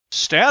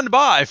Stand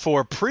by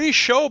for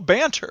pre-show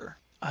banter.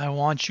 I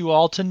want you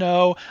all to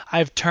know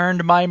I've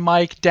turned my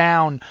mic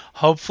down.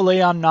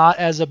 Hopefully I'm not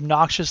as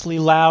obnoxiously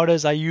loud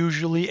as I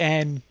usually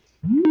am.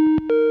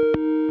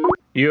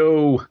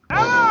 Yo.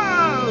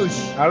 Hello.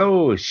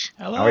 Hello.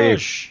 Hello. How are you?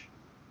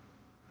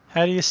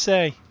 How do you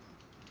say?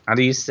 How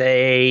do you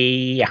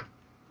say?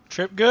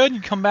 Trip good?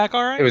 You come back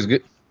all right? It was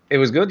good. It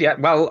was good, yeah.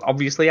 Well,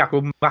 obviously I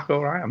come back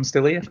all right. I'm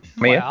still here.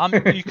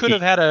 You could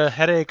have had a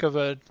headache of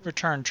a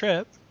return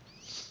trip.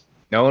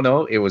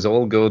 No, it was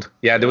all good.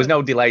 Yeah, there was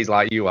no delays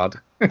like you had.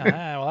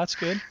 Well, that's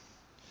good.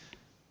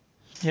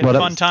 You had a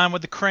fun time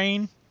with the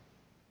crane?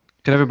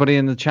 Can everybody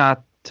in the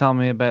chat tell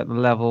me about the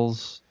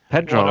levels?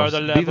 Pedros. What are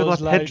the levels Viva la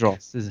like?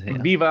 Pedros is here.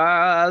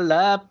 Viva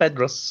la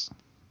Pedros.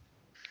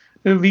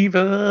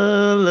 Viva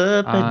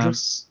la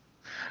Pedros.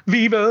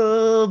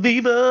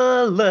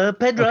 Viva la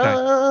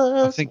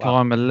Pedros. Okay. I think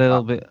I'm a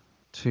little bit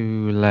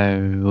too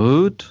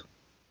loud.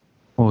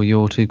 Or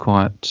you're too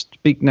quiet.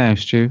 Speak now,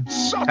 Stu.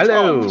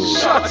 Hello.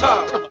 Shut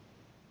up!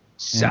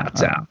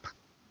 Shut up.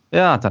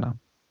 Yeah, I don't know.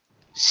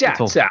 Shut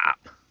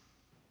up.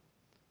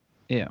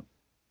 Yeah.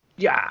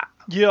 Yeah.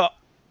 Yeah.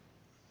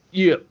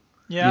 Yeah.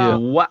 Yeah.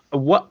 What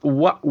up?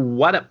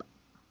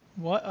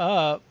 What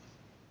up?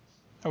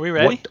 Are we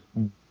ready?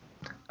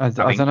 I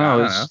don't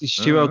know. Is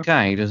Stu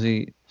okay? Does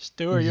he...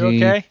 Stu, are you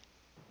okay?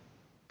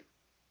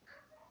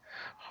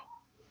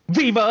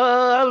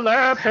 Viva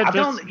la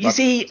Pedros. You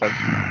see...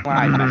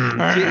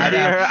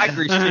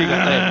 angry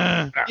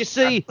Stu. You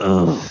see...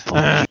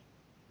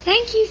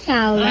 Thank you,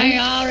 Fowler.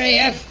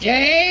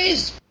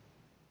 RAFJs.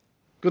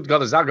 Good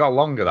God, has that got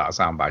longer, that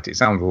soundbite? It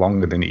sounds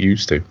longer than it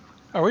used to.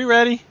 Are we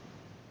ready?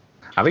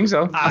 I think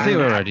so. I think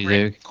we're ready,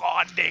 Duke.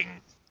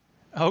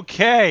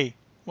 Okay.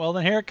 Well,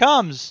 then here it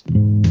comes.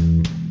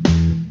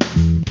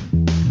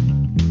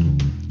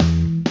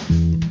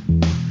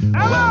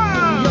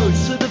 Yo,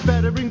 to the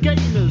veteran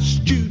gamers,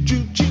 Stu,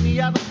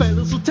 Ginny, other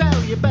fellas will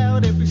tell you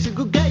about every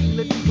single game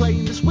that you're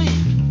playing this week.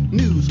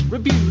 News,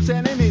 reviews,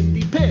 and an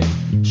indie pick.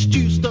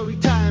 Stu's story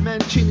time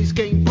and Chinny's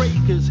game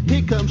breakers.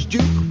 Here comes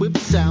Duke with the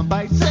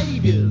soundbite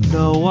saviors.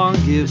 No one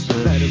gives a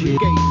Veteran shit.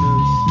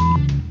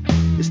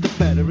 gamers. It's the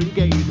veteran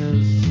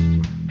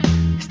gamers.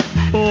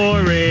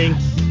 Boring.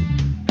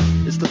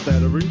 It's the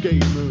veteran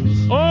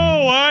gamers.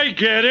 Oh, I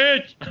get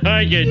it.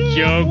 I get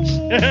jokes.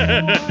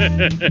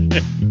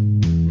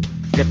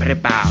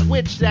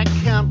 Switch that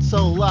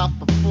console off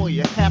before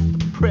you have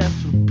to press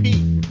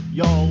repeat,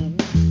 yo.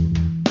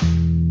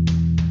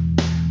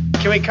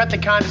 Can we cut the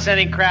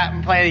condescending crap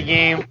and play the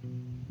game?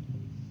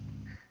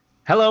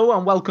 Hello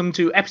and welcome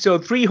to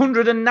episode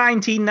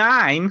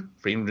 399.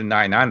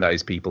 399, that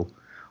is, people.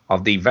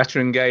 Of the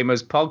Veteran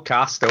Gamers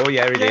podcast. Oh,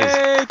 yeah, it is.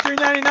 Yay,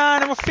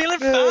 399, and we're feeling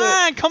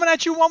fine. Coming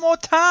at you one more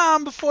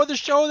time before the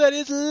show that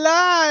is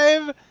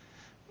live.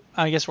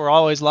 I guess we're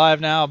always live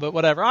now, but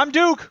whatever. I'm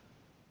Duke.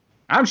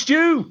 I'm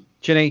Stu.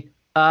 Ginny,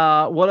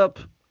 what up,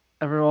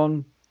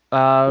 everyone?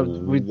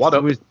 What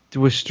up?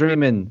 We're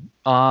streaming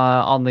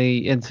on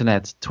the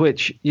internet,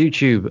 Twitch,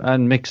 YouTube,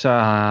 and Mixer.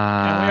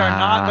 And we are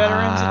not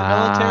veterans of the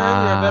military.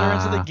 We are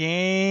veterans of the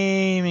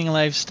gaming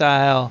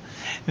lifestyle.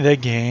 The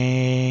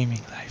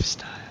gaming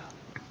lifestyle.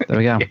 There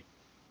we go. Done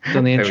the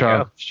There we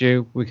intro, go.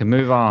 Stu. We can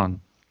move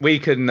on. We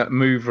can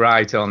move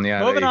right on. Yeah,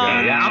 Moving there you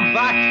on. go. Yeah, I'm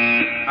back.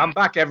 I'm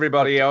back,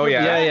 everybody. Oh,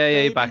 yeah. Yeah,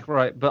 baby. you're back.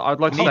 Right, but I'd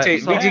like We need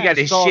to get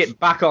this shit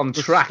back on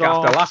track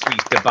after last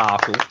week's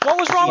debacle. What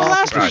was wrong with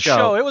last week's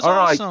show? It was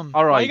awesome.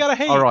 All right. Why you gotta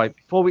hate? All right.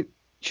 Before we...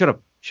 Shut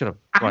up.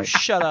 Right.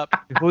 Shut up.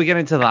 Before we get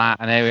into that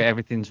and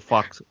everything's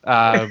fucked,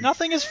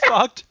 Nothing is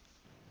fucked.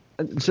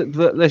 so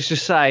let's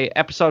just say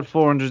episode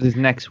 400 is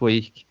next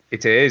week.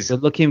 It is. We're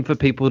looking for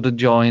people to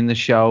join the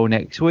show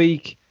next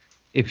week.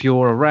 If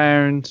you're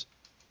around,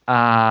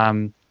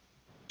 let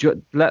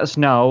us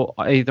know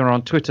either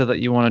on Twitter that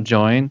you want to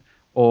join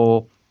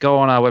or go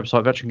on our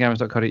website,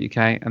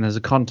 veterangamers.co.uk, and there's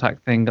a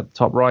contact thing at the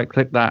top right.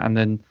 Click that and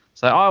then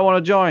say, I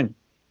want to join.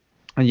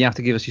 And you have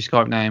to give us your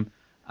Skype name.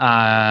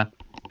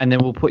 And then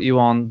we'll put you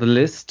on the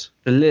list.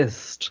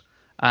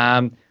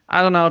 I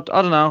don't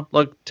know,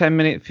 like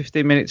 10-minute,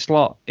 15-minute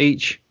slot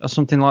each or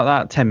something like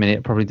that.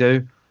 10-minute probably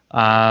do.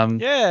 Yeah,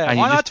 and why you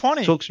not just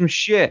 20? Talk some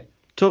shit.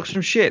 Doesn't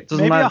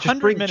Maybe matter.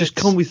 100 minutes. Just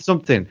come with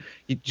something.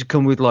 You just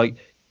come with like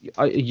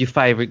your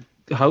favorite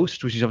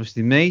host, which is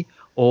obviously me,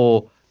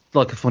 or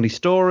like a funny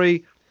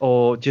story,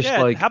 or just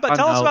like. How about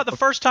tell us about the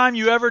first time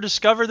you ever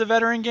discovered the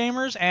Veteran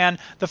Gamers and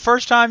the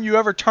first time you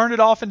ever turned it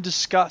off in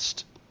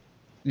disgust.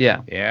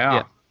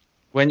 Yeah.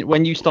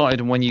 When you started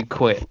and when you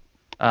quit,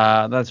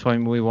 that's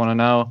when we want to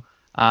know.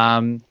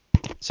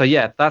 So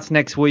yeah, that's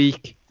next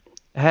week.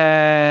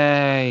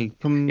 Hey,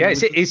 come. Yeah,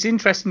 it's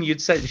interesting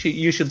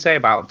you should say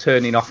about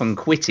turning off and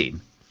quitting,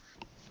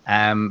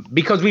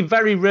 because we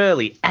very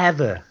rarely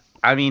ever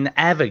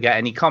get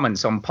any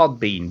comments on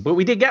Podbean, but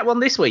we did get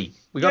one this week.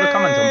 We got a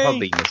comment on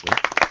Podbean this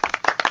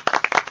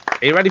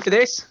week. Are you ready for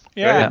this?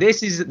 Yeah.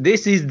 This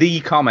is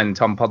the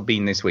comment on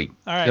Podbean this week.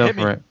 All right, Go hit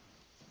for me. it.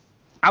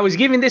 I was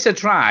giving this a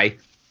try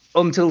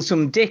until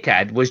some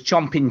dickhead was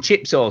chomping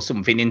chips or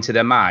something into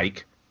the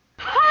mic.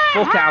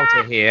 Fuck out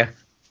of here.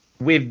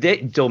 With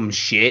it, dumb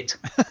shit.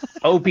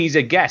 Hope he's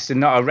a guest and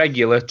not a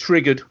regular.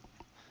 Triggered.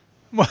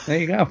 There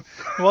you go.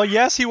 Well,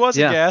 yes, he was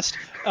a Yeah. guest,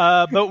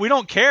 but we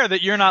don't care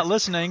that you're not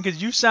listening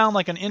because you sound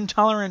like an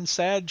intolerant,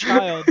 sad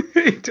child.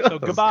 He does. So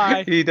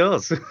goodbye. He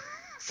does.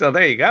 So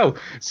there you go.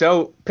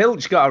 So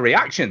Pilch got a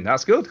reaction.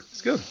 That's good.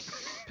 It's good.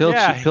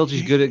 Pilch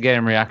is good at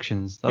getting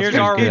reactions. That's Here's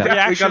what he's our good at.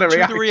 reaction got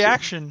a to the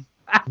reaction.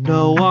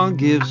 No one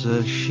gives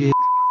a shit.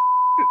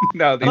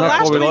 No, And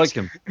that's why we like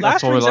him.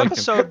 That's Last why we week's like him.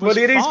 episode was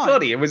but it is fine.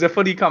 funny. It was a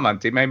funny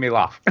comment. It made me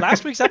laugh.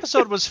 Last week's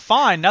episode was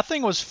fine.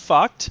 Nothing was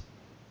fucked.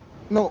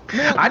 No,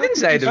 man. I didn't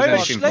say there was Wait,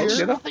 anything wait, funny,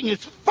 did I? Nothing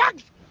is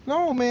fucked.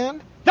 No,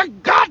 man. The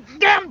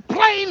goddamn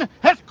plane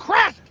has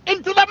crashed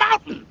into the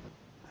mountain.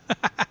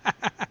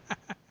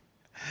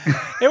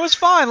 It was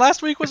fine.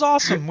 Last week was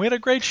awesome. We had a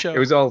great show. It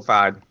was all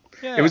fine.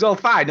 Yeah. It was all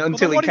fine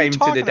until then what it are you came to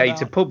the talking day about?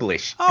 to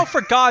publish. Oh,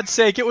 for God's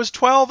sake, it was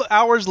 12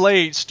 hours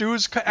late.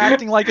 Stu's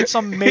acting like it's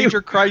some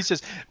major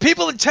crisis.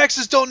 People in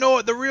Texas don't know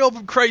what the real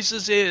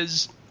crisis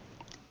is.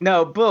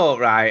 No, but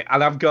right,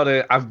 and I've got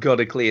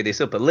to clear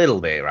this up a little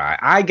bit, right?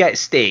 I get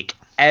stick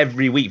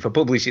every week for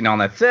publishing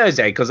on a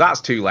Thursday because that's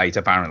too late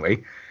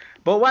apparently.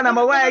 But when I'm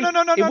away, it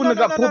wouldn't have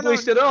got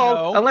published at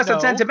all unless I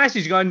sent a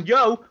message going,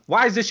 "Yo,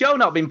 why has the show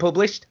not been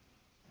published?"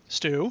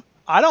 Stu,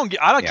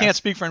 can't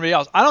speak for anybody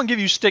else. I don't give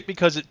you stick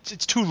because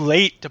it's too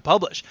late to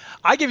publish.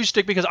 I give you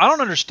stick because I don't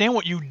understand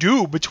what you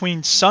do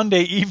between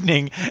Sunday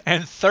evening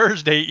and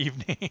Thursday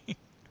evening.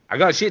 I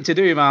got shit to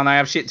do, man. I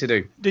have shit to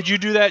do. Did you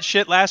do that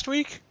shit last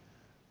week?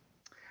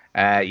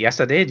 Yes,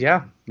 I did.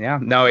 Yeah.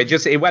 No,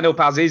 it went up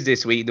as is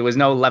this week. There was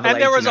no level.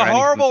 And there was a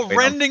horrible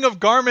rending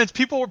of garments.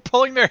 People were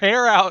pulling their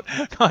hair out,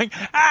 going,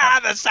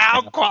 the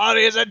sound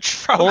quality is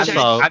atrocious.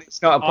 Also, and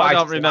it's not I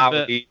don't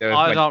remember. either,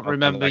 I don't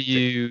remember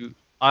you.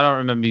 I don't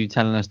remember you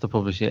telling us to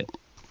publish it.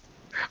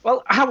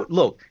 Well, how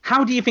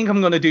do you think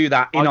I'm going to do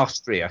that in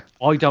Austria?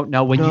 I don't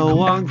know when you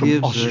come back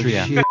from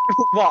Austria.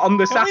 What, on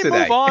the Can Saturday? we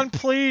move on,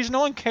 please?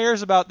 No one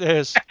cares about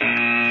this.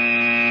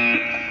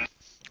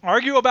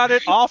 Argue about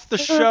it off the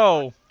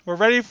show. We're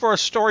ready for a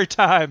story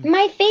time.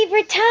 My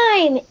favorite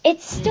time.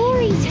 It's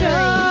story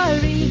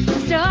time.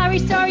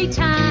 Story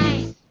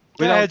time.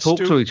 We don't talk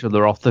to each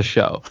other off the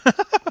show.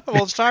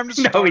 Well, it's time to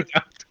start. No, we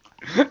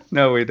don't.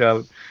 No, we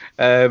don't.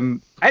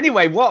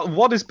 Anyway,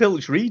 what does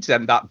Pilch read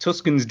then? That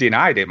Tuscans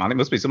denied it, man. It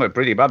must be something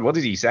pretty bad. What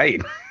is he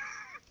saying?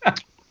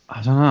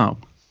 I don't know.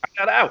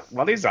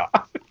 What is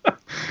that?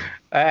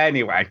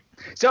 Anyway,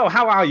 so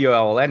how are you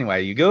all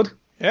anyway? You good?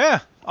 Yeah,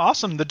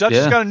 awesome. The Dutch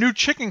has got a new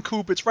chicken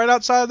coop. It's right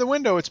outside the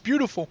window. It's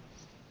beautiful.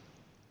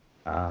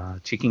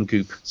 Chicken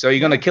coop. So you're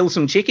going to kill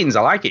some chickens.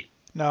 I like it.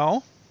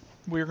 No,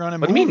 we're going to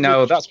What do you mean,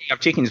 no? That's what you have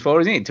chickens for,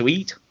 isn't it? To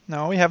eat?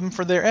 No, we have them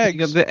for their eggs. You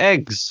got the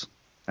eggs.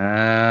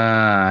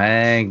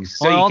 Eggs.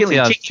 So Well, you're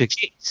killing chicken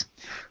chicks.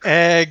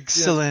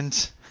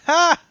 Excellent.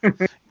 Ha!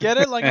 Get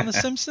it? Like on The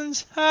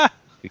Simpsons? Ha!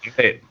 We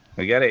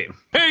get it.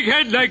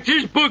 Egghead like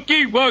this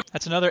bookie walk.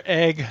 That's another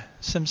egg,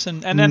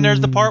 Simpson. And then there's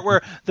the part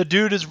where the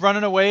dude is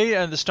running away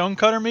at the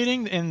stonecutter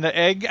meeting in the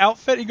egg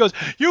outfit. He goes,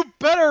 "You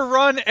better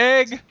run,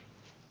 egg."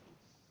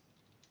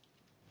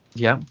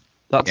 Yeah,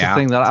 that's the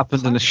thing that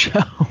happened in the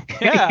show.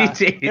 Yeah,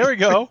 here we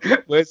go.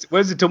 Where's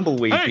the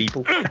tumbleweed,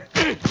 people?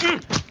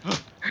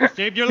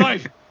 Saved your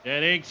life.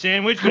 That egg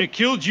sandwich would have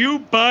killed you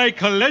by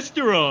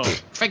cholesterol.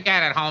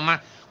 Forget it,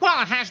 Homer.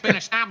 While it has been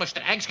established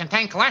that eggs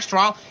contain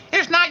cholesterol, it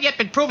has not yet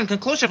been proven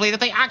conclusively that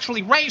they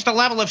actually raise the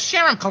level of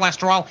serum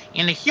cholesterol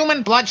in the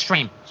human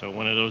bloodstream. So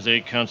one of those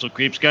egg council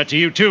creeps got to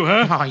you too,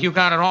 huh? Oh, you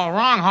got it all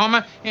wrong,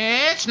 Homer.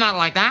 It's not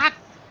like that.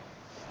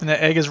 And the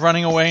egg is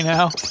running away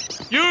now.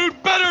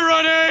 You'd better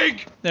run,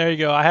 egg! There you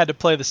go. I had to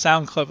play the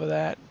sound clip of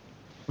that.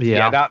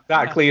 Yeah,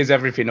 that clears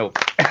everything up.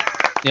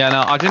 Yeah,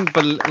 no, I didn't.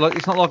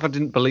 It's not like I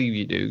didn't believe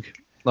you, Duke.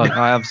 Like,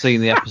 I have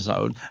seen the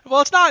episode. Well,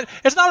 it's not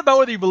about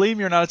whether you believe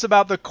me or not. It's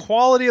about the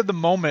quality of the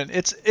moment.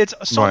 It's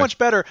so much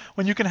better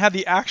when you can have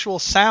the actual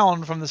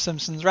sound from The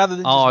Simpsons rather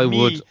than just I me.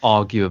 would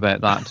argue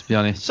about that, to be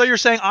honest. So you're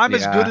saying I'm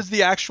as good as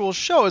the actual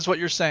show, is what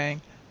you're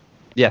saying?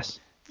 Yes.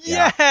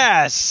 Yeah.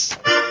 Yes.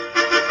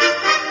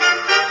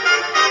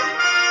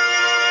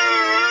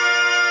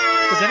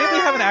 Does anybody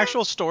have an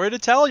actual story to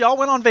tell? Y'all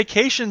went on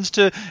vacations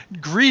to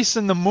Greece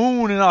and the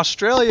moon and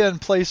Australia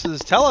and places.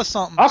 Tell us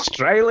something.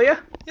 Australia?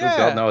 Yeah. Oh,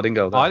 God, no, I didn't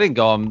go there. I didn't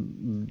go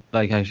on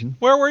vacation.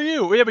 Where were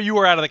you? Yeah, but you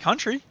were out of the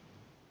country.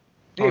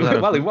 It was out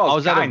of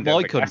kind my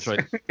I guess.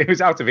 country. It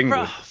was out of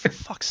England. For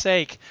fuck's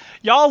sake.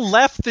 Y'all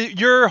left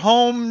your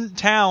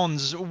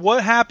hometowns.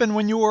 What happened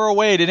when you were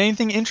away? Did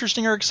anything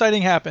interesting or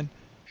exciting happen?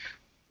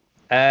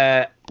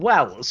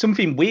 Well,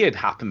 something weird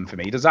happened for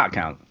me. Does that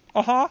count?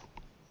 Uh-huh.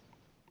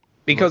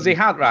 Because they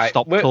had, right...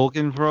 Stop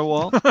talking for a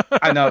while?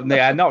 I know,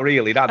 yeah, not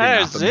really. That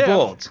didn't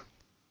happen.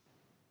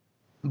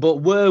 But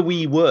where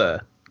we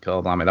were...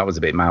 God, blimey, that was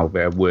a bit mild.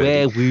 Where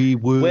we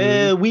were.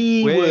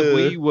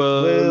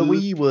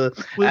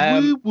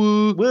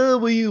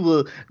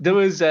 There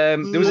was a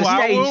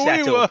stage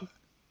set up.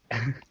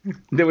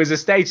 There was a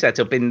stage set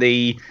up in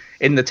the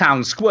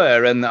town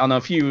square, and on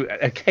a few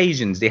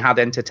occasions they had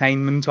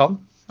entertainment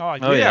on.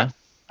 Oh yeah.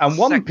 And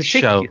one Sex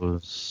particular,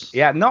 shows.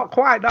 yeah, not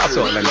quite that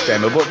sort of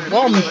entertainment, but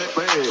one.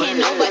 Can't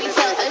nobody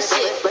tell us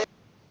shit.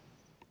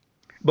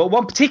 But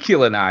one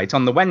particular night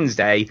on the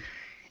Wednesday,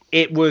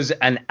 it was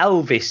an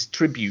Elvis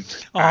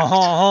tribute act.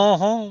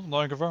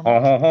 Thank you very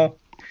much.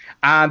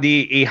 And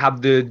he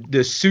had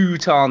the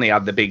suit on, he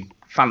had the big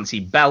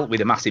fancy belt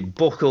with a massive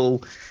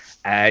buckle.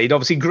 He'd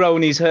obviously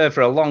grown his hair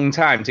for a long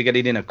time to get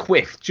it in a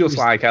quiff, just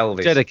like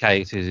Elvis.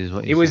 Dedicated is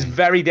what He was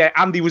very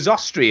and he was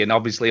Austrian,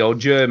 obviously, or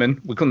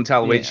German. We couldn't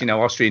tell which,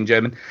 Austrian,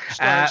 German.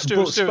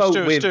 Stu.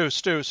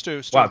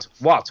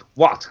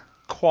 What?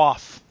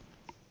 Quaff.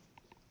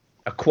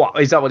 A quaff.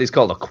 Is that what it's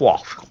called? A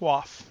quaff.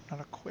 Quaff, not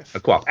a quiff. A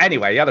quaff.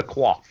 Anyway, he had a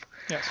quaff.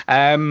 Yes.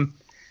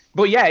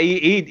 But yeah,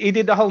 he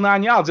did the whole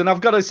 9 yards, and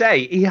I've got to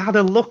say, he had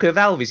a look of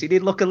Elvis. He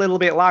did look a little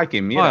bit like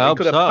him. He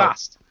could have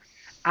passed.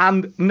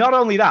 And not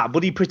only that,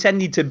 but he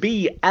pretended to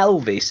be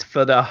Elvis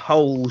for the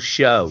whole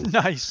show.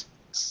 Nice.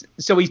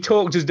 So he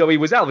talked as though he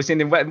was Elvis,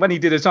 and when he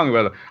did a song, he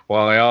went,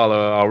 "Well,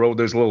 I wrote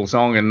this little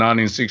song in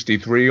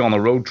 1963 on a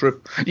road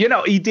trip."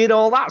 He did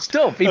all that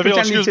stuff. He pretended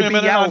excuse to me a be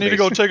minute, Elvis. I need to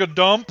go take a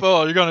dump.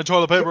 Oh, you got any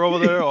toilet paper over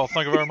there? Oh,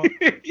 thank you very much.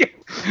 Yeah.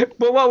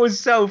 But what was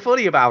so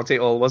funny about it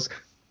all was,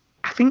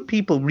 I think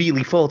people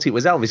really thought it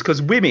was Elvis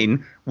because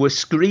women were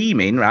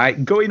screaming,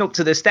 right, going up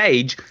to the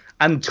stage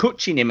and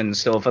touching him and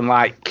stuff and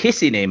like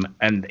kissing him,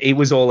 and it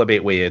was all a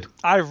bit weird.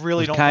 I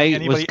really don't think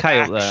anybody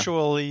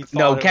actually thought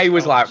No, Kay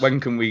was Elvis. like,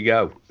 "When can we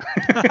go?"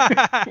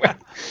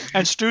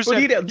 And Stu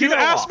said, "You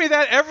ask me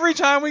that every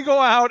time we go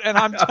out, and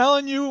I'm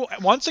telling you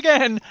once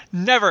again,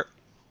 never."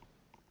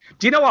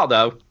 Do you know what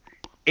though?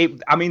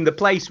 The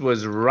place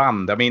was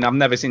rammed. I mean, I've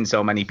never seen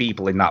so many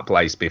people in that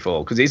place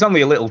before because it's only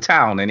a little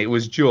town, and it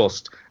was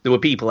just there were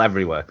people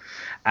everywhere.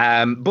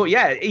 But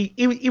yeah,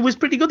 he was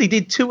pretty good. He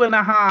did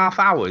 2.5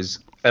 hours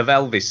of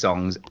Elvis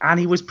songs, and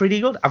he was pretty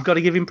good. I've got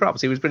to give him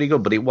props. He was pretty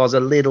good, but it was a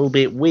little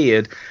bit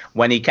weird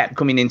when he kept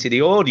coming into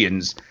the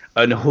audience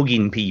and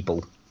hugging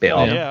people. Bit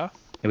odd. Yeah.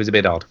 It was a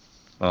bit odd.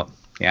 But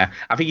yeah,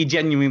 I think he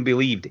genuinely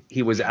believed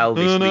he was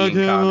Elvis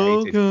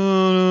reincarnated.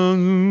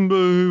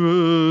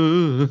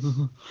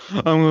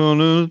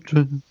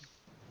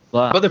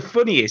 But the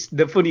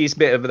funniest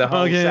bit of the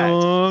whole set.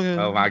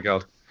 Oh my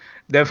god.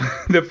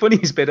 The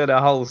funniest bit of the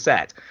whole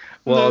set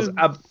was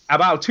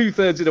about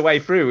 2/3 of the way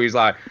through. He's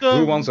like,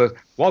 "Who wants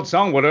what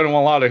song would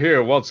anyone like to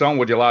hear? What song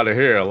would you like to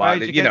hear?" Like,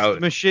 Rage Against the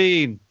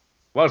Machine.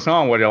 What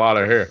song would you like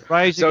to hear?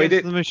 Rage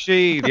Against the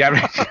Machine. Yeah,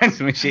 Rage Against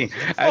the Machine.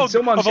 And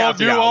someone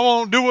shouted out, I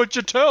won't do what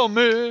you tell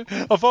me.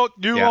 I fuck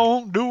you, I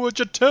won't do what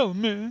you tell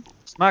me.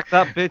 Smack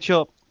that bitch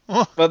up.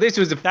 Well,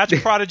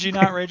 That's Prodigy,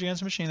 not Rage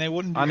Against the Machine. They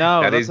wouldn't do that. I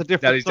know. That is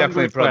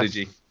definitely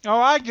Prodigy.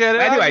 Oh, I get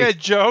it. Anyway. I get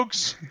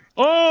jokes.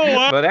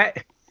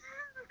 Oh,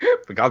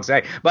 for God's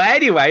sake. But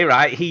anyway,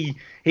 right, he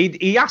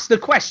asked the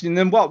question,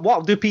 and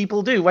what do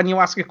people do when you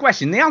ask a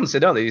question? They answer,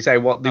 don't they? They say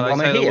what they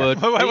want to hear.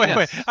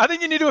 Wait. I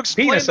think you need to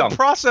explain the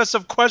process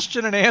of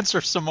question and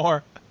answer some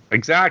more.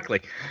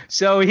 Exactly.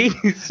 So he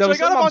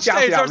got up on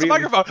stage, there's a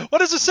microphone. What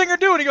does the singer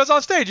do when he goes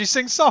on stage? He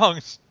sings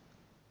songs.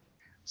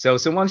 So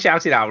someone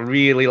shouted out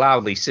really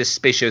loudly,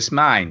 "Suspicious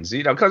Minds,"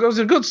 because it was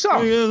a good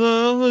song.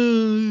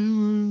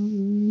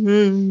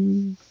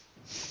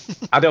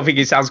 I don't think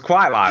it sounds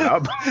quite like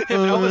that. If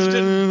Elvis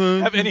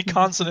didn't have any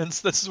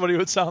consonants, this is what he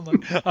would sound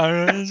like.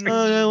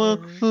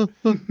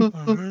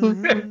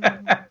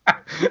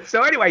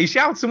 So anyway,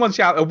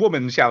 a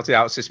woman shouted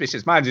out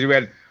 "Suspicious Minds," and he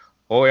went,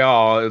 "Oh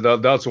yeah,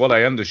 that's what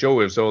I end the show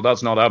with, so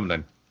that's not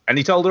happening." And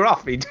he told her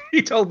off.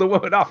 He told the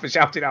woman off for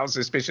shouting out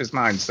 "Suspicious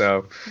Minds."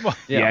 So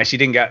yeah, she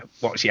didn't get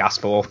what she asked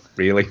for,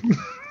 really.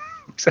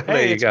 So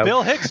there you go.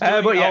 Bill Hicks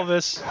doing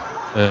Elvis.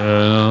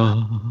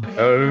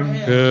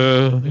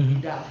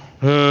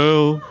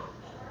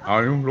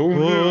 I'm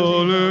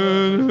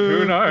rolling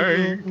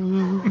tonight.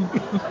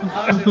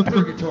 I was in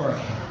purgatory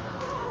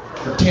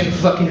for 10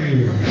 fucking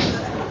years.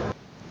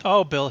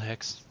 Oh, Bill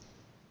Hicks.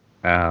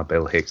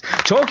 Bill Hicks.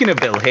 Talking of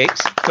Bill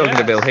Hicks,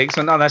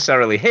 but not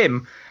necessarily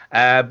him.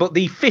 But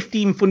the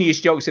 15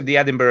 funniest jokes of the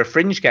Edinburgh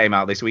Fringe came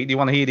out this week. Do you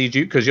want to hear these,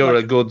 Duke? Because you're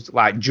a good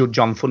judge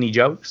on funny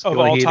jokes. Of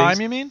all time,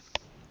 you mean?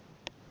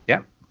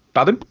 Yeah.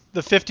 Pardon?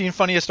 The 15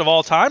 funniest of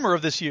all time, or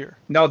of this year?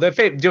 No,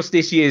 just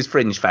this year's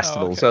Fringe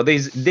Festival. Oh, okay. So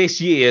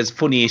this year's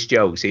funniest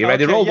jokes. Are you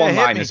ready? They're all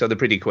one-liners, so they're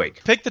pretty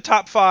quick. Pick the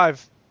top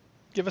 5.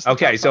 Give us the top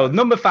 5. So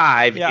number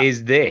 5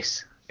 is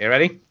this. You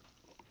ready?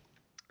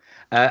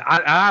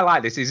 I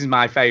like this. This is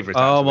my favourite.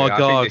 Oh my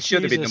God! I think this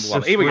should have been number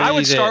 1. Here we go. I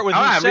would start with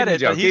who said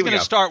it, but he's going to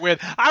start with,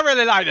 "I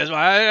really like this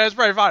one. It's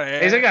pretty funny."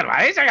 It's a good one.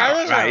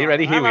 Right, you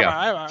ready? Here we go.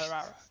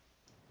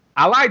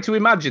 I like to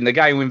imagine the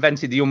guy who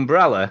invented the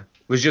umbrella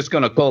was just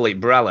going to call it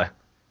Brella,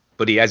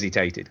 but he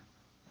hesitated.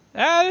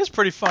 That is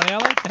pretty funny. I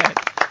like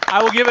that.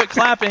 I will give it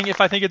clapping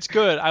if I think it's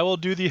good. I will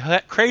do the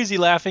crazy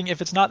laughing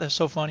if it's not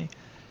so funny.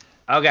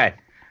 Okay,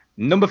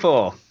 number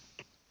 4.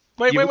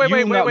 Wait.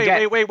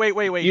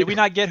 Did we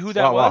not get who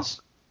that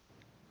was?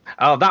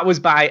 Oh, that was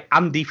by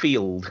Andy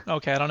Field.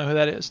 Okay, I don't know who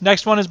that is.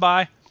 Next one is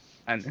by?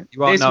 And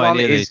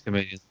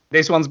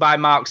this one's by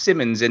Mark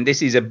Simmons, and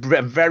this is a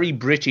very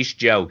British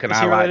joke, and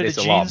I like this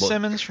a lot. Gene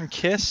Simmons from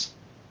Kiss?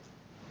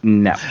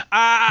 No.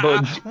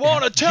 I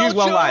want to tell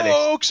won't like this.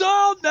 jokes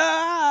all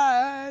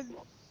night.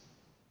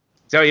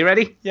 So are you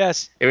ready?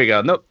 Yes. Here we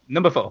go. No,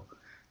 number 4.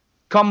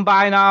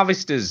 Combine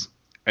harvesters,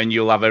 and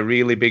you'll have a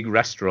really big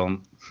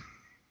restaurant.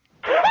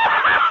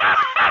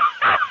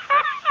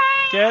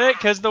 Get it?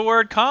 Because the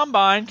word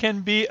combine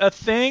can be a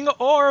thing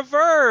or a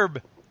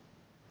verb.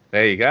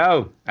 There you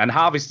go. And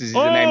Harvesters is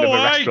the name of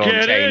a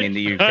restaurant chain in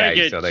the UK. I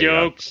get so there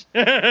jokes.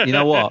 You go. You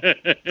know what?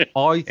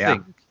 I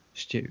think,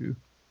 Stu,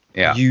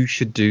 you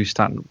should do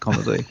stand-up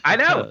comedy. I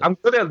know. I'm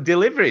good at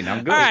delivering.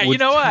 I'm good. All right, you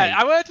know what?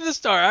 I went to the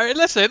store. All right,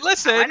 listen.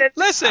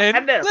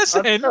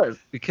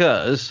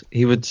 Because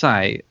he would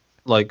say,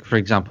 like, for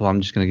example,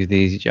 I'm just going to give the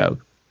easy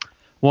joke.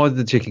 Why did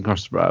the chicken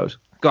cross the road?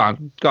 Go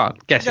on,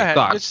 guess it,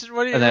 go on.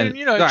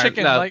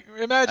 Chicken. Like,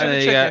 imagine a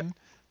chicken.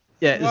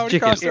 Yeah, Why it's would chicken. He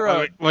cross the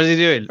road? What is he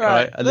doing?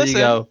 Right. And then you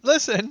go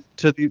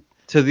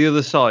to the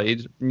other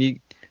side.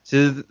 And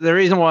so the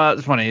reason why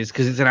that's funny is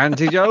because it's an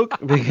anti-joke.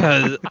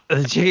 Because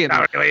the chicken.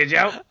 Not really a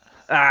joke. All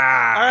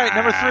right,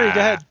 number 3. Go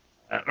ahead.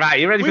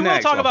 Right, you ready for the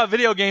next one? We will talk about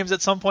video games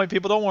at some point,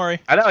 people. Don't worry.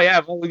 I know, yeah.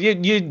 Well, if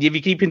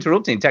you keep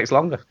interrupting, it takes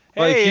longer.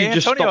 Hey,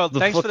 Antonio,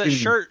 thanks for the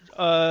shirt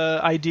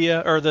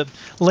idea, or the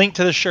link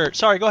to the shirt.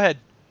 Sorry, go ahead.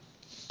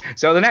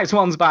 So the next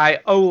one's by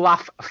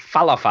Olaf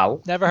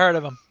Falafel. Never heard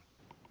of him.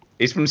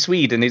 He's from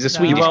Sweden. He's a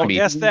Swedish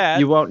comedian. Guess that.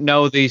 You won't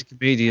know these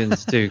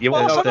comedians, too. You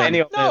won't know any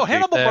of them. No,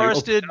 Hannibal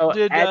Buress did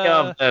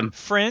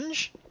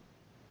Fringe.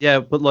 Yeah,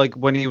 but like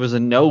when he was a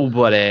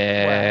nobody.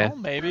 Well,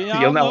 maybe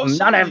you'll know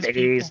none of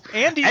these.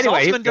 Andy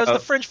Zaltzman does the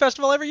Fringe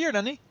Festival every year,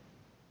 doesn't he?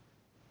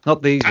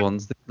 Not these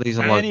ones. These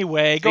are like...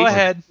 Anyway, go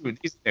ahead.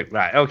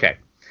 Right, okay.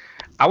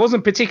 I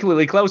wasn't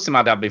particularly close to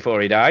my dad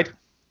before he died,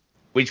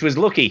 which was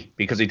lucky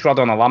because he trod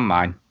on a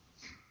landmine.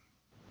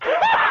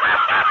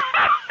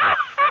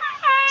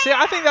 See,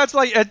 I think that's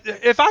like,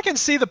 if I can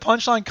see the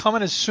punchline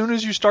coming as soon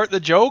as you start the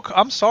joke,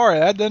 I'm sorry,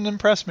 that doesn't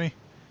impress me.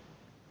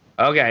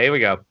 Okay, here we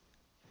go.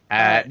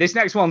 This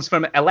next one's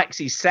from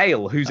Alexis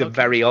Sale, who's a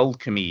very old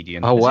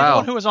comedian. Oh, wow. Is he the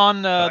one who was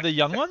on The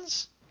Young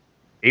Ones?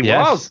 He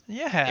was.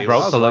 Yeah. He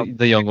wrote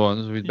the Young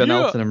Ones with Ben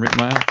Elton and Rick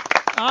Mail.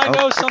 I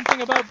know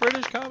something about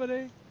British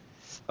comedy.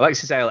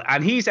 Alexis Sale,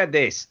 and he said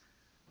this: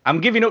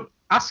 I'm giving up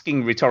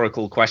asking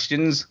rhetorical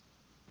questions,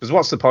 because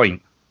what's the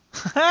point?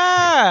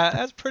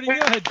 That's pretty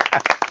good.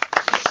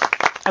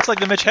 That's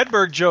like the Mitch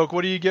Hedberg joke.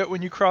 What do you get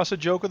when you cross a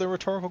joke with a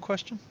rhetorical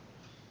question?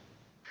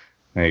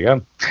 There you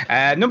go.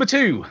 Number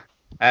 2,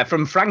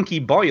 from Frankie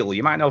Boyle.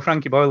 You might know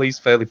Frankie Boyle. He's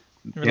fairly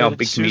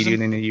big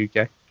comedian in the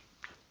UK.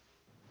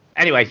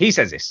 Anyway, he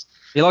says this.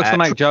 He likes to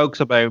make jokes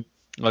about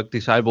like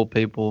disabled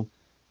people.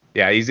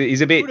 Yeah, he's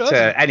a bit...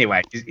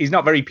 anyway, he's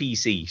not very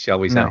PC, shall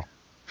we say. No.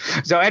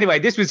 So anyway,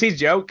 this was his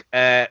joke.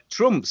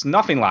 Trump's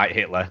nothing like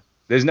Hitler.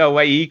 There's no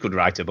way he could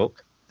write a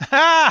book.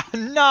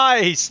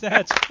 Nice.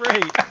 That's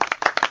great.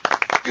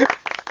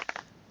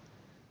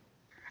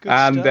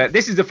 And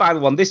this is the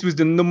final one. This was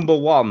the number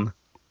one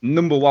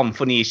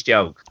funniest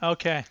joke.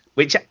 Okay.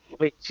 Which I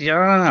don't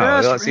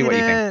know. Let's see what you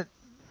think.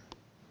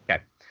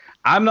 Okay.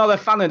 I'm not a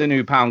fan of the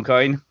new pound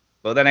coin,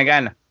 but then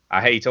again,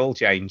 I hate all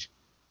change.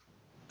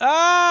 You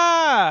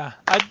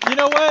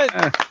know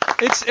what?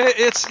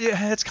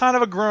 It's kind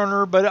of a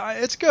groaner, but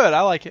it's good. I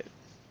like it.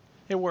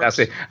 It works. That's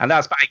it. And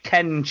that's by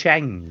Ken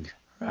Cheng.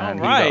 All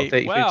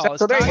right. Well,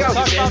 so there you go.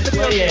 Talk about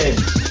video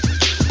games.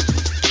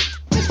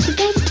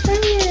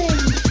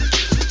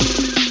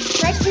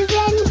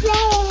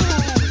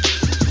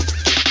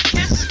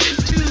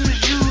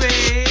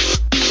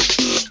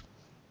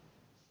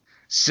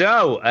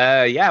 So,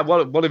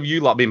 what have you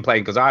lot been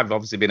playing? Because I've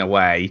obviously been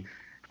away.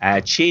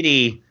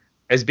 Chidi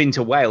has been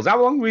to Wales.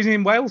 How long was he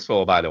in Wales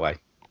for, by the way?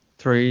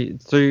 2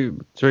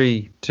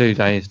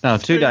 days. No,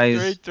 2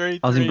 days. Three.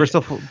 I was in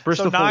Bristol for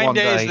 9 1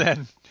 days day.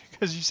 then,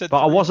 because you said.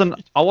 But I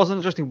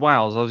wasn't just in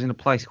Wales. I was in a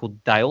place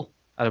called Dale,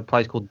 at a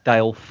place called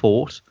Dale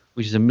Fort,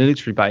 which is a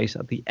military base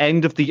at the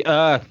end of the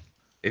earth.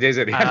 It is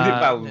at the end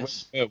of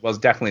Wales. It was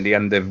definitely the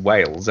end of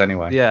Wales,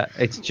 anyway. Yeah,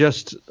 it's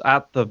just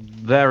at the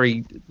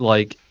very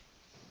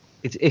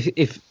It's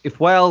if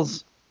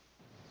Wales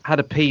had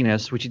a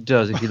penis, which it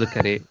does, if you look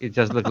at it, it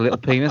does look a little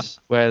penis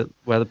where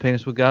the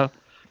penis would go.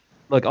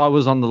 Like I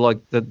was on the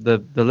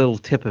little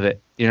tip of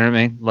it. You know what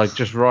I mean? Like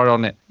just right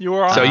on it. You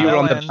were on. So you were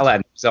on the bell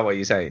end. Is that what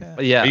you're saying?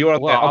 Yeah. You were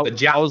on the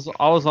Jap.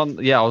 I was on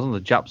the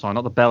Jap side,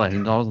 not the bell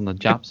end. I was on the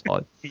Jap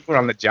side. You were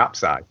on the Jap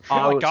side.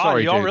 Oh my God!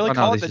 Sorry, you all dude. really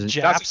call it the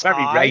Jap That's a side?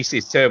 very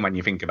racist term when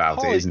you think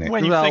about it, isn't it?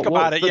 When you think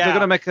about it, yeah. They're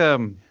gonna make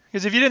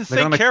because if you didn't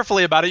think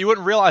carefully about it, you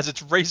wouldn't realize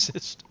it's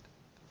racist.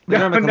 They're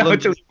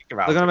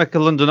gonna make a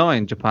London Eye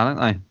in Japan, aren't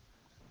they?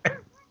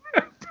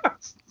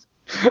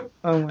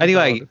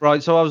 Anyway, God.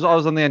 right, so I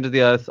was on the end of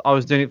the earth. I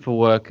was doing it for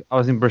work. I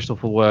was in Bristol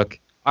for work.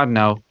 I don't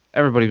know.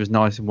 Everybody was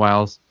nice in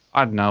Wales.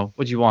 I don't know.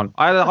 What do you want?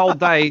 I had a whole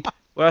day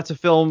where I had to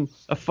film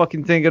a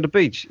fucking thing at the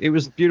beach. It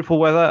was beautiful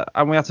weather,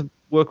 and we had to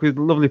work with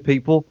lovely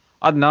people.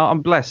 I don't know.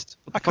 I'm blessed.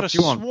 What the fuck do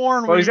you want?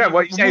 Sworn what you say?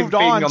 Moved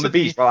Being on the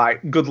beach for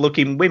like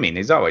good-looking women?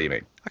 Is that what you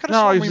mean? I could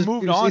have sworn we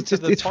moved on to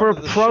the it's for a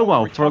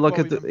promo for like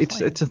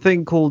it's it's a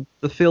thing called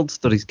the Field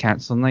Studies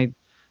Council, and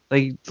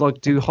they like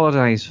do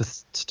holidays for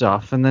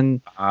stuff, and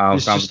then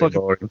it's sounds just a bit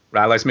boring.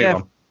 Right, let's move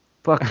on.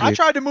 Fuck you. I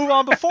tried to move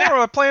on before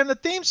by playing the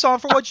theme song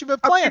for what you've been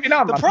playing.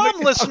 The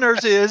problem,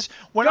 listeners, is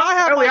when I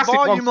have my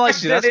volume like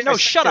this. No,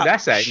 shut up.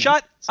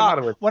 Shut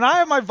up. When I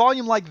have my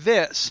volume like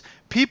this,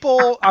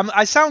 people,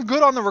 I sound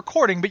good on the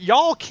recording, but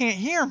y'all can't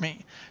hear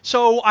me.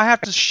 So I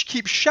have to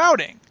keep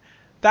shouting.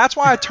 That's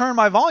why I turn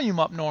my volume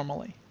up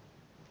normally,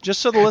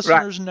 just so the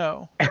listeners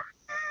know.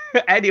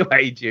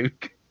 Anyway,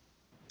 Duke,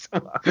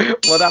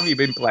 what have you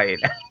been playing?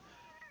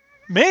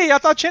 Me? I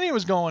thought Chinny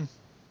was going.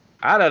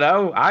 I don't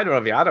know. Either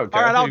of you. I don't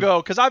care. All right, I'll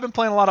go, because I've been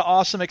playing a lot of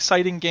awesome,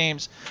 exciting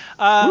games.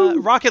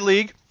 Rocket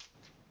League.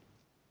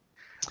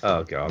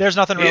 Oh, God. There's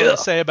nothing really to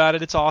say about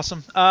it. It's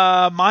awesome.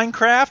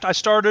 Minecraft. I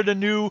started a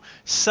new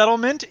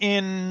settlement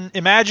in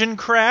Imagine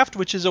Craft,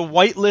 which is a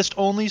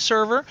whitelist-only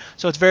server.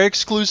 So it's very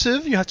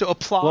exclusive. You have to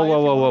apply if you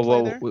want to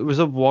play there. It was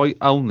a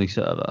white-only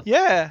server?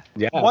 Yeah.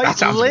 That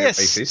sounds a bit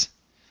racist.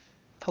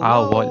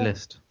 Hello? Oh,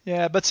 whitelist.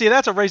 Yeah, but see,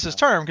 that's a racist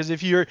term, because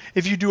if you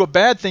do a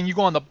bad thing, you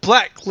go on the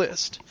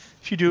blacklist.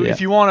 If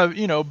you want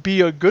to,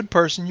 be a good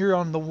person, you're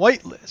on the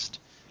white list.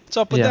 What's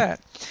up with that?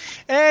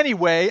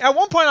 Anyway, at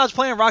one point I was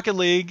playing Rocket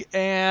League,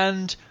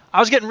 and I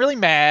was getting really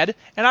mad,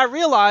 and I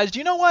realized,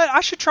 you know what?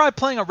 I should try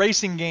playing a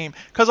racing game,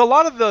 because a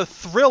lot of the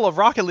thrill of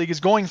Rocket League is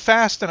going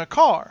fast in a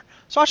car.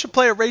 So I should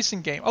play a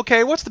racing game.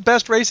 Okay, what's the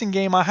best racing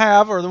game I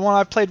have, or the one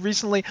I've played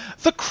recently?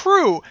 The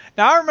Crew.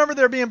 Now, I remember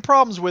there being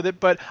problems with it,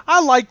 but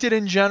I liked it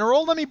in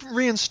general. Let me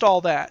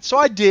reinstall that. So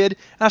I did,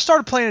 and I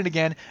started playing it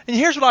again, and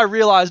here's what I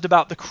realized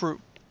about The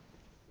Crew.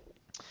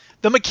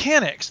 The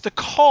mechanics, the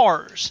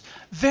cars,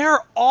 they're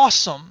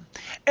awesome.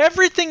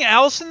 Everything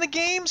else in the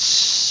game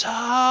sucks.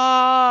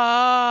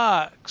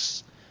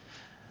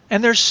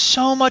 And there's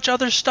so much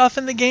other stuff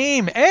in the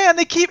game. And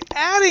they keep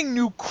adding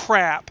new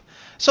crap.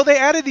 So they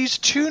added these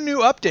 2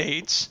 new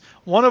updates,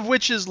 one of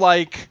which is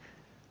like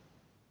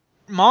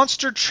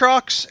monster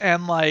trucks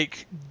and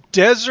like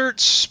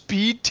desert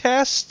speed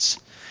tests.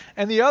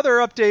 And the other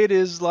update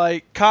is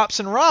like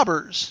cops and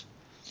robbers.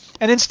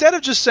 And instead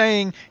of just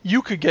saying,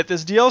 you could get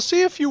this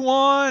DLC if you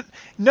want,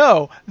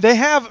 no. They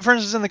have, for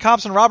instance, in the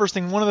cops and robbers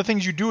thing, one of the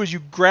things you do is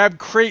you grab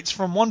crates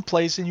from one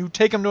place and you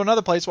take them to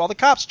another place while the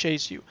cops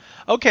chase you.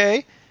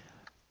 Okay.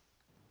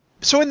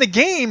 So in the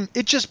game,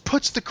 it just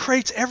puts the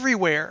crates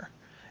everywhere.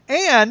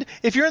 And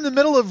if you're in the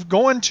middle of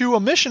going to a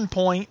mission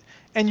point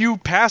and you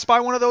pass by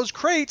one of those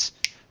crates,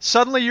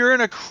 suddenly you're in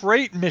a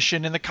crate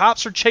mission and the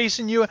cops are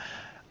chasing you.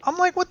 I'm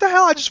like, what the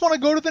hell? I just want to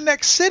go to the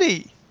next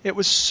city. It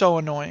was so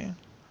annoying.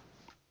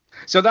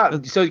 So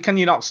can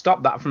you not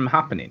stop that from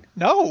happening?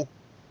 No.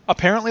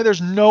 Apparently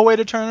there's no way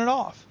to turn it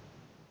off.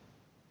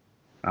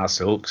 That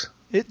sucks.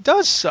 It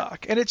does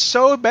suck. And it's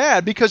so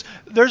bad because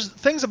there's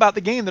things about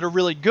the game that are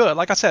really good.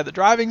 Like I said, the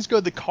driving's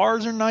good. The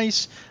cars are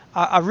nice.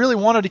 I really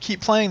wanted to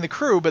keep playing The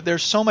Crew, but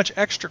there's so much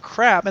extra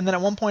crap. And then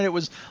at one point it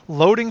was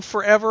loading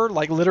forever.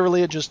 Like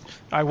literally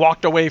I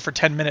walked away for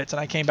 10 minutes and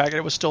I came back and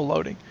it was still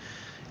loading.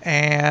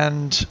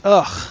 And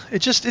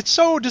it's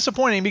so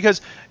disappointing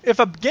because if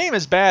a game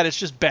is bad, it's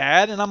just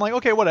bad, and I'm like,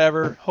 okay,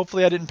 whatever.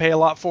 Hopefully I didn't pay a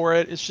lot for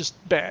it. It's just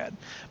bad.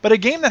 But a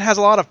game that has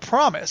a lot of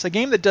promise, a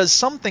game that does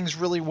some things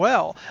really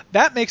well,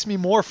 that makes me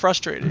more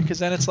frustrated because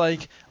then it's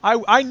like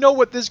I know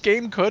what this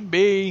game could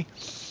be.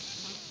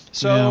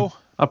 So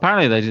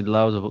apparently they did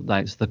loads of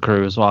updates to The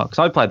Crew as well, because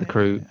I played The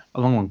Crew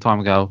a long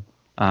time ago,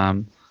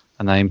 and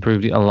they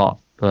improved it a lot,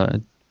 but.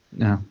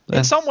 Yeah.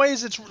 In some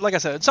ways, it's like I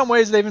said. In some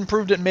ways, they've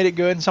improved it and made it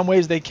good. In some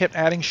ways, they kept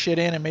adding shit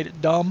in and made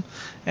it dumb.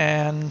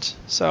 And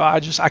so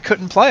I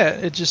couldn't play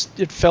it.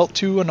 It felt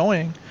too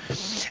annoying.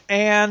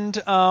 And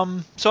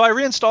so I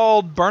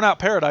reinstalled Burnout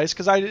Paradise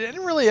because I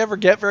didn't really ever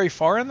get very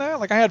far in that.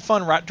 Like I had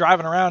fun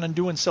driving around and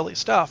doing silly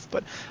stuff,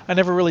 but I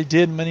never really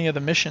did many of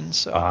the missions.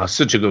 So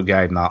such a good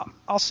game, that.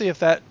 I'll see if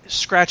that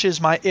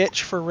scratches my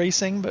itch for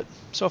racing. But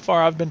so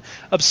far, I've been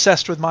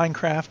obsessed with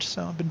Minecraft.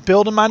 So I've been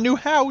building my new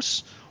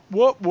house.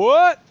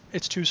 What?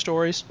 It's 2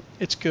 stories.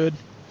 It's good.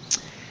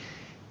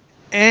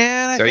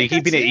 And so you're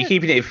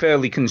keeping it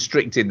fairly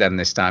constricted then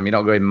this time. You're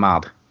not going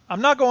mad.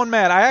 I'm not going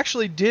mad. I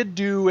actually did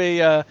do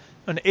an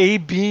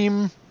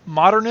A-beam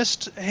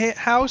modernist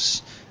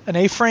house, an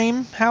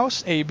A-frame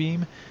house,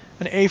 A-beam,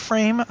 an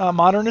A-frame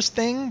modernist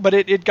thing, but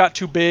it got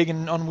too big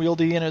and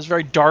unwieldy, and it was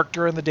very dark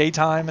during the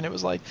daytime, and it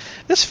was like,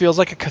 this feels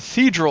like a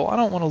cathedral. I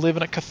don't want to live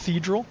in a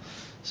cathedral,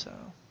 so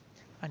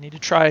I need to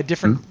try a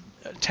different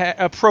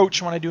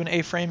approach when I do an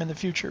A-frame in the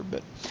future.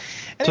 But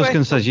anyway,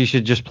 Tuscan says you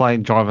should just play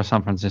Driver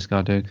San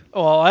Francisco, Duke.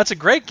 Well, that's a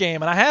great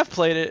game, and I have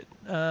played it.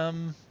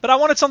 But I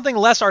wanted something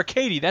less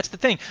arcadey. That's the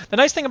thing. The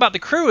nice thing about The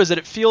Crew is that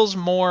it feels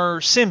more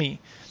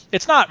simmy.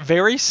 It's not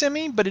very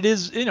simmy, but it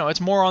is.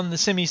 It's more on the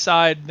simmy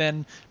side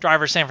than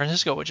Driver San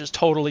Francisco, which is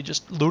totally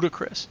just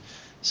ludicrous.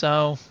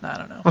 So I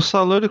don't know. What's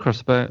so ludicrous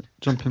about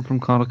jumping from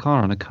car to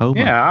car in a coma?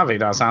 Yeah, I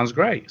think that sounds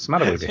great. What's the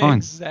matter with you?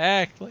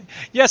 Exactly.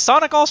 Yeah,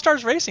 Sonic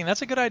All-Stars Racing.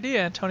 That's a good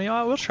idea, Antonio.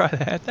 I will try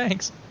that.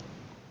 Thanks.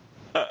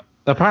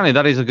 Apparently,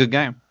 that is a good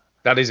game.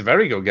 That is a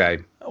very good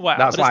game. Wow,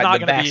 that's but it's like not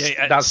the going to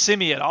best. be a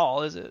simmy at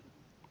all, is it?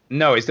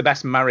 No, it's the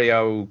best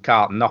Mario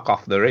Kart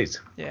knockoff there is.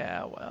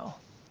 Yeah, well,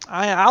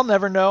 I'll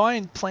never know. I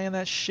ain't playing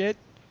that shit.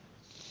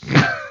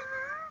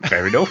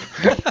 Fair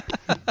enough.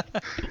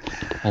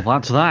 Well,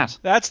 that's that.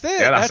 That's it.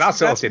 Yeah, that's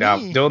sorted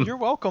out. me. Done. You're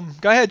welcome.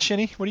 Go ahead,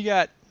 Shinny. What do you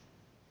got?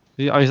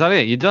 Oh, is that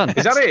it? You're done.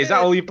 Is that it? Is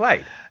that all you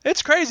played?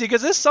 It's crazy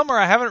because this summer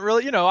I haven't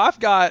really, I've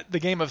got the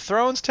Game of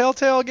Thrones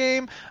Telltale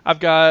game.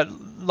 I've got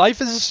Life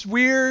is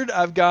Weird.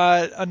 I've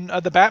got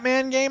the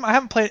Batman game. I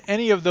haven't played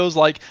any of those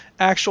like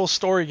actual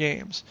story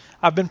games.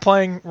 I've been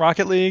playing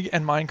Rocket League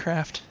and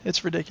Minecraft.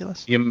 It's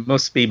ridiculous. You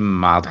must be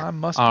mad. I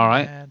must All be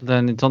right, mad.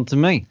 then it's on to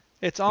me.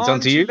 It's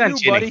on to you then,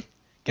 Chinny. buddy.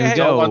 Go ahead.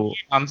 Here we It's all on go. you,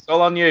 man. It's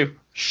all on you.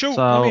 Shoot.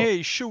 So- Let me hear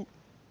you shoot.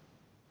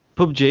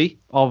 PUBG,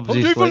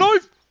 obviously. PUBG for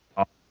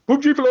life.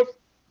 PUBG for life.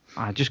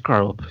 Just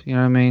grow up. You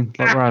know what I mean?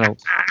 Like we're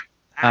adults.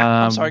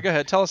 I'm sorry. Go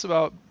ahead. Tell us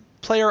about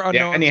Player Unknown's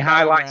Yeah, any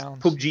highlights of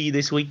Battlegrounds. PUBG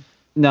this week?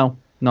 No,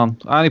 none.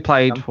 I only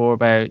played for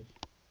about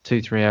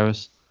 2-3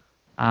 hours.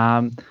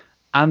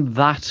 And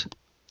that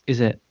is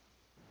it.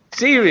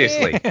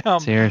 Seriously? Damn.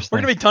 Seriously.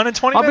 We're gonna be done in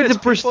 20 I've been minutes.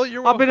 to Bristol. People.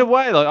 You're I've been welcome.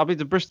 away. Like I've been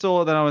to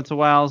Bristol, then I went to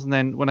Wales, and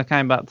then when I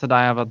came back today,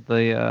 I've had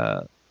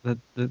the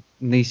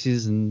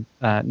nieces and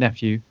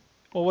nephew.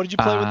 Well, what did you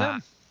play with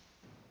them?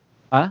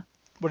 Huh?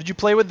 What did you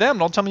play with them?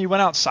 Don't tell me you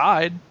went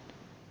outside.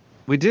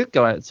 We did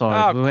go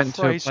outside. Oh, we went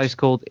Christ. to a place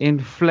called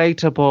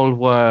Inflatable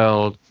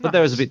World, but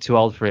they was a bit too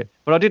old for it.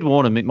 But I did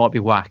warn them it might be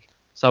whack,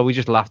 so we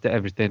just laughed at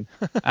everything.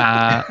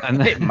 And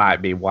then, It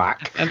might be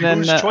whack. and then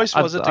Whose choice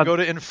was it to go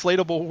to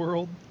Inflatable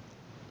World?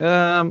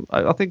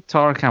 I think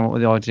Tara came up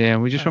with the idea,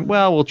 and we just went,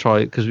 well, we'll try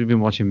it because we've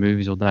been watching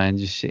movies all day and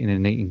just sitting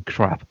and eating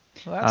crap.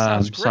 Well, that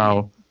sounds great.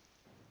 So,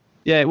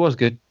 yeah, it was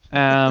good.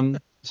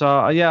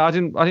 So yeah, I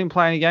didn't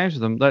play any games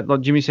with them.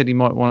 Like Jimmy said, he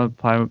might want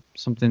to play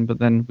something, but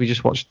then we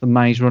just watched the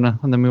Maze Runner,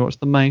 and then we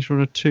watched the Maze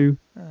Runner 2.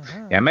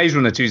 Yeah, Maze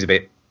Runner 2's a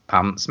bit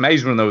pants.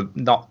 Maze Runner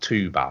not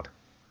too bad.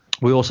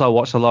 We also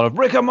watched a lot of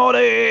Rick and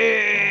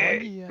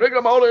Morty. Rick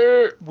and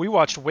Morty. We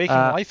watched Waking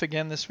Life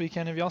again this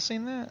weekend. Have y'all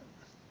seen that?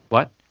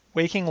 What?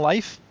 Waking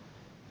Life?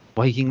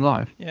 Waking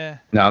Life? Yeah.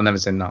 No, I've never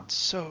seen that.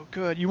 So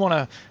good. You want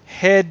a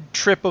head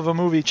trip of a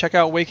movie? Check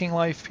out Waking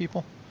Life,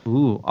 people.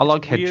 Ooh, I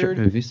like head trip Weird.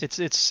 movies.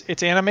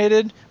 It's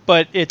animated,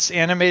 but it's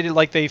animated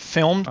like they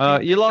filmed.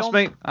 You lost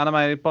me.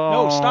 Animated.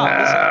 No,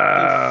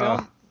 stop.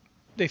 Listen.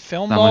 They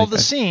filmed all the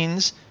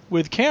scenes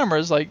with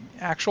cameras, like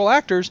actual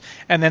actors,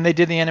 and then they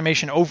did the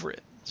animation over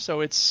it.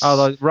 So it's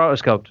like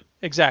rotoscoped.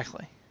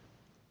 Exactly.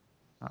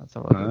 That's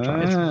what I'm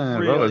trying to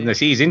really,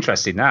 she's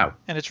interested now.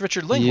 And it's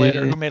Richard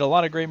Linklater who made a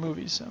lot of great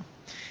movies. So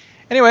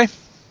anyway,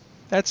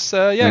 that's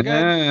go ahead.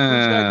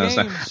 Who's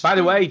got games? By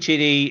the way,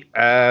 Chidi,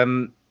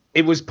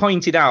 it was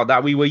pointed out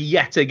that we were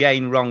yet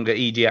again wrong at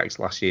EGX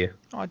last year.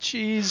 Oh,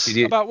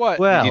 jeez. About what?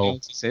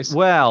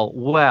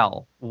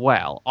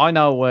 Well, I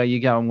know where you're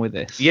going with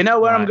this. You know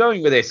where I'm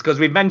going with this because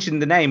we've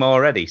mentioned the name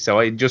already, so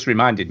it just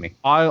reminded me.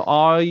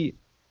 I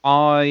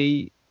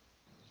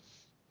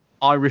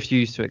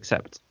refuse to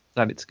accept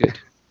that it's good.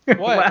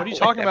 What are you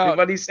talking about?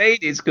 Everybody's saying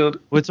it's good.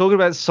 We're talking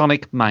about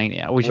Sonic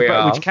Mania, which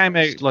came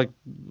out like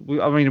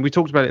we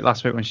talked about it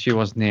last week when Stu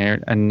wasn't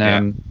here, and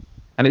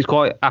it's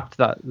quite apt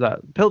that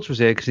Pilch was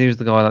here because he was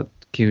the guy that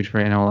queued for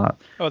it and all that.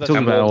 Oh, that's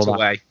talking about all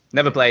that.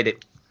 Never played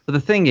it. But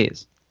the thing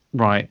is,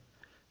 right?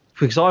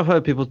 Because I've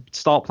heard people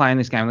start playing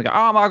this game and they go,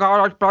 "Oh my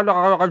god,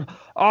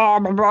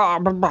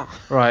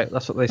 right?"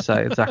 That's what they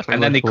say exactly.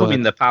 And then they come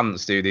in the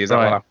pants, dude. Is that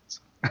what happens?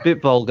 A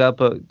bit vulgar,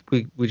 but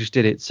we just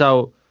did it.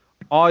 So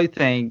I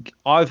think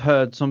I've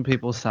heard some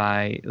people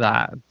say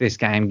that this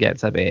game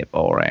gets a bit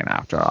boring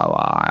after a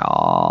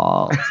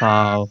while.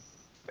 So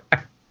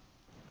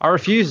I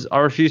refuse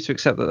to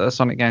accept that the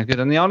Sonic game is good.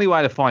 And the only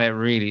way to find it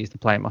really is to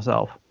play it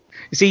myself.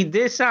 You see,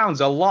 this sounds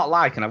a lot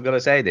like, and I've got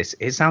to say this,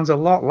 it sounds a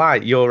lot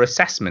like your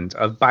assessment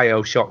of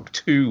BioShock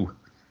 2.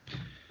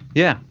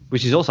 Yeah,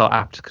 which is also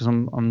apt because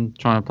I'm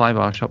trying to play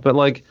BioShock. But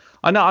like,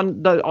 I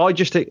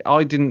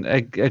didn't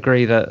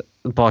agree that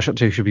BioShock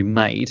 2 should be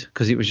made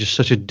because it was just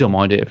such a dumb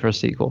idea for a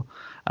sequel.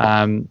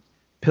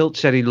 Pilch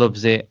said he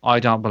loves it. I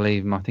don't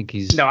believe him. I think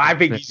he's... No, I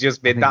think he's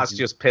just been... That's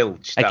just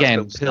Pilch.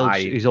 Again,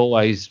 Pilch is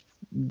always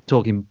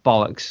talking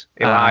bollocks.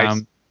 He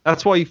lies.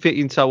 That's why you fit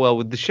in so well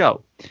with the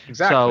show.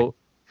 Exactly. So,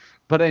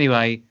 but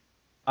anyway,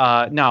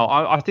 no,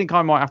 I think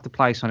I might have to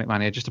play Sonic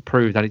Mania just to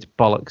prove that it's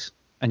bollocks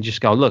and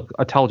just go, look,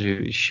 I told you,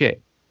 it's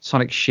shit.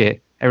 Sonic's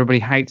shit. Everybody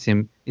hates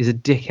him. He's a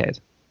dickhead.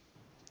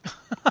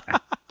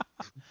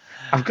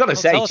 I've got to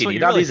say, Chidi,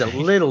 that is a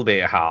little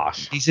bit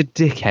harsh. He's a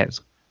dickhead.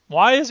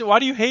 Why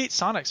do you hate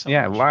Sonic so much?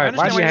 Yeah, why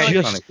do you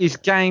hate Sonic? His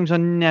games are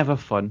never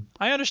fun.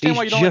 I understand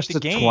why you don't like the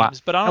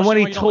games, but I don't and when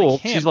he understand why you don't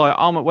like talks, him. he's like,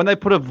 oh my, when they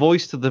put a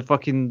voice to the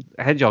fucking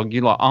hedgehog,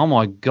 you're like, oh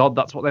my god,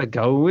 that's what they're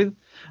going with.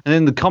 And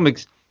in the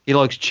comics, he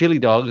likes chili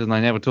dogs, and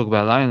they never talk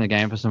about that in the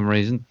game for some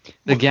reason.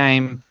 The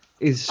game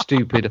is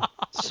stupid.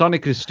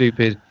 Sonic is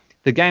stupid.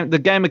 The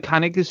game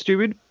mechanic is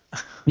stupid.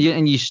 Yeah,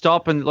 and you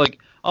stop and like,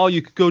 oh,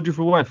 you could go a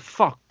different way.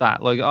 Fuck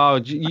that. Like, oh,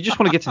 you just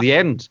want to get to the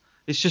end.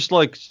 It's just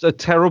like a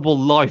terrible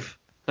life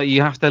that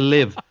you have to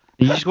live.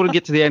 You just want to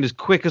get to the end as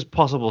quick as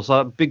possible so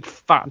that big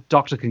fat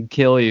doctor can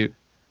kill you.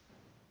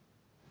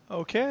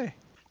 Okay.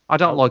 I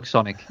don't like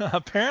Sonic.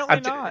 Apparently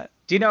not.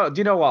 Do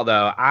you know what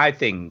though? I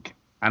think,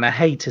 and I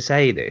hate to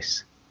say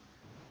this,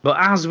 but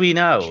as we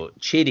know,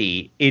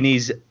 Chidi in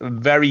his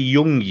very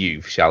young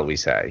youth, shall we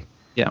say?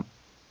 Yeah.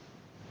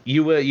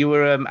 You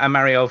were a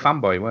Mario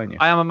fanboy, weren't you?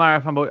 I am a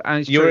Mario fanboy,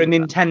 and you were a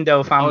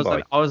Nintendo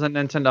fanboy. I was a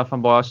Nintendo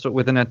fanboy. I stuck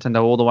with the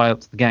Nintendo all the way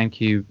up to the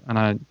GameCube,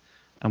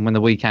 and when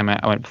the Wii came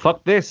out, I went,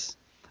 "Fuck this."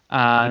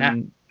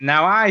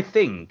 Now I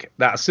think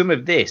that some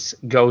of this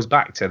goes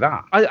back to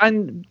that.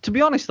 And to be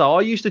honest, though,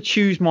 I used to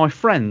choose my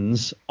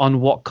friends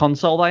on what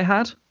console they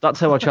had. That's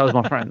how I chose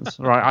my friends,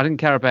 right? I didn't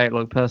care about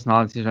like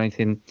personalities or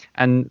anything.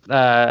 And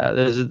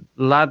there's a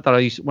lad that I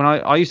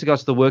used to go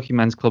to the working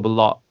men's club a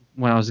lot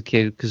when I was a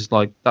kid because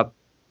like that.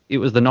 It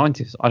was the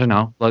 90s. I don't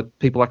know. Like,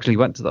 people actually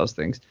went to those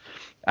things.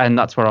 And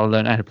that's where I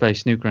learned how to play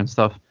snooker and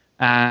stuff.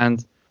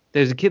 And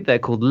there's a kid there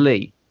called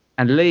Lee.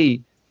 And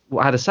Lee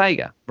had a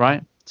Sega,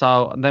 right?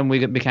 So then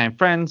we became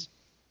friends.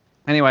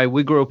 Anyway,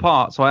 we grew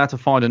apart. So I had to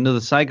find another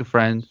Sega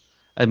friend.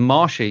 And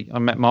Marshy, I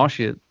met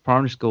Marshy at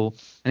primary school.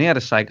 And he had a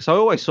Sega. So I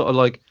always sort of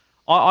like,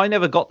 I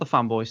never got the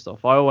fanboy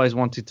stuff. I always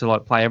wanted to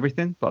like play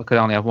everything. But I could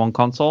only have one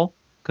console.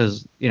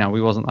 Because,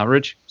 we wasn't that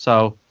rich.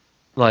 So,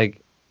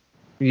 like,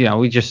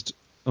 we just...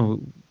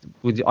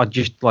 I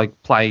just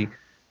like play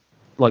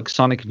like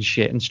Sonic and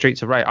shit and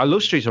Streets of Rage. I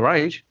love Streets of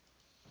Rage,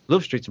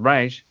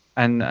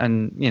 and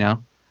and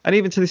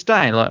even to this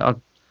day, like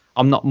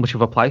I'm not much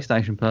of a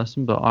PlayStation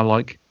person, but I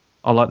like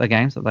the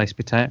games that they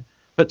spit out.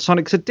 But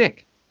Sonic's a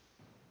dick,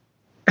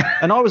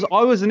 and I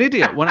was an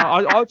idiot when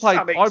I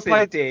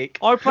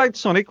played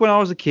Sonic when I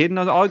was a kid, and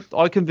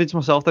I convinced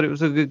myself that it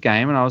was a good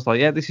game, and I was like,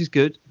 yeah, this is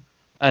good.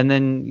 And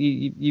then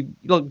you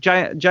look,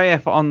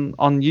 JF on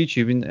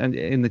YouTube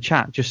in the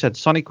chat just said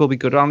Sonic will be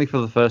good only for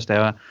the first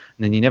hour, and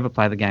then you never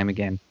play the game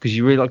again because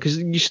you realize because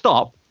you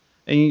stop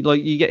and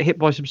you get hit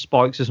by some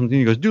spikes or something.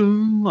 You goes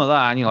doom like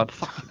that, and you're like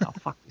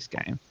fuck this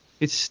game.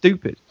 It's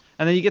stupid.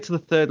 And then you get to the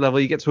third level,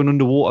 you get to an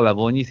underwater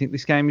level, and you think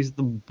this game is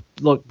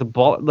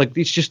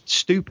it's just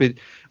stupid.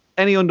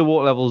 Any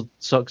underwater level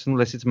sucks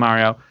unless it's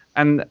Mario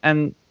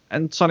and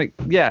Sonic.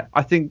 Yeah,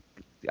 I think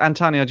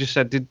Antonio just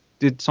said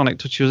did Sonic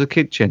touch you as a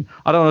kid, Chin?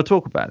 I don't want to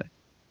talk about it.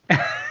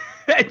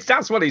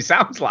 That's what he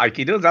sounds like.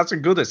 He does. That's a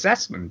good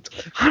assessment.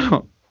 I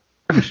don't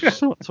want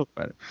to talk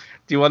about it.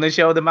 Do you want to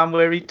show the man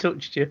where he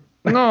touched you?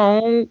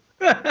 No.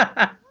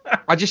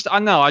 I just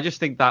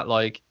think that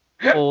like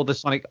all the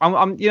Sonic.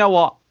 you know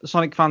what?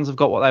 Sonic fans have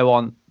got what they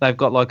want. They've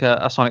got like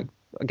a Sonic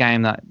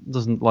game that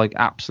doesn't like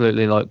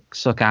absolutely like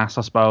suck ass,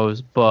 I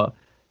suppose, but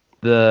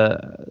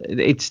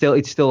it's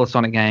still a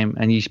Sonic game,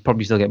 and you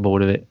probably still get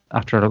bored of it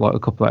after like a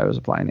couple of hours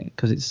of playing it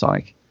because it's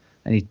Sonic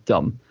and he's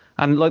dumb.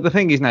 And like the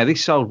thing is now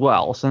this sold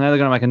well, so now they're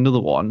going to make another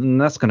one, and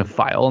that's going to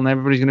fail, and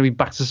everybody's going to be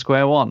back to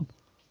square one.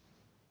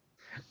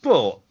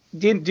 But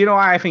do you know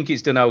why I think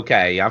it's done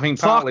okay? I think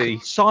partly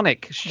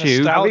Sonic,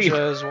 Stu.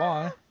 Nostalgia is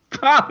why.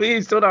 Partly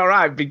it's done all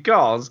right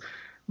because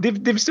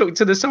they've stuck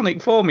to the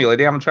Sonic formula.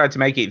 They haven't tried to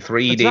make it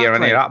 3D or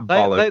any of that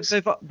bollocks.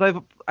 They've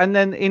and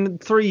then in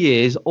 3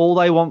 years, all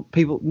they want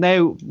people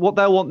now, what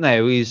they want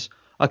now is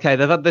okay.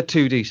 They've had the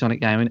 2D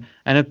Sonic game,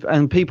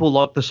 and people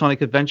like the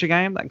Sonic Adventure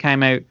game that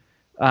came out.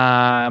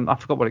 I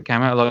forgot what it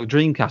came out like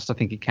Dreamcast. I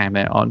think it came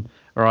out on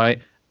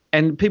right,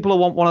 and people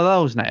want one of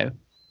those now.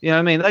 You know what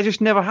I mean? They're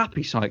just never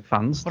happy Sonic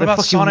fans. What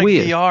about Sonic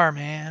VR,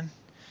 man?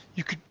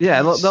 You could.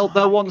 Yeah,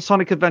 they'll want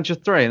Sonic Adventure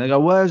 3, and they go,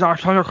 "Where's our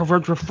Sonic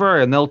Adventure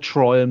 3?" And they'll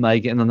try and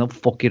make it, and then they'll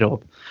fuck it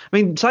up. I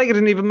mean, Sega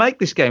didn't even make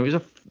this game.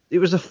 It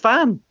was a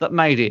fan that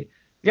made it.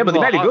 Yeah, but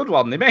they made a good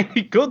one. They made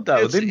it good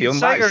though, didn't they?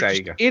 Unlike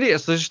Sega.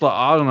 Idiots. They're just like,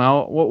 I don't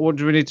know, what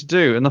do we need to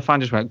do? And the fan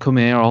just went, "Come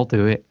here, I'll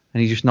do it,"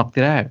 and he just knocked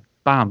it out.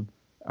 Bam.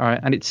 All right,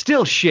 and it's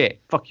still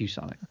shit. Fuck you,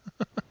 Sonic.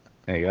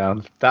 There you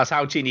go. That's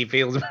how Chinny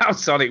feels about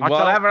Sonic.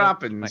 Whatever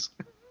happens,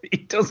 he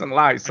doesn't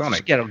like Sonic. I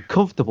just get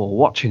uncomfortable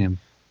watching him.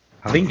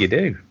 I think you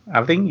do.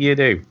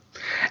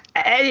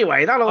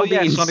 Anyway, that'll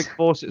be...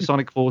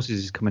 Sonic Forces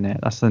is coming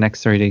out. That's the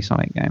next 3D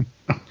Sonic game.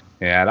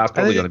 Yeah, that's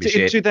probably going to be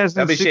shit.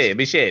 That'll be shit. It'll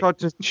be shit. Tried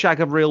to shag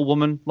a real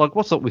woman. Like,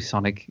 what's up with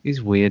Sonic?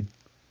 He's weird.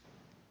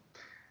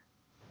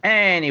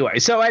 Anyway,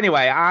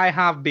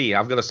 I've got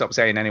to stop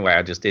saying anyway.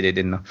 I just did it,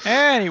 didn't I?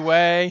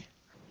 Anyway.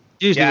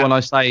 Usually when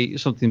I say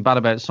something bad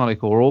about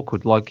Sonic or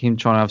awkward, like him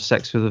trying to have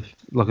sex with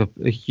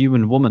a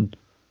human woman.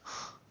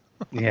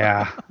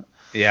 Yeah,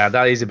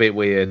 that is a bit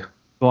weird.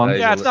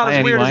 Yeah, it's not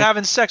as weird as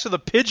having sex with a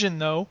pigeon,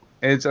 though.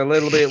 It's a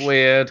little bit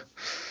weird.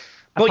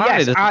 But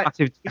apparently there's a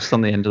massive twist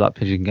on the end of that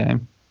pigeon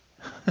game.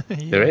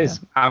 There is.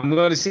 I'm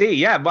going to see.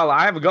 Yeah, well,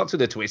 I haven't got to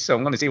the twist, so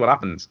I'm going to see what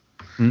happens.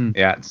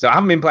 Yeah, so I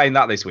haven't been playing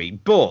that this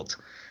week. But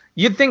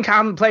you'd think I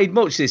haven't played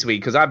much this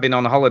week because I've been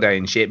on holiday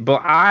and shit,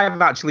 but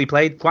I've actually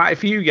played quite a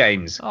few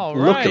games. All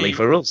right. Luckily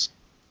for us.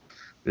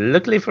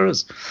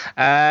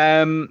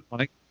 Yeah,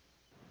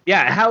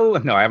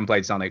 no, I haven't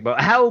played Sonic, but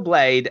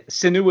Hellblade: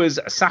 Senua's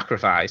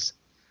Sacrifice.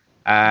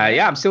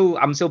 I'm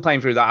still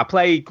playing through that. I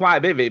played quite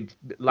a bit of it.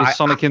 Is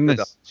Sonic in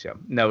this?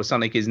 No,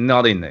 Sonic is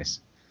not in this.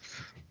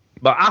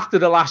 But after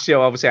the last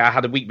show, obviously, I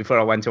had a week before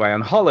I went away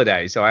on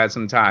holiday, so I had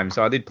some time.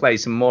 So I did play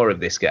some more of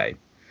this game.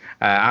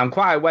 I'm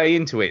quite a way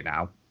into it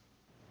now.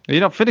 Have you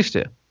not finished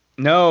it?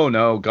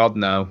 No, God,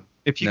 no.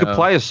 If you could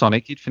play as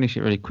Sonic, you'd finish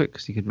it really quick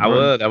because you could. I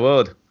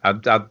would.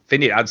 I'd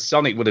finish.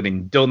 Sonic would have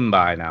been done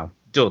by now.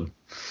 Done.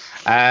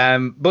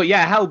 But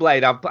yeah,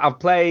 Hellblade.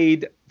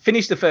 I've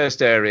finished the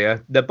first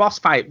area. The boss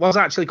fight was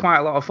actually quite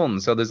a lot of fun.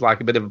 So there's like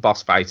a bit of a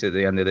boss fight at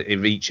the end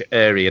of each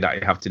area that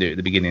you have to do at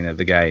the beginning of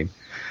the game.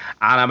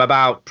 And I'm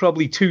about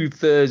probably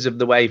 2/3 of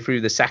the way through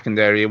the second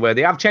area where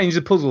they have changed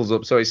the puzzles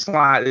up. So it's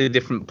slightly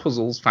different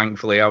puzzles,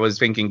 thankfully. I was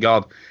thinking,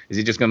 God, is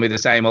it just going to be the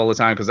same all the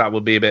time? Because that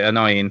would be a bit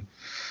annoying.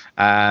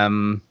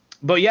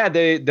 But yeah,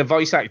 the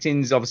voice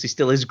acting obviously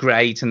still is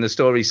great, and the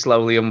story's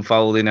slowly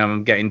unfolding.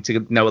 I'm getting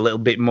to know a little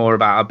bit more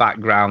about her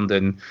background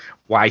and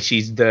why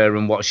she's there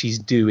and what she's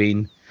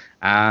doing.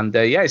 And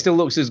yeah, it still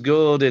looks as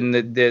good.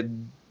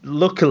 And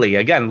luckily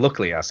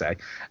I say,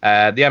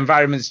 the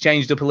environment's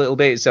changed up a little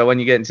bit. So when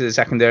you get into the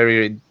second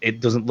area, it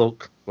doesn't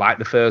look like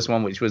the first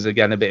one, which was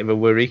again a bit of a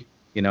worry.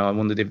 You know, I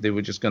wondered if they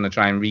were just going to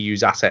try and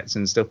reuse assets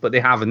and stuff, but they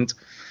haven't.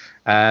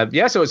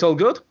 Yeah, so it's all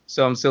good.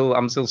 So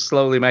I'm still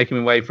slowly making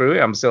my way through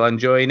it. I'm still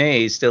enjoying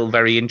it. It's still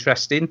very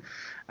interesting,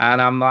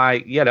 and I'm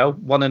like,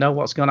 want to know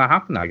what's going to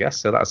happen, I guess.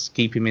 So that's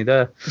keeping me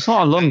there. It's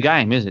not a long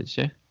game, is it,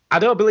 Stu? I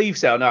don't believe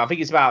so. No, I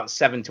think it's about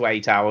 7 to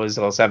 8 hours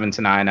or 7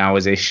 to 9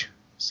 hours ish.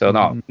 So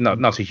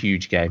not a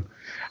huge game.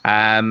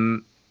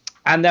 And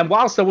then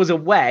whilst I was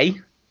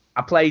away,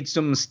 I played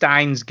some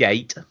Steins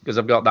Gate because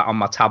I've got that on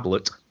my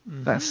tablet.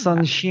 That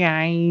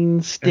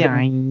Sunshine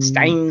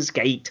Steins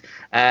Gate,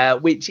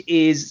 which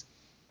is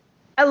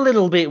a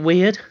little bit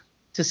weird,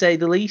 to say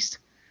the least.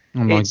 Oh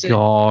my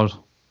God.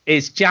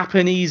 It's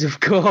Japanese, of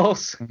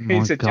course.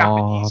 It's a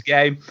Japanese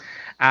game.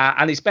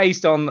 And it's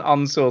based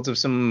on sort of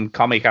some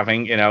comic, I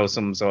think,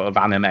 some sort of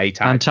anime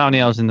type.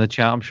 Antonio's in the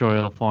chat. I'm sure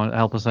he'll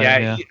help us out.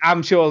 Yeah,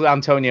 I'm sure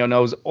Antonio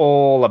knows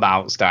all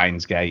about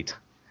Steins Gate.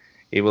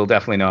 He will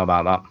definitely know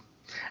about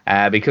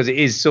that. Because it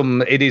is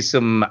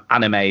some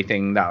anime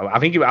thing that I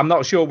think I'm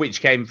not sure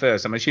which came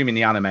first. I'm assuming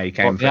the anime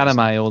came first. The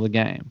anime or the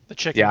game? The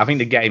chicken. Yeah, I think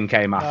the game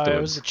came afterwards. No,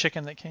 it was the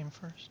chicken that came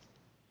first.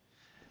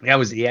 That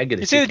was the egg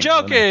of the chicken. You see, the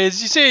joke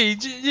is, you see.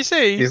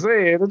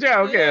 The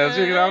joke is,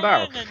 check it out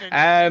now.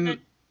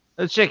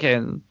 The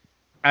chicken.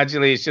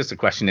 Actually, it's just a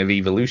question of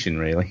evolution,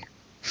 really.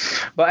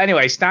 But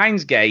anyway,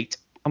 Steins Gate.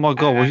 Oh my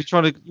God,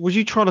 was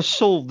you trying to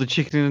solve the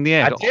chicken in the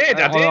egg? I did.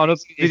 On a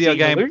video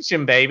game.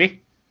 Evolution,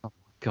 baby. Oh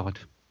my God.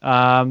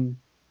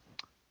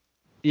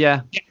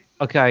 Yeah.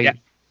 Okay. Yeah.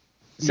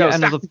 So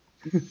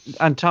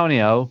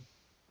Antonio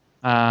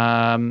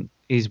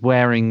is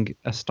wearing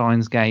a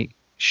Steins Gate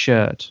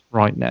shirt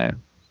right now.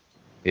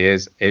 He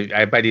is.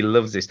 I bet he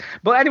loves this.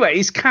 But anyway,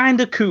 it's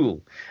kind of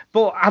cool.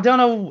 But I don't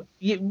know.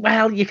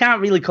 You can't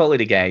really call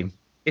it a game.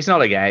 It's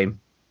not a game.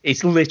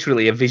 It's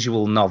literally a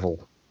visual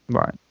novel.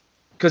 Right.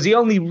 Because the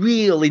only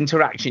real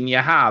interaction you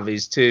have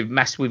is to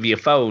mess with your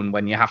phone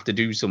when you have to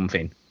do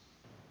something.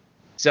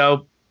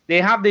 So they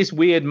have this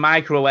weird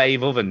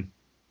microwave oven.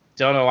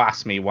 Don't know,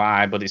 ask me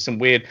why, but it's some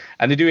weird.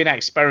 And they're doing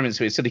experiments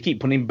with it, so they keep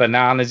putting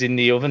bananas in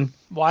the oven.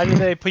 Why do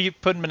they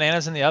putting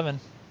bananas in the oven?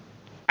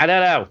 I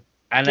don't know.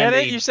 And Get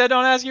it? You said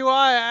don't ask you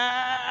why.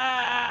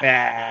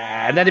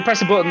 And then they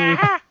press a button,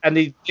 and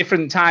the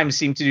different times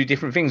seem to do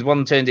different things.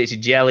 One turned it to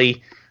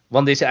jelly,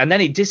 and then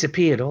it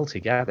disappeared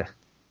altogether.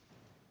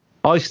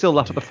 I still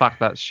laugh at the fact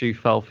that Stu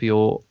fell for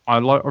your. I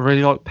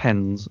really like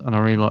pens, and I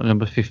really like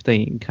number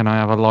 15. Can I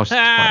have a license plate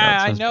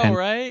that says I know, pen?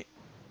 right?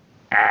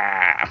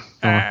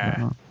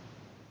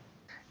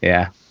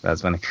 Yeah,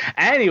 that's funny.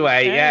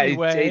 Anyway, yeah,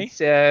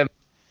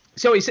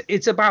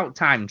 it's about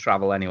time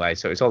travel anyway.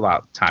 So it's all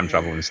about time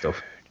travel and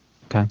stuff.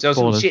 Okay.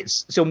 So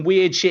some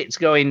weird shit's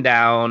going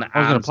down. I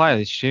was going to play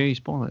this, Stu. You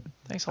spoiled it.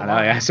 Thanks a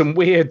lot. Yeah, some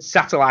weird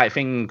satellite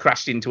thing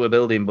crashed into a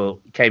building, but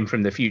came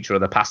from the future or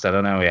the past. I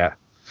don't know yet.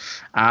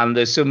 And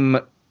there's some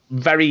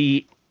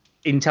very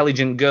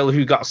intelligent girl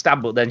who got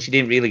stabbed, but then she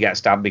didn't really get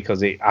stabbed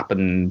because it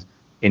happened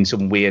in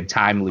some weird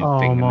time loop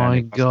thing. Oh my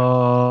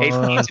God. It's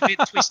a bit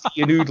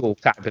twisty noodle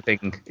type of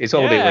thing. It's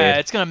all a bit weird. Yeah,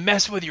 it's going to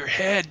mess with your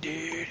head,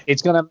 dude.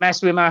 It's going to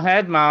mess with my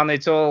head, man.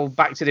 It's all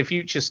Back to the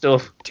Future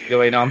stuff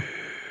going on.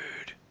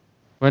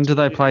 When do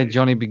they play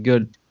Johnny Be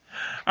Good?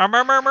 I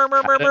don't know,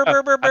 but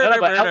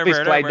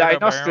Elvis played that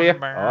in Austria.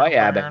 Oh,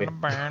 yeah, baby.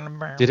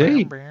 Did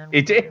he?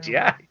 He did,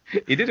 yeah.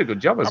 He did a good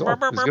job as well. It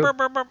was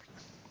good.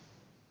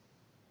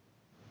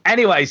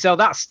 Anyway, so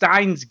that's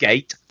Steins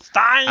Gate.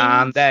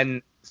 And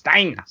then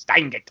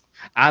Steingate.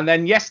 And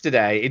then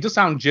yesterday, it does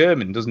sound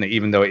German, doesn't it?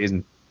 Even though it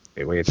isn't. A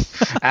bit weird.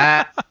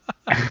 And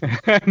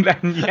then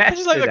yesterday, I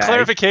just like the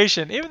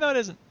clarification, even though it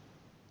isn't.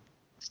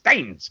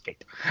 Steins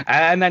Gate.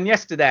 And then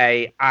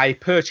yesterday, I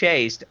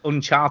purchased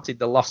Uncharted: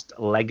 The Lost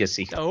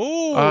Legacy.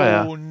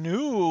 Oh,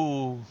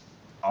 no.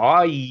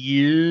 Oh,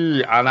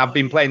 yeah. And I've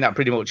been playing that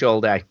pretty much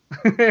all day.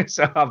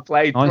 So I've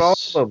played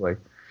probably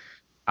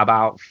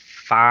about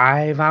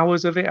 5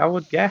 hours of it, I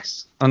would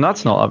guess. And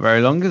that's not that very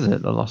long, is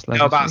it, The Lost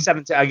Legacy? No, about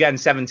 7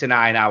 to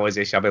 9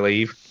 hours-ish, I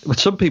believe. But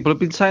some people have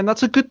been saying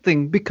that's a good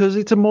thing because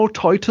it's a more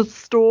tighter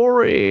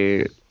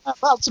story.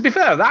 Well, to be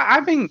fair,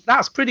 I think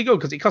that's pretty good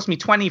because it cost me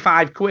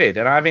 25 quid,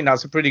 and I think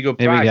that's a pretty good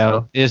price. Here we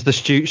go. Here's the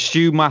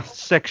stew math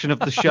section of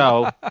the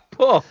show.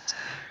 But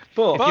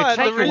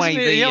the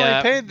reason he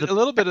only paid a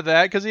little bit of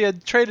that because he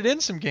had traded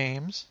in some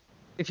games.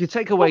 If you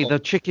take away the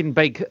chicken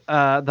bake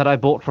that I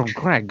bought from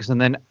Craig's and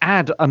then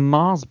add a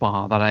Mars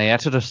bar that I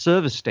ate at a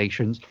service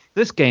station,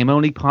 this game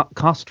only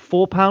cost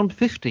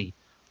 £4.50.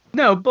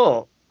 No,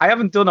 but I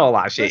haven't done all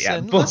that shit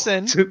yet.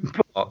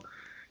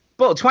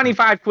 But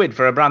 25 quid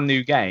for a brand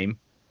new game,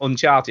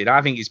 Uncharted,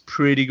 I think is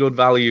pretty good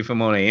value for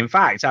money. In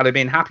fact, I'd have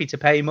been happy to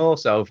pay more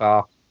so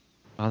far.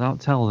 I don't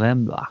tell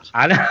them that.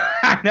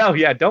 I know,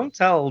 yeah. Don't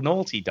tell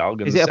Naughty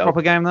Dog. Is it a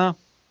proper game, though?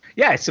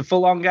 Yeah, it's a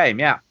full-on game,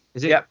 yeah.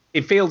 Is it? Yeah,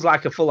 it feels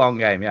like a full-on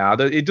game, yeah.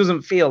 It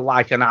doesn't feel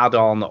like an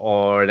add-on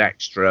or an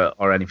extra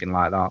or anything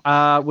like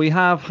that. We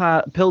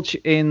have Pilch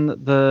in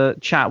the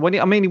chat.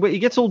 He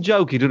gets all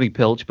jokey, doesn't he,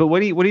 Pilch? But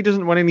when he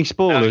doesn't want any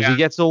spoilers, he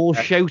gets all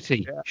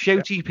shouty.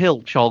 Shouty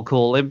Pilch, I'll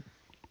call him.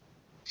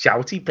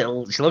 Shouty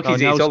Pilch. Look,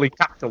 it's only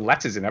capital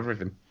letters and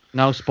everything.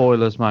 No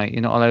spoilers, mate.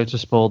 You're not allowed to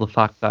spoil the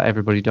fact that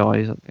everybody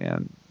dies at the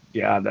end.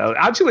 Yeah, no.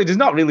 Actually, there's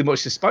not really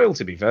much to spoil,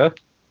 to be fair.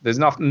 There's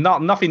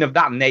nothing of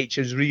that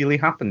nature's really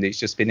happened. It's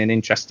just been an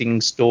interesting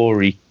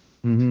story.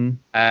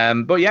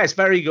 Mm-hmm. But yeah, it's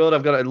very good.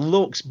 It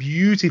looks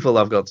beautiful,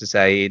 I've got to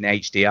say, in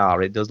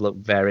HDR. It does look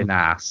very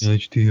nice.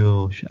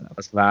 HDR, shut up.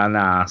 That's very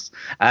nice.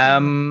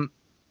 I'm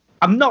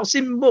not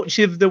seeing much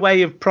of the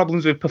way of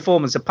problems with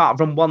performance apart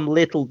from one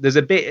little. There's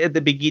a bit at the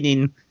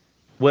beginning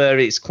where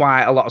it's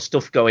quite a lot of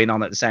stuff going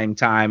on at the same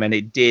time, and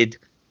it did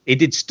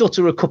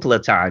stutter a couple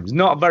of times.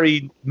 Not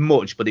very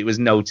much, but it was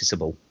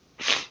noticeable.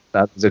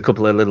 There's a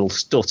couple of little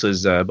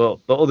stutters there, but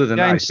other than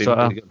that, it's been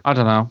really good. I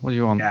don't know. What do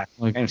you want? Yeah,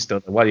 game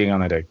stutter. What are you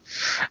gonna do?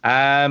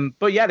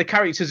 But yeah, the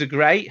characters are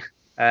great.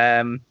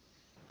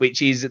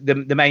 Which is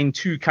the main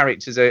two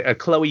characters are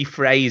Chloe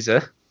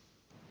Fraser.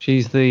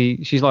 She's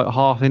like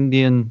half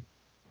Indian.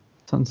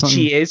 Something.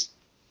 She is.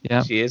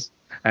 Yeah, she is,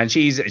 and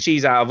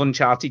she's out of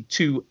Uncharted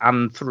 2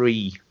 and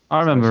 3. I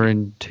remember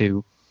in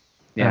 2.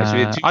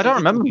 Yeah, I don't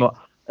remember.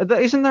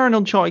 Isn't there an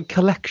Uncharted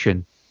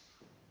collection?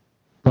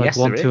 Like yes,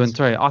 1, there 2, is. and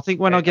 3. I think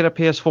when I get a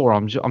PS4,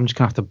 I'm just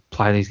gonna have to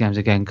play these games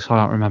again because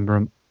I don't remember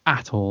them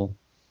at all.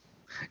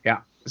 Yeah.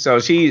 So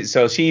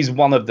she's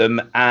one of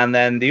them, and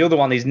then the other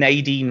one is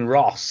Nadine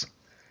Ross,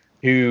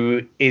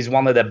 who is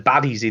one of the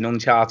baddies in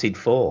Uncharted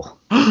 4.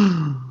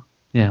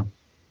 Yeah.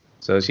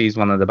 So she's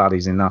one of the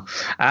baddies in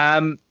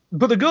that.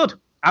 But they're good.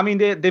 I mean,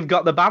 they've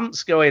got the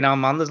bants going on,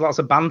 man. There's lots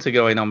of banter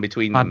going on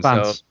between them.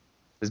 Bants.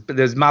 So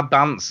there's mad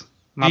bants.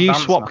 Do you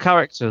swap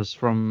characters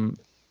from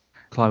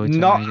Chloe to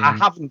Nadine? I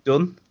haven't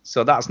done.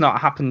 So that's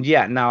not happened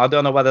yet. Now, I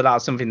don't know whether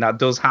that's something that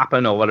does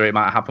happen or whether it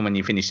might happen when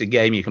you finish the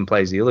game. You can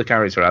play as the other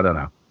character. I don't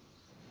know.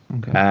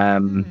 Okay.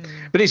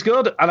 But it's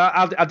good, and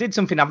I did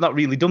something I've not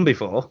really done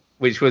before,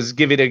 which was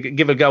give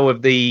a go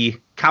of the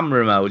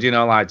camera mode,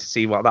 like to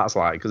see what that's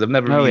like, because I've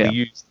never really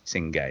used this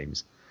in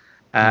games.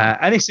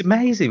 And it's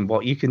amazing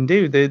what you can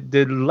do.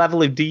 The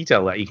level of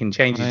detail that you can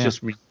change is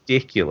just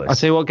ridiculous. I'll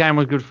tell you what game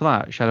was good for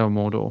that. Shadow of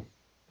Mordor.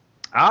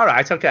 All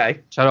right, okay.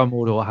 Shadow of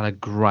Mordor had a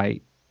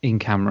great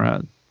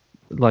in-camera.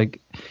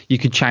 Like, you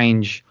could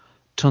change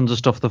tons of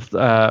stuff,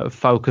 the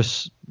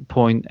focus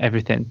point,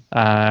 everything,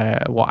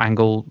 what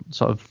angle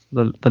sort of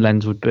the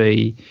lens would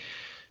be,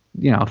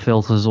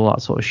 filters, all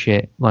that sort of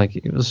shit. Like,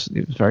 it was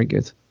very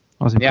good.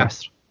 I was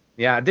impressed.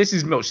 Yeah, this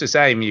is much the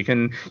same. You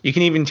can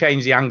even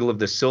change the angle of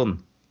the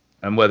sun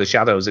and where the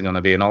shadows are going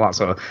to be and all that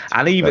sort of,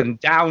 and even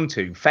down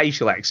to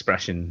facial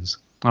expressions.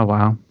 Oh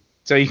wow.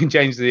 So you can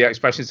change the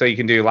expression, so you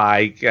can do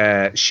like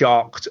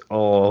shocked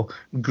or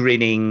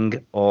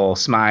grinning or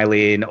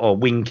smiling or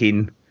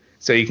winking.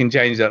 So you can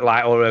change that,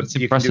 like, or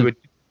you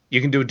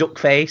can do a duck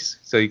face,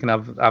 so you can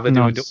have a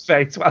do a duck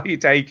face while you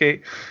take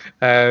it.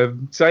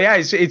 So yeah,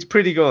 it's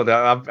pretty good.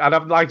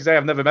 I've like I say,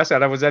 I've never messed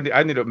with it. I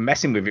ended up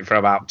messing with it for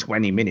about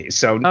 20 minutes.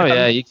 So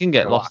you can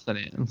get lost in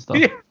it and stuff.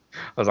 Yeah.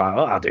 I was like,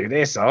 I'll do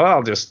this.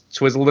 I'll just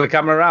swizzle the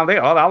camera around it.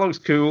 Oh, that looks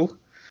cool.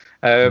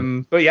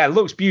 But yeah, it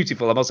looks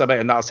beautiful, I must admit,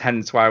 and that's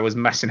hence why I was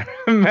messing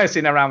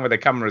around with the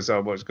camera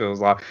so much, because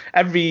like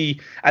and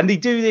they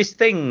do this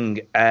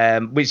thing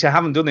which I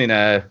haven't done in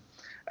a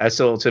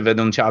sort of an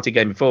Uncharted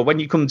game before. When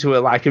you come to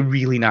a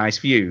really nice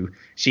view,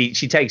 she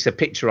takes a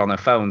picture on her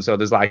phone, so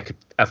there's like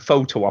a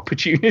photo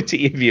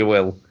opportunity, if you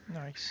will.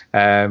 Nice.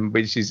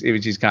 Which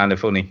is kind of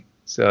funny.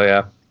 So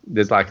yeah,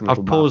 there's like a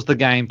little I've paused the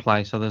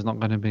gameplay, so there's not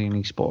going to be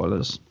any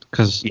spoilers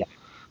because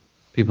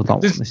people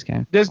don't want this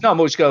game. There's not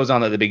much goes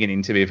on at the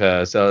beginning, to be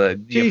fair. So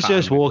she's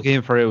just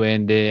walking through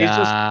India. It's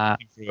just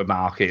walking through a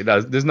market.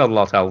 There's not a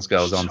lot else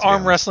goes on.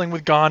 Arm wrestling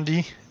with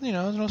Gandhi.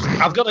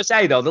 I've got to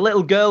say though, the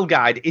little girl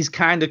guide is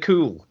kind of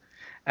cool.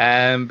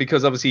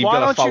 Because obviously you've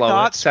got to follow. Why don't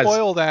you not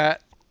spoil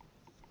that?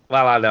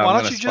 Well, I know.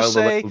 Why don't you just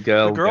say the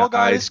girl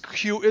guide is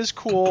cute, is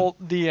cool?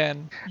 The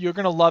end. You're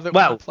gonna love it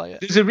when you play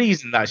it. There's a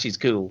reason that she's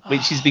cool,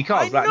 which is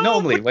because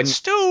normally when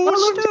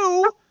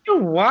Stu.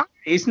 What?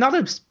 It's not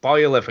a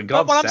spoiler, for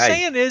God's sake. But what I'm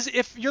saying is,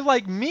 if you're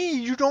like me,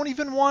 you don't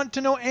even want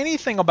to know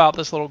anything about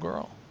this little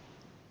girl.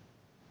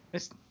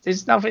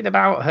 there's nothing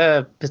about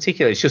her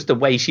particular. It's just the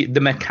way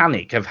the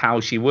mechanic of how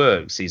she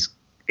works is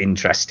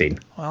interesting.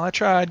 Well, I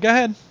tried. Go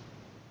ahead.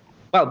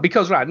 Well,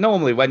 because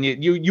normally when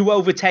you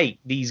overtake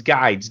these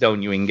guides,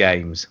 don't you, in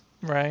games?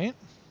 Right.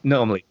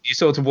 Normally, you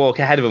sort of walk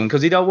ahead of them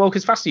because they don't walk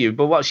as fast as you.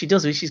 But what she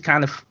does, which is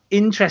kind of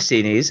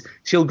interesting, is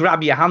she'll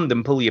grab your hand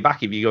and pull you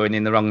back if you're going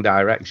in the wrong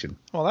direction.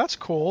 Well, that's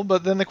cool.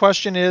 But then the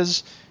question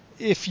is,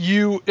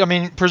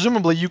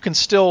 presumably you can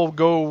still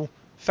go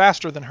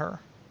faster than her.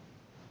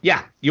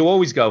 Yeah, you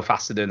always go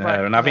faster than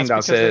her, and I think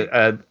that's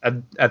a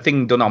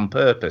thing done on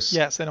purpose.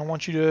 Yes, they don't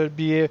want you to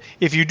be.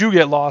 If you do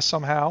get lost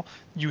somehow,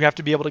 you have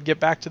to be able to get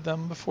back to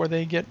them before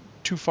they get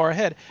too far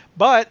ahead.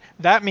 But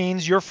that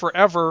means you're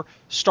forever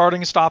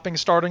starting, stopping.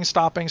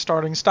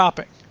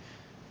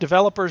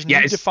 Developers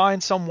need to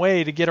find some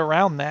way to get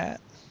around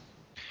that.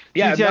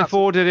 Yeah, GTA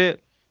 4 did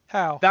it.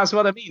 How? That's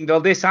what I mean.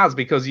 Well, this has,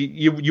 because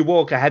you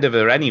walk ahead of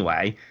her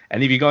anyway,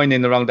 and if you're going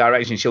in the wrong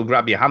direction, she'll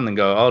grab your hand and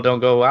go, "Oh, don't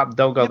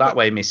go that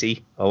way,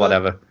 Missy," or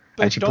whatever,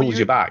 and she pulls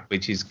you back,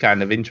 which is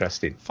kind of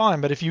interesting.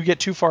 Fine, but if you get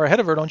too far ahead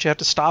of her, don't you have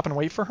to stop and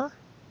wait for her?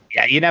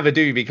 Yeah, you never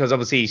do, because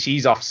obviously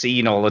she's off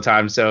scene all the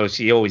time, so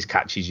she always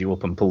catches you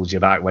up and pulls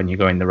you back when you're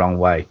going the wrong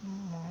way.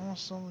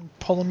 Someone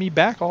pulling me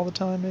back all the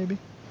time, maybe.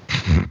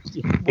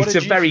 It's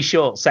a very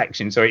short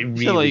section, so it really.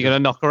 Feel like you're gonna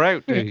knock her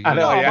out, dude. I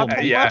know.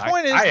 My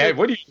point is,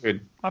 what are you doing?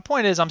 My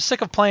point is, I'm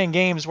sick of playing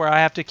games where I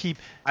have to keep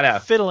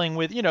fiddling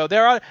with.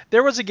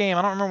 There was a game,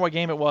 I don't remember what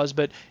game it was,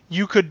 but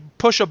you could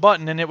push a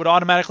button and it would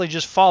automatically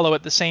just follow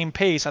at the same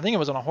pace. I think it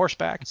was on a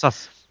horseback.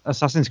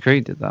 Assassin's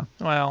Creed did that.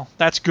 Well,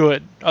 that's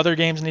good. Other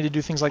games need to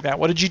do things like that.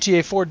 What did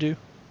GTA 4 do?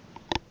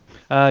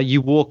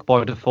 You walk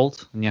by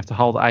default, and you have to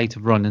hold A to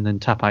run and then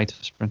tap A to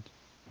sprint.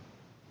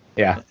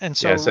 Yeah. And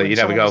so you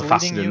never go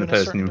faster than the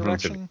person in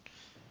front of you.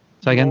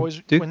 So again,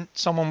 when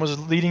someone was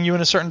leading you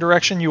in a certain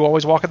direction, you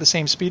always walk at the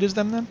same speed as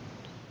them then?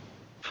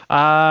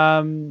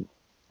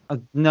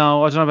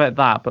 No, I don't know about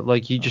that, but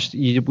like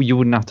you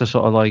wouldn't have to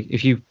sort of like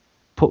if you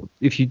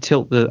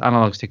tilt the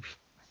analog stick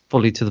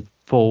fully to the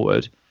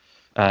forward,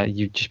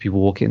 you'd just be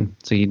walking,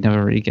 so you'd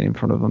never really get in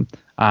front of them.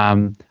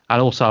 And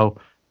also,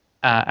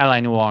 LA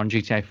Noire and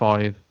GTA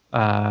 5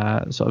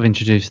 sort of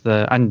introduced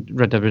and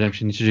Red Dead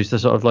Redemption introduced the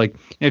sort of like,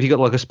 if you got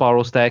like a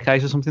spiral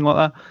staircase or something like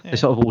that, they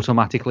sort of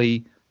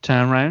automatically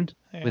turn around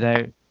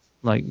without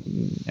like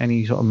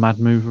any sort of mad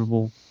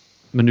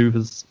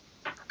maneuvers.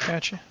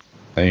 Gotcha.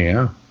 There you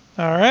go.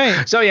 All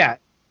right. So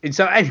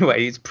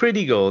anyway, it's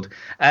pretty good.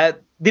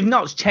 They've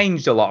not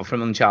changed a lot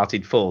from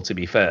Uncharted 4, to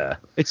be fair.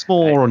 It's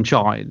more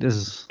Uncharted.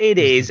 It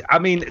is. I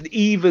mean,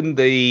 even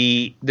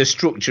the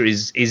structure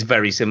is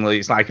very similar.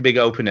 It's like a big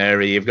open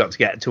area. You've got to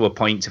get to a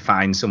point to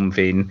find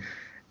something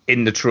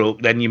in the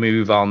truck, then you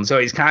move on. So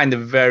it's kind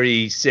of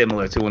very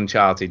similar to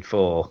Uncharted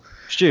 4.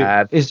 Stu,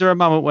 is there a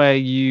moment where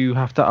you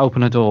have to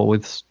open a door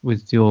with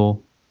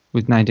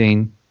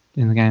Nadine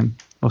in the game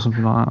or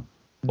something like that?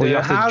 Or you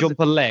have to jump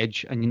a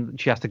ledge and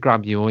she has to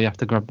grab you, or you have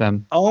to grab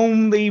them?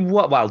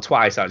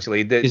 Twice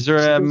actually. Is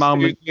there a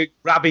moment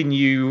grabbing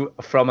you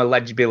from a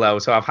ledge below?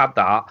 So I've had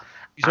that.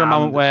 Is there a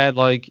moment where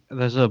like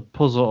there's a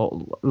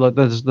puzzle, like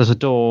there's a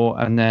door,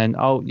 and then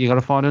you got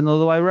to find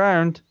another way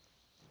around?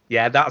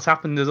 Yeah, that's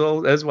happened as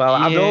well.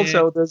 Yeah. And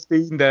also there's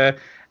been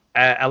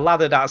a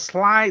ladder that's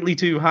slightly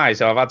too high,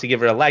 so I've had to give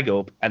her a leg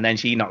up, and then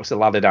she knocks the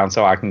ladder down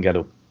so I can get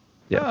up.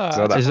 Yeah.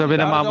 So has there been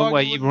a moment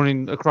where you're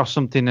running across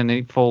something and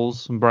it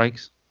falls and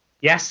breaks?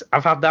 Yes,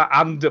 I've had that,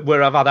 and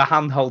where I've had a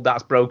handhold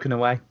that's broken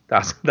away.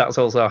 That's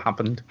also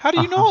happened. How do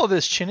you know all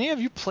this, Chinny?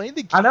 Have you played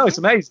the game? I know, it's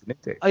amazing,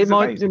 isn't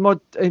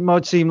it? It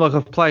might seem like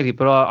I've played it,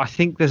 but I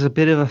think there's a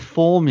bit of a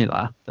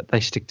formula that they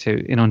stick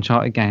to in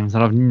Uncharted games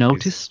that I've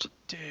noticed.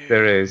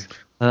 There is.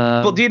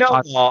 But do you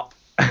know what?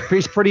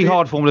 It's pretty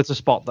hard formula to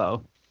spot,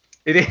 though.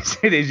 It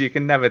is. You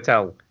can never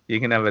tell.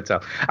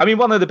 I mean,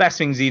 one of the best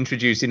things he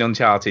introduced in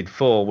Uncharted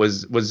 4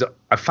 was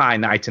a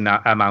finite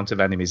amount of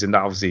enemies, and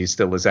that obviously is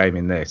still the same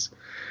in this,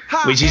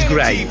 which is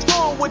great.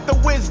 With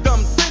the wisdom,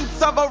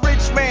 sense of a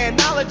rich man,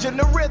 knowledge and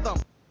the rhythm.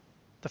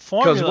 The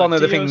formula, because one of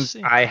the things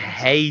I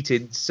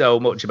hated so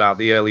much about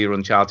the earlier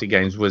Uncharted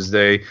games was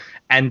the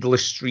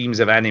endless streams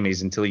of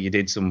enemies until you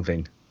did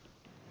something.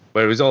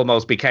 Where it was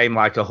almost became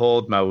like a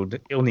horde mode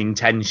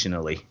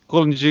unintentionally.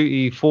 Call of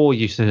Duty 4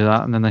 used to do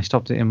that, and then they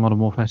stopped it in Modern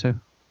Warfare 2.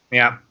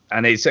 Yeah,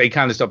 and it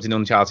kind of stopped in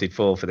Uncharted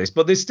 4 for this.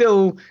 But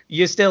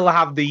you still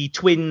have the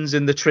twins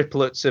and the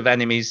triplets of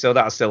enemies, so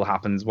that still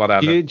happens,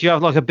 whatever. Do you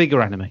have like a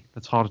bigger enemy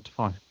that's harder to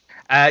find?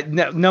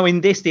 No, in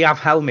this they have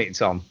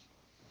helmets on.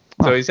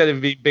 So instead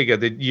of being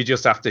bigger, you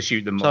just have to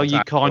shoot them more. So you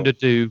kind of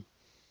do,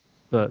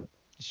 but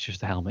it's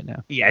just a helmet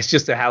now. Yeah, it's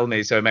just a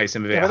helmet, so it makes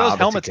them a bit harder those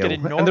helmets to kill. get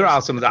enormous. And there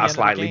are some that are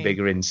slightly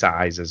bigger in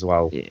size as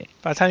well. Yeah.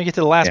 By the time you get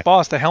to the last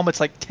boss, the helmet's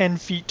like 10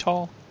 feet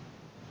tall.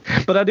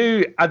 But I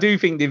do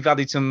think they've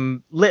added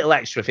some little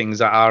extra things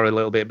that are a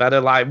little bit better.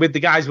 Like with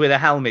the guys with the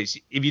helmets,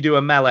 if you do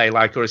a melee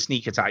or a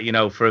sneak attack,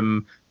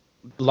 from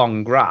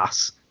long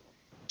grass,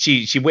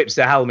 she whips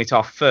the helmet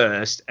off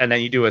first, and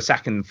then you do a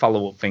second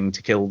follow-up thing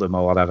to kill them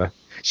or whatever.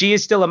 She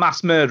is still a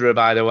mass murderer,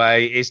 by the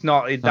way. It's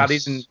not that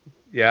isn't.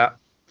 Yeah.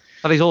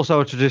 That is also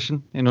a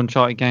tradition in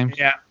Uncharted games.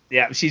 Yeah.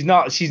 She's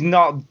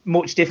not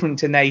much different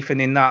to Nathan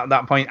in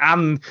that point,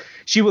 and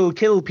she will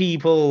kill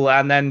people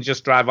and then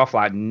just drive off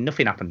like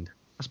nothing happened.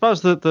 I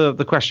suppose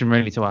the question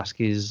really to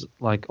ask is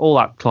like all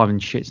that climbing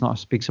shit's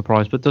not a big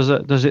surprise, but does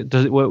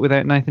it work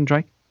without Nathan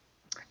Drake?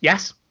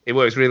 Yes, it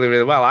works really,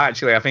 really well.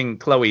 Actually, I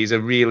think Chloe is a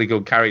really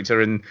good character,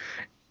 and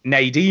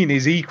Nadine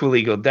is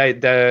equally good.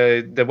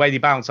 The way they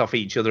bounce off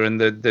each other and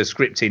the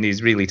scripting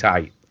is really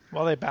tight.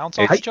 Well, they bounce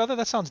off each other?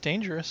 That sounds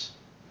dangerous.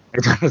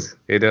 It does.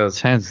 It does.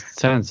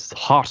 Sounds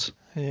hot.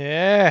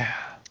 Yeah.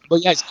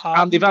 But yes,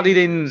 and they've added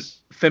in,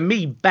 for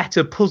me,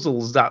 better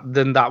puzzles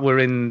than that were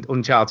in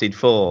Uncharted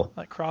 4.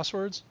 Like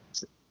crosswords?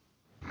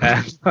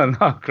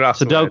 Not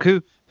crosswords.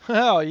 Sudoku?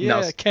 Oh, yeah.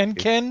 No,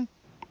 Ken.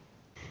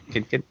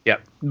 Yeah.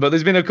 But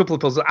there's been a couple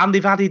of puzzles, and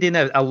they've added in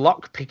a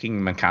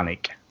lock-picking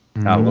mechanic.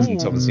 That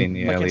wasn't obviously in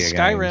the like earlier in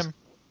Skyrim. games.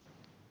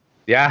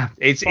 Yeah,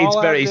 it's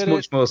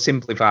much more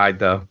simplified,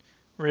 though.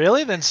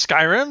 Really? Than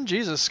Skyrim?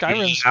 Jesus,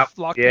 Skyrim's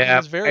lock picking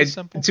is very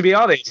simple. To be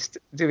honest,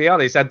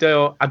 I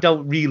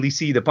don't really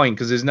see the point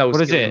because there's no. What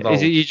is it? Involved.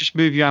 Is it you just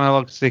move your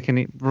analog stick and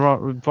it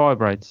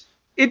vibrates?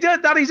 It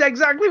does. That is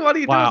exactly what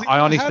it does. I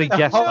honestly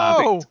guessed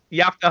that.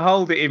 You have to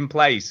hold it in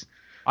place.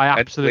 I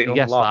absolutely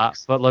guessed that.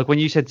 But like when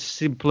you said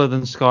simpler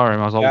than Skyrim,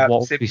 I was like,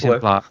 what would be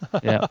simpler?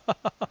 Yeah.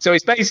 So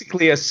it's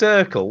basically a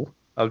circle,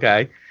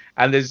 okay,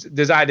 and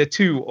there's either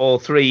 2 or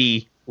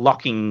 3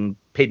 locking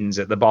pins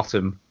at the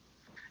bottom,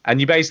 and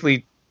you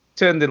basically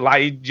turn the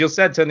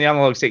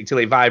analog stick till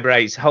it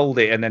vibrates, hold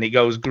it, and then it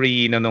goes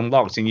green and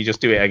unlocks, and you just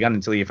do it again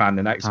until you find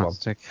the next one.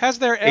 Has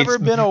there ever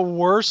been a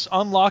worse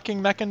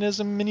unlocking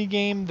mechanism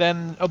minigame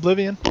than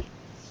Oblivion?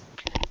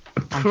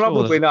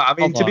 Probably not.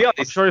 I mean, to be honest,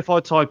 I'm sure if I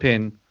type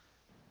in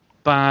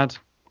bad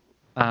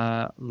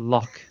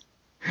lock,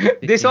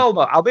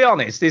 I'll be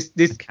honest, this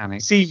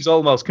seems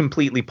almost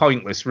completely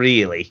pointless,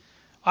 really.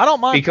 I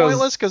don't mind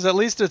pointless because at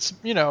least it's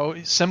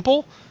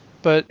simple,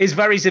 but it's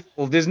very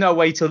simple. There's no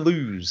way to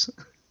lose.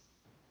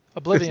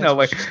 Oblivion's no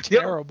way.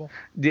 Terrible.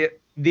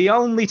 The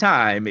only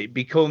time it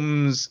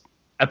becomes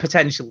a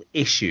potential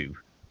issue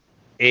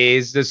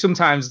is there's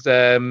sometimes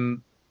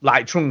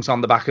like trunks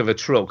on the back of a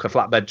truck, a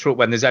flatbed truck,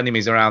 when there's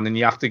enemies around, and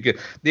you have to go.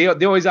 They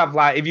always have,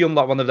 like, if you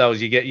unlock one of those,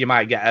 you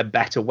might get a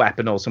better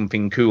weapon or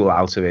something cool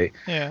out of it.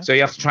 Yeah. So you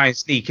have to try and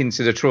sneak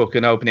into the truck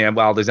and open it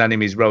while there's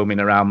enemies roaming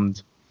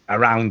around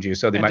you,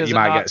 so you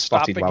might get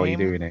spotted while you're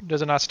doing it.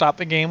 Does it not stop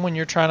the game when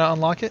you're trying to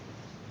unlock it?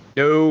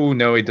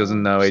 No, it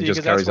doesn't. No, it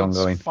just carries on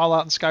going.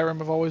 Fallout and Skyrim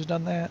have always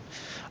done that.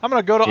 I'm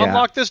gonna go to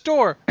unlock this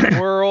door.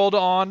 World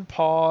on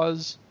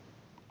pause.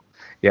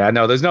 Yeah,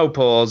 no, there's no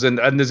pause, and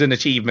there's an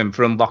achievement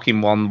for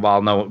unlocking one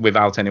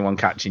without anyone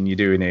catching you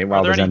doing it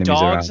while there's enemies around.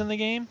 Are there any dogs in the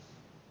game?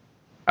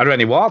 Are there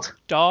any what?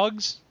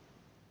 Dogs?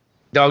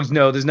 Dogs?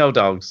 No, there's no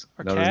dogs.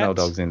 Or no, cats? There's no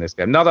dogs in this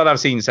game. Not that I've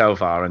seen so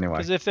far, anyway.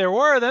 Because if there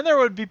were, then there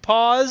would be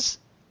pause.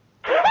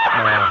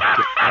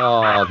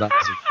 Oh,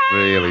 that's a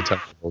really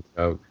terrible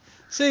joke.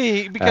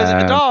 See,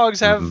 because dogs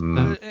have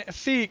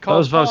feet called That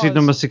was voted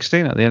number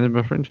 16 at the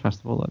Edinburgh Fringe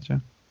Festival, that Joe.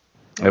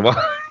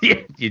 Well,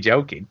 you're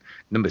joking.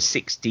 Number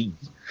 16.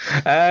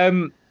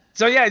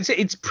 So yeah,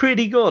 it's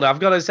pretty good.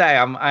 I've got to say,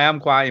 I am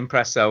quite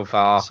impressed so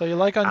far. So you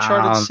like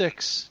Uncharted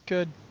 6?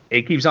 Good.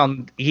 It keeps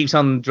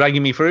on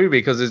dragging me through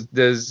because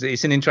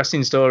it's an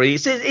interesting story.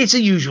 It's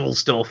the usual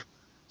stuff.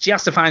 She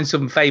has to find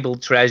some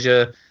fabled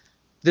treasure.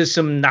 There's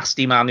some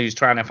nasty man who's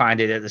trying to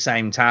find it at the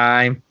same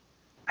time.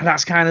 And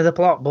that's kind of the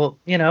plot. But,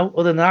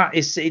 other than that,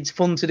 it's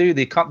fun to do.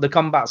 The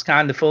combat's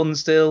kind of fun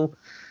still.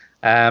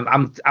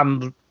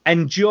 I'm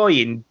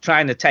enjoying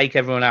trying to take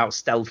everyone out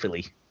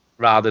stealthily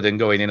rather than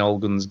going in all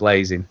guns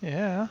blazing.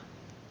 Yeah.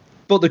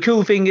 But the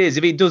cool thing is,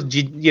 if it does, if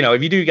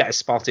you do get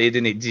spotted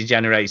and it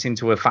degenerates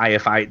into a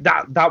firefight,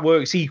 that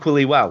works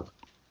equally well.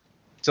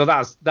 So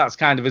that's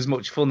kind of as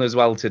much fun as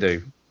well to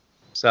do.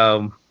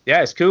 So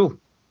yeah, it's cool.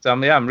 So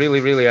yeah, I'm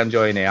really, really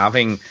enjoying it. I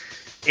think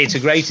it's a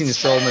great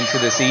installment to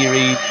the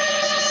series.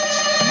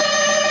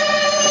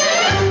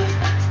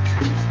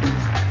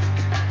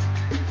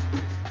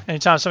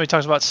 Anytime somebody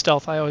talks about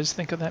stealth, I always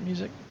think of that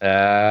music.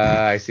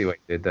 I see what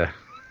you did there.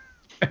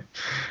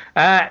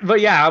 But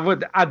yeah,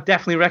 I'd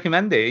definitely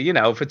recommend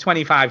it. For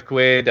 25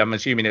 quid, I'm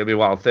assuming it'll be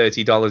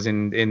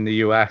 $30 in the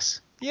US.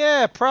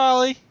 Yeah,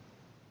 probably.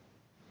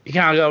 You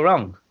can't go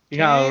wrong.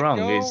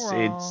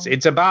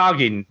 It's a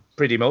bargain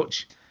pretty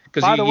much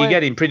because you're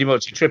getting pretty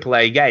much a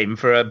AAA game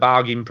for a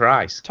bargain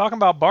price. Talking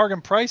about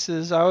bargain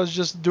prices, I was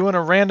just doing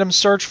a random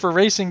search for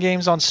racing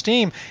games on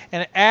Steam,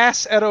 and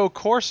Assetto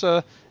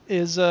Corsa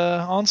is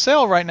on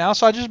sale right now,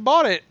 so I just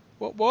bought it.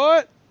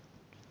 What?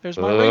 There's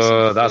my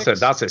racing fix.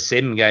 That's a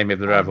sim game if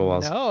there ever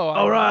was. No.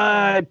 All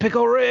right,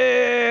 Pickle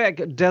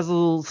Rick.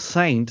 Dazzle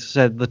Saint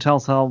said the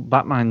Telltale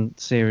Batman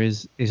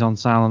series is on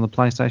sale on the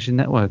PlayStation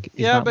Network.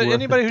 But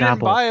anybody who didn't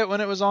buy it when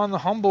it was on the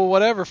humble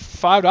whatever,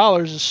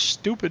 $5 is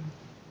stupid.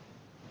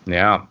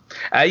 Yeah.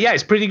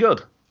 It's pretty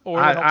good.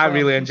 I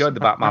really enjoyed the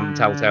Batman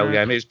Telltale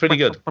game. It was pretty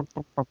good.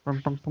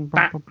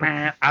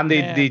 And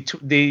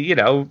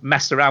they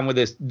messed around with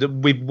this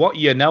with what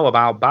you know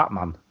about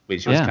Batman,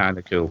 which was kind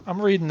of cool.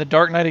 I'm reading The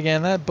Dark Knight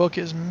again. That book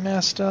is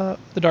messed up.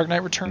 The Dark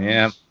Knight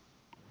Returns.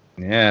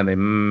 Yeah, they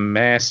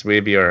mess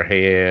with your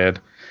head.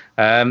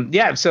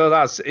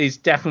 So it's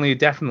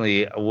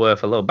definitely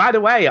worth a look. By the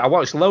way, I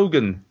watched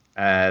Logan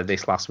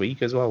this last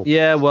week as well.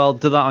 Yeah, well,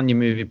 do that on your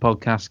movie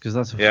podcast because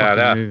that's a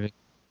fucking movie.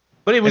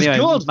 But it was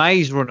good.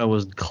 Maze Runner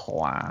was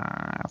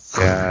class.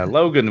 Yeah,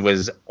 Logan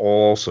was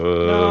awesome.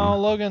 No,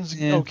 Logan's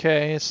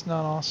okay. It's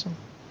not awesome.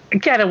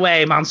 Get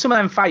away, man. Some of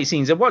them fight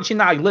scenes of watching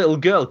that little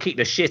girl kick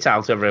the shit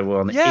out of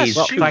everyone. Yes,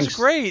 she was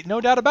great.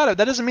 No doubt about it.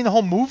 That doesn't mean the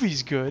whole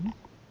movie's good.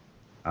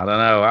 I don't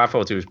know. I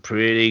thought it was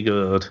pretty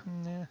good.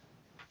 Yeah.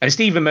 And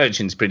Stephen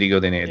Merchant's pretty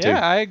good in it, too.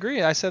 Yeah, I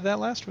agree. I said that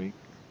last week.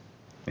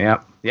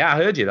 Yeah, I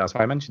heard you. That's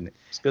why I mentioned it.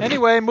 It's good.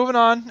 Anyway, moving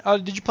on.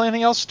 Did you play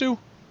anything else, Stu?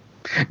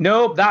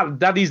 No,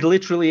 that is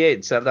literally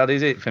it. So that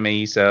is it for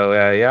me. So,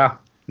 yeah.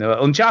 No,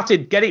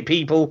 Uncharted, get it,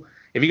 people.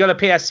 If you got a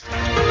PS...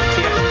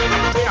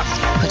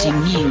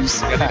 Putting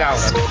news get it out.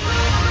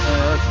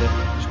 That's it.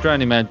 Just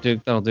drown him out,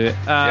 Duke. That'll do it.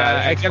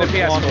 Yeah, get a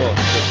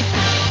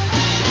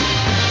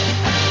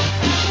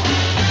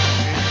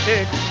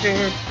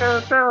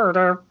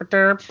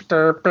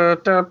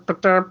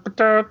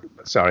PS4.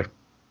 Sorry.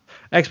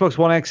 Xbox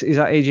One X is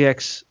at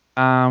AGX.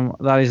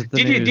 That is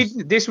the news.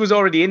 This was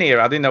already in here.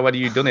 I didn't know whether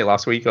you'd done it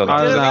last week or not.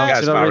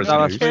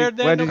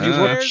 Where did you?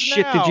 What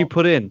shit did you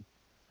put in?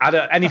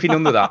 Anything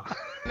under that.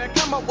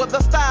 Come up with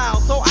a style,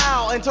 so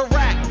I'll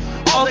interact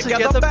all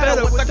together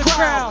better with the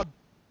crowd.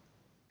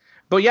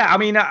 But yeah, I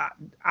mean, I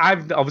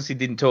obviously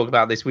didn't talk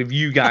about this with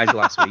you guys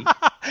last week.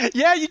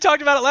 Yeah, you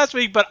talked about it last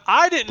week, but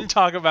I didn't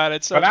talk about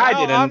it. So but I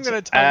didn't. I'm going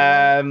to talk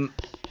about it.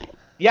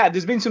 Yeah,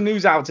 there's been some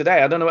news out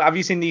today. I don't know. Have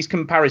you seen these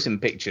comparison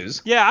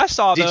pictures? Yeah, I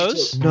saw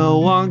those. No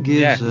one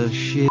gives a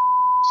shit.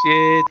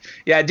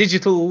 Yeah,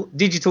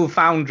 Digital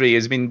Foundry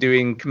has been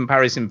doing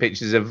comparison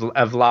pictures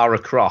of Lara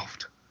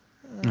Croft.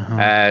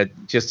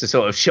 Just to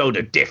sort of show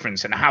the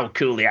difference and how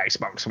cool the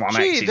Xbox One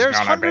X is. There's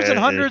hundreds and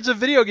hundreds of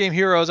video game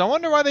heroes. I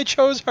wonder why they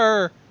chose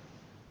her.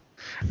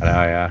 I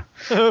know, yeah.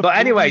 But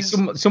anyway,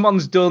 someone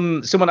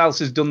else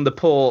has done the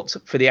port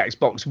for the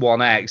Xbox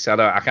One X. I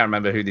can't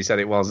remember who they said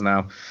it was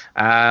now.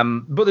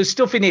 But there's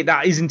stuff in it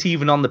that isn't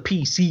even on the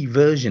PC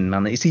version,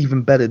 man. It's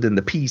even better than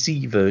the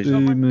PC version.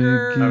 Oh my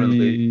God.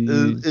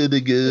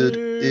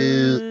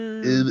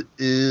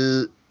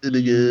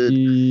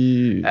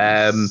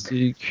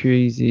 So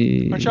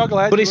crazy. Aren't y'all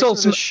glad but you it's all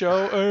listened to this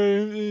show?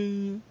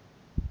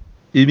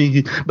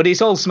 But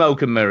it's all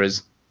smoke and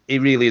mirrors.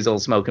 It really is all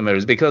smoke and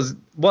mirrors, because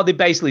what they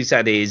basically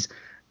said is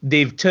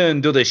they've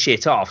turned other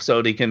shit off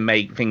so they can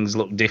make things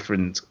look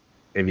different,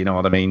 if you know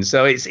what I mean.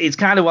 So it's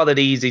kind of what it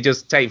is. They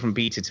just take from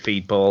Peter to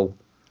feed Paul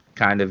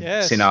kind of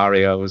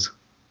scenarios.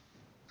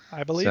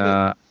 I believe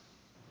it.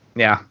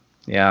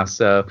 Yeah.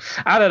 So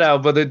I don't know,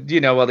 but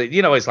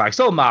it's like, it's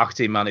all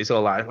marketing, man. It's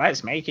all like,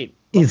 let's make it.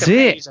 Is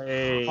it?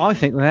 I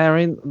think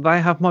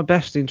they have my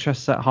best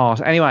interests at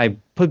heart. Anyway,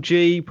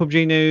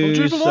 PUBG news.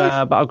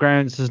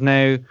 Battlegrounds is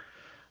now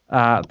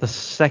the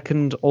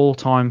second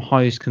all-time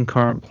highest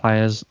concurrent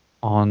players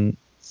on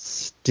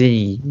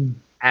Steam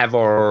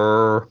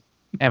ever.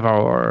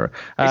 You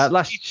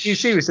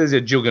seriously, is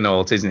a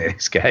juggernaut, isn't it?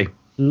 This game.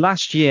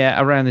 Last year,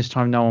 around this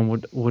time, no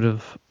one would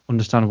have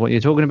understood what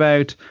you're talking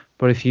about.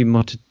 But if you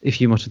muttered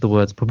the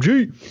words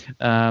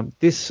PUBG,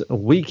 this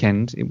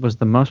weekend it was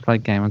the most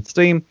played game on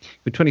Steam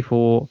with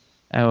 24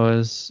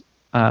 hours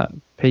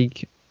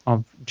peak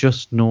of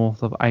just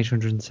north of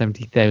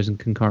 870,000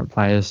 concurrent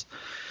players.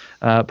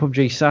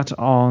 PUBG sat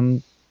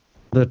on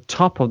the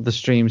top of the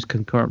stream's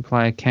concurrent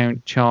player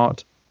count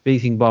chart,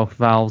 beating both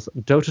Valve's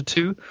Dota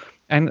 2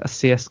 and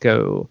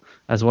CSGO,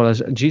 as well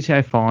as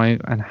GTA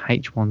 5 and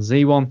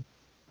H1Z1.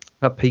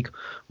 That peak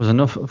was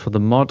enough for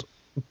the mod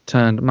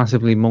turned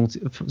massively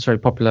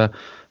popular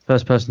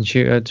first-person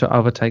shooter to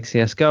overtake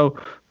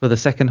CSGO for the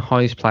second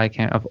highest player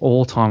count of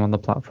all time on the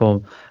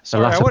platform.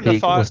 Sorry, I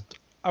wouldn't have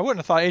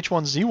thought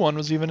H1Z1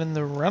 was even in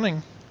the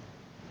running.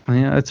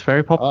 Yeah, it's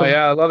very popular. Oh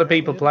yeah, a lot of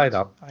people play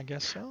that. I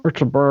guess so.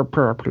 It's very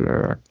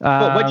popular.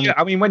 But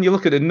when you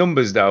look at the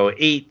numbers, though,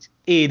 it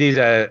is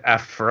a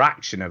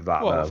fraction of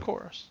that. Well, though. Of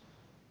course.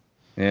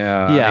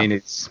 Yeah. I mean,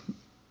 it's.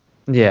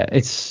 Yeah,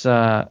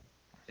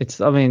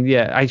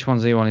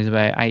 H1Z1 is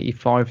about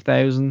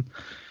 85,000.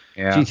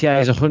 Yeah.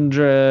 GTA is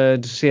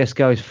 100.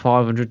 CSGO is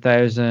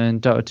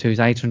 500,000. Dota 2 is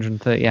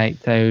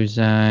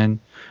 838,000,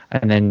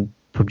 and then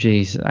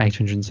PUBG is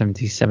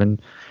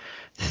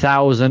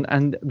 877,000.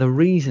 And the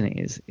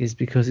reason is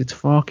because it's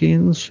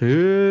fucking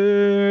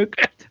sick.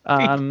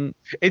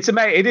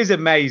 It is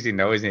amazing,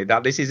 though, isn't it?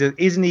 That this isn't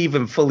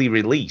even fully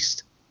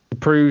released. It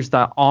proves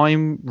that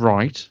I'm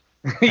right.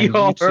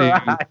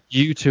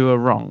 You two are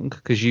wrong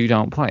because you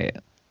don't play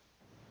it.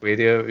 We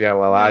do, yeah.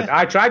 Well,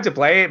 I tried to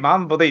play it,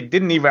 man, but it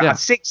didn't even.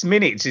 6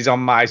 minutes is on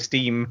my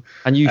Steam.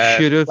 And you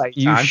should have.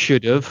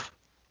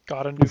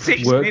 Got a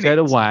new worked out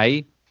a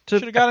way to.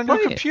 Should have got a new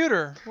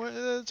computer.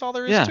 That's all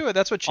there is to it.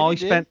 That's what you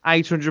did. I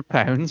spent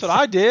 £800. That's what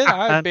I did.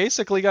 I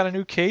basically got a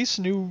new case,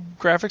 new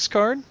graphics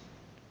card.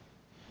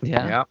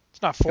 Yeah.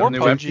 It's not for New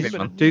PUBG, website, but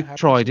man. it Duke happens.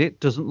 tried it,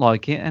 doesn't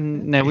like it,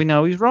 and now we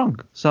know he's wrong.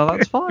 So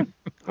that's fine.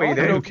 I like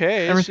it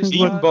okay. It's Everything's just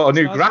Even not, bought a it's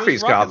new not as good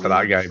as graphics card Rocket for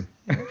that League.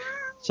 game.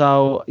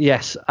 So,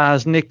 yes,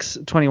 as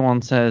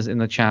Nix21 says in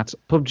the chat,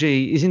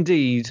 PUBG is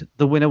indeed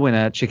the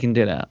winner chicken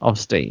dinner of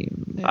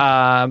Steam.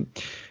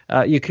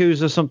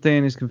 Yakuza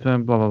something is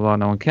confirmed, blah, blah, blah,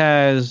 no one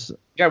cares.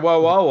 Yeah,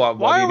 whoa. What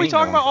Why do you are we mean,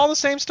 talking no one about all the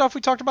same stuff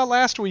we talked about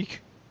last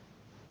week?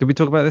 Did we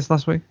talk about this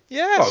last week?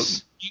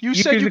 Yes. You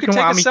said you Yakuza could take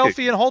a Kiwami selfie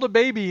 2. and hold a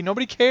baby.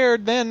 Nobody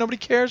cared then. Nobody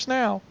cares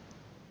now.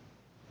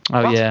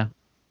 Oh, What? yeah.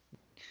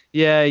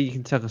 Yeah, you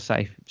can take a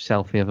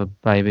selfie of a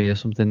baby or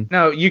something.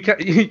 No,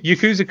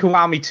 Yakuza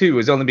Kiwami 2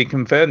 has only been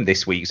confirmed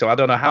this week, so I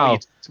don't know how you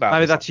talked about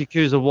maybe this. that's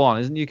Yakuza 1.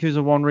 Isn't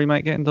Yakuza 1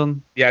 remake getting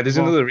done? Yeah, there's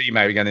another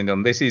remake getting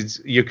done. This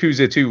is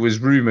Yakuza 2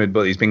 was rumoured,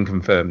 but it's been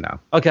confirmed now.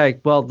 Okay,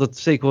 well, the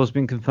sequel has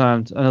been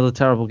confirmed. Another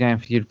terrible game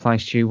for you to play,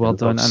 Stu. Well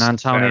done. And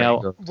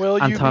Antonio, Will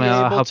you Antonio, be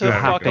I able hope to you're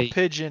fuck happy. a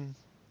pigeon?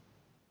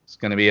 It's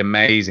going to be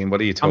amazing. What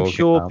are you talking I'm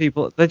sure about?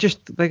 people, they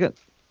get,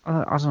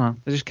 I don't know,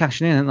 they're just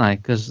cashing in, aren't they?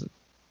 Because,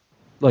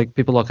 like,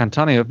 people like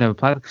Antonio have never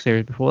played the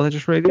series before. They're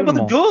just really Yeah, but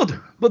they're good.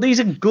 But these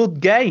are good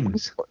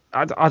games.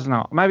 I don't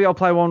know. Maybe I'll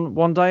play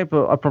one day,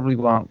 but I probably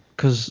won't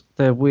because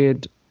they're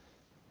weird.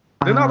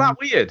 They're not that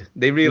weird.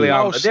 They really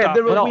aren't. They're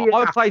a weird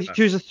I played aspect.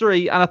 Yakuza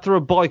 3 and I threw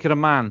a bike at a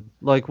man.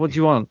 Like, what do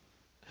you want?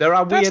 There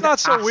are weird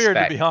That's not so weird,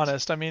 to be aspects.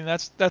 honest. I mean,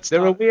 that's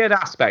There are not... weird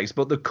aspects,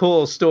 but the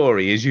core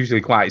story is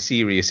usually quite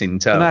serious in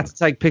And tone. I had to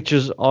take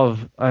pictures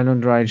of an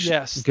underage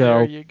girl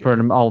there you go. for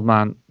an old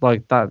man.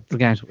 Like, that. The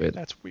game's weird.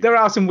 That's weird. There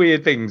are some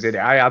weird things in it,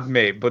 I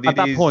admit, but At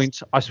that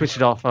point, I switched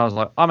it off and I was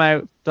like, I'm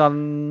out.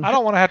 Done. I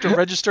don't want to have to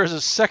register as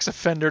a sex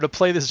offender to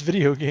play this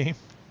video game.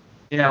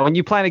 Yeah, when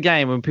you're playing a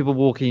game, when people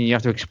walk in, you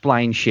have to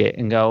explain shit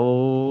and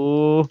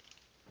go,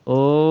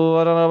 oh,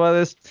 I don't know about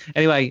this.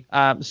 Anyway,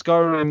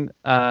 Skyrim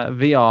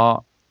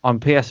VR on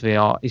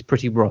PSVR is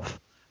pretty rough,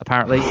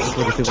 apparently.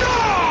 Skyrim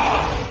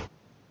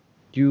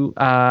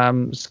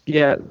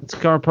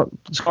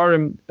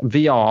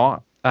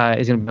VR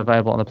is going to be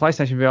available on the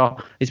PlayStation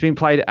VR. It's been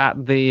played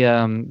at the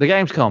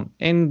Gamescom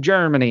in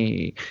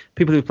Germany.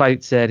 People who played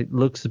it said it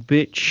looks a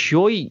bit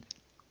shite.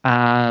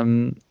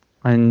 And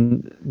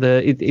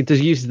it does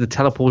use the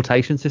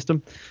teleportation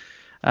system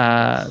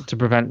to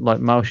prevent like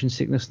motion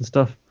sickness and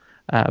stuff.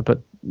 But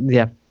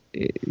yeah,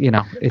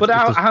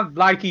 But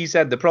like you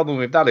said, the problem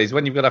with that is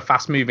when you've got a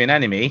fast-moving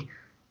enemy,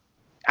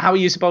 how are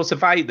you supposed to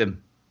fight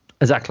them?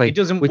 Exactly. It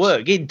doesn't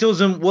work. It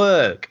doesn't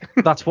work.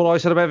 That's what I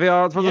said about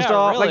VR from the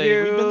start. Really. Thank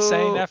you. We've been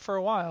saying that for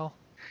a while.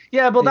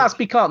 Yeah, but that's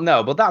because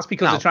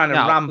they're trying to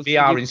ram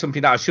VR in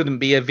something that shouldn't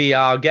be a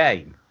VR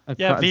game. Yeah,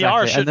 Exactly.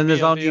 VR shouldn't and then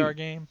be a VR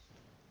game.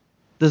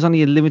 There's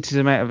only a limited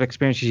amount of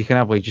experiences you can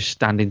have where you're just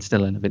standing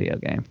still in a video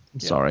game.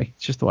 Sorry,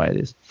 it's just the way it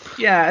is.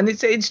 Yeah, and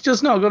it's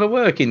just not going to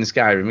work in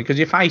Skyrim because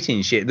you're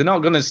fighting shit. They're not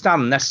going to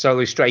stand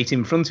necessarily straight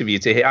in front of you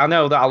to hit. I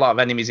know that a lot of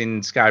enemies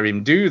in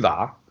Skyrim do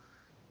that,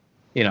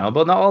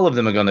 but not all of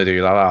them are going to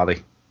do that, are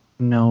they?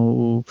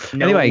 No.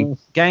 Anyway,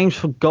 games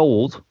for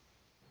gold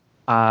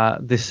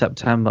this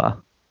September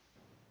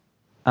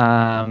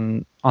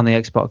on the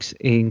Xbox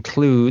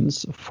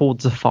includes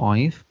Forza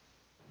 5.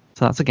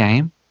 So that's a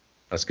game.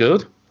 That's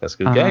good. That's a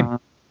good game.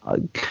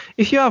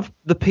 If you have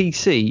the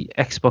PC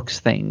Xbox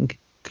thing,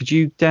 could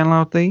you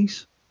download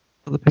these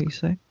for the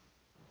PC?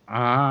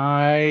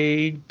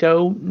 I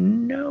don't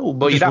know,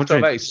 but you'd have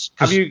to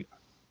have you.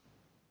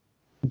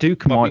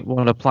 Duke might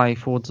want to play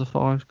Forza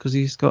 5 because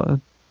he's got a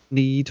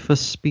need for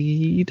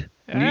speed.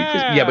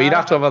 Yeah, but you'd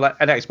have to have an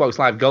Xbox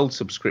Live Gold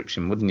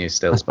subscription, wouldn't you?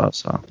 Still, I suppose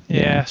so.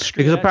 Yeah,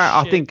 because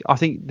apparently, I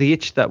think the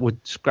itch that would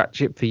scratch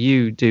it for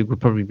you, Duke,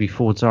 would probably be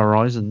Forza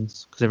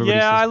Horizons.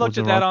 Yeah, I looked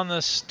at that on the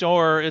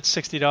store. It's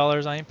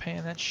 $60. I ain't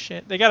paying that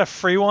shit. They got a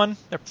free one.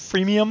 They're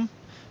freemium,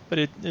 but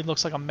it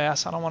looks like a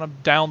mess. I don't want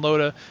to download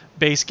a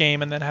base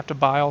game and then have to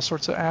buy all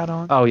sorts of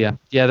add-ons. Oh yeah,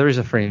 there is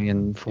a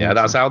freemium. Yeah,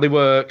 that's how they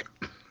work.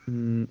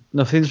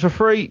 Nothing's for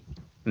free.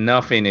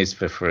 Nothing is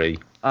for free.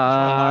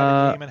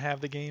 Buy the game and have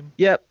the game.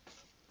 Yep.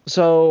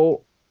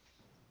 So,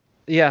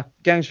 yeah,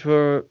 games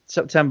for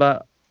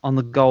September on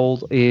the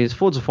gold is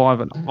Forza 5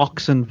 and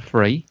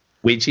Oxenfree,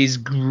 which is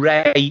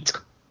great.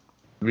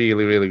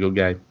 Really, really good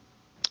game.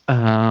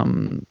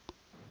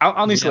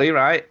 Honestly,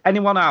 right?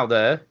 Anyone out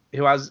there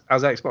who has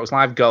Xbox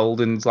Live Gold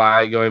and's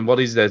like going, "What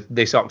is this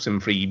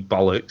Oxenfree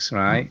bollocks?"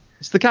 Right?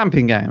 It's the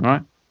camping game,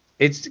 right?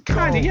 It's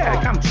kind of a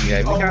camping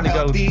game. You kind of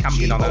go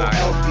camping on an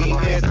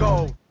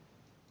island.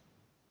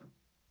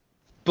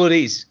 But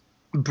it's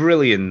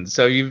brilliant.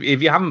 So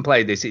if you haven't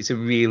played this, it's a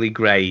really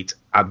great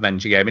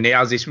adventure game, and it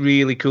has this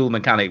really cool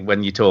mechanic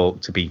when you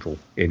talk to people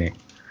in it.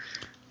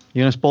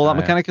 You gonna spoil that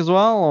mechanic as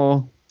well,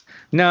 or?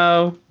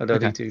 No, I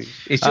don't need to.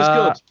 It's just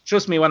good.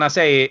 Trust me when I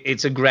say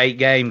it's a great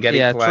game. Get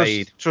it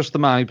played. Trust the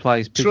man who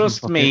plays.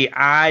 Trust me,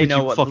 I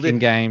know what fucking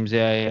games.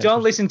 Yeah.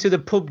 Don't listen to the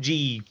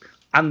PUBG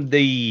and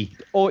the.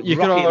 Or you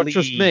can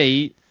trust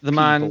me, the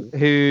man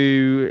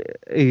who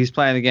is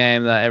playing the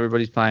game that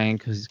everybody's playing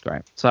because he's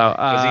great. So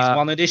because he's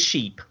one of the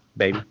sheep,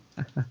 baby.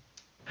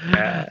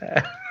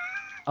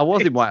 I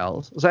was in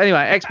Wales. So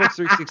anyway, Xbox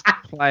 360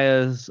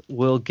 players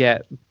will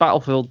get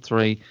Battlefield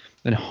 3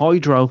 and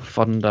Hydro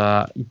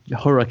Thunder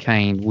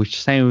Hurricane,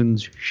 which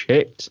sounds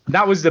shit.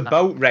 That was the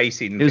boat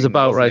racing. It was a thing,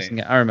 boat wasn't racing.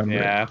 it? I remember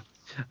Yeah. it.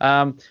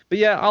 But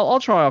yeah, I'll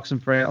try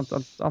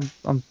Oxenfree.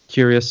 I'm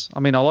curious.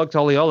 I mean, I liked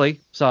Ollie Ollie,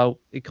 so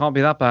it can't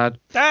be that bad.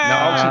 No,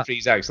 Oxenfree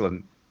is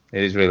excellent.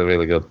 It is really,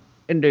 really good.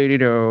 Indeed,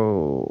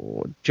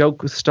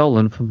 joke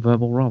stolen from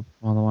Verbal Rob,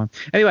 by the way.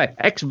 Anyway,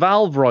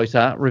 ex-Valve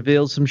writer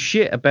reveals some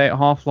shit about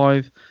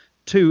Half-Life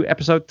 2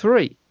 Episode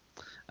 3.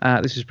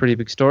 This is a pretty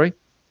big story.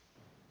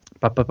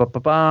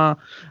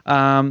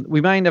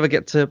 We may never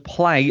get to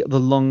play the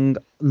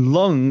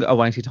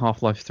long-awaited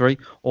Half-Life 3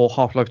 or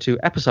Half-Life 2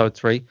 Episode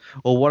 3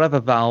 or whatever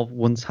Valve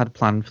once had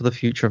planned for the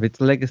future of its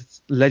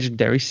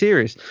legendary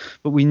series.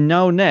 But we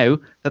know now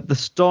that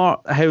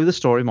how the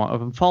story might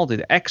have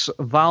unfolded.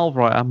 Ex-Valve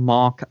writer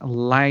Mark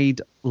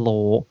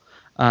Laidlaw,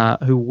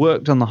 who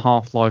worked on the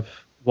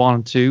Half-Life 1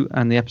 and 2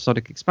 and the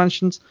episodic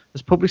expansions,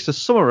 has published a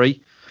summary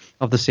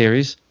of the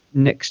series'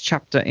 next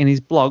chapter in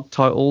his blog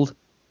titled...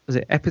 Is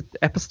it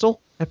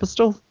Epistle?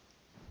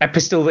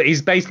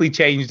 He's basically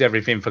changed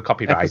everything for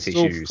copyright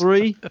Epistle issues.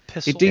 3.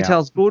 It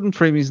details Gordon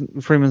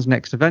Freeman's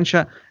next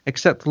adventure,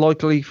 except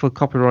likely for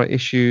copyright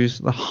issues.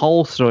 The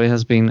whole story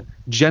has been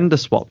gender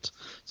swapped.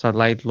 So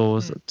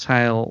Laidlaw's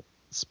tale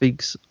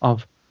speaks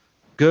of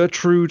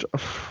Gertrude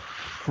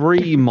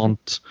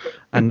Fremont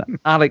and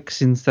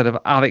Alex instead of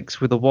Alex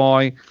with a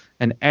Y,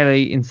 and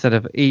Ellie instead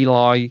of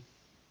Eli.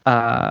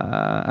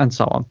 And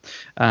so on.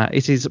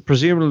 It is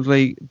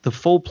presumably the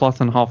full plot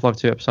on Half-Life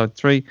 2 Episode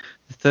 3,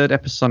 the third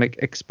episodic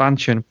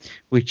expansion,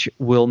 which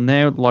will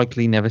now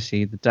likely never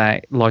see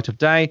the light of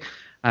day.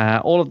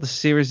 All of the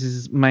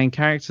series' main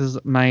characters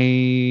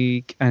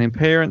make an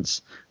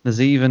appearance. There's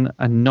even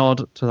a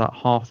nod to that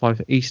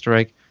Half-Life Easter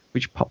egg,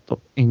 which popped up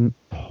in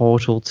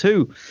Portal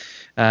 2.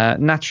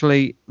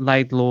 Naturally,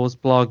 Laidlaw's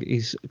blog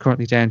is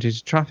currently down due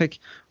to traffic,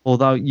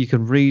 although you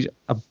can read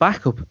a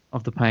backup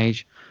of the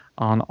page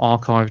on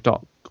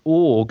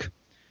archive.org,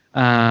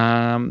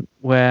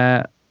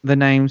 where the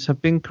names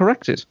have been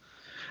corrected.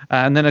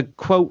 And then a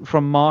quote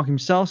from Mark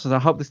himself says, "I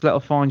hope this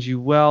letter finds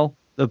you well."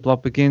 The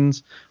blog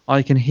begins,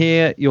 "I can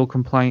hear your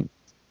complaint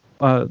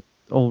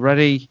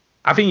already."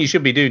 I think you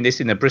should be doing this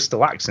in a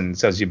Bristol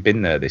accent as you've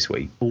been there this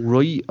week. All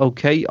right,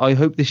 okay. "I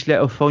hope this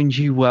letter finds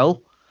you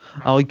well.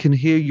 I can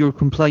hear your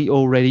complaint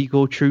already,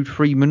 Gertrude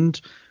Freeman.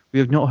 We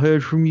have not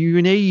heard from you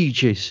in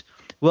ages.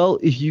 Well,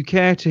 if you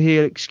care to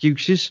hear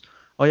excuses,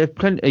 I have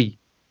plenty.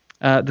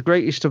 The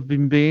greatest I've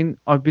been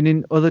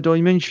in other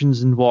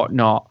dimensions and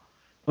whatnot,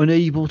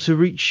 unable to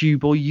reach you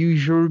by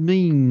usual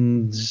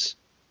means."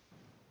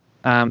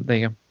 There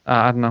you go.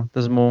 I don't know.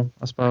 There's more,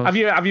 I suppose. Have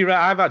you read?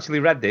 I've actually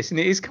read this, and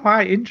it is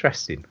quite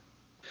interesting.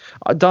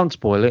 Don't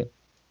spoil it.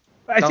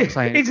 Don't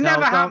say it. It's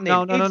never happening.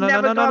 It's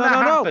never gonna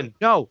happen.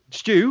 No,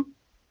 Stu.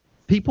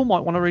 People might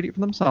want to read it for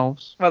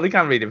themselves. Well, they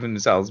can read it for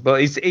themselves, but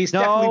it's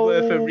definitely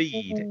worth a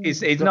read.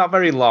 It's not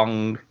very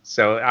long,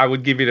 so I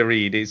would give it a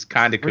read. It's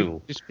kind of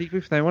cool. Just people,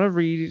 if they want to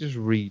read it, just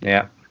read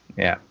it.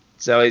 Yeah.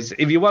 So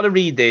if you want to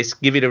read this,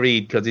 give it a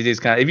read, because it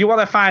is kind of... If you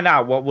want to find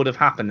out what would have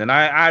happened, and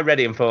I read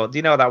it and thought,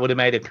 that would have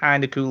made a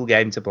kind of cool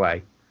game to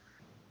play.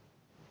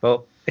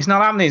 But it's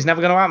not happening. It's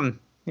never going to happen.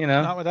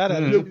 Not with that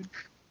attitude.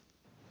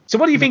 So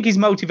what do you think his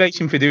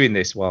motivation for doing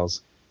this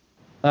was?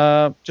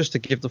 Just to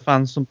give the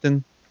fans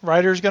something.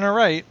 Writer's gonna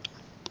write.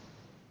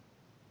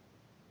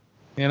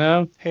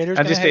 Haters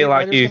I just feel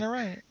like gonna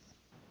write.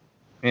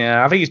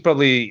 Yeah, I think he's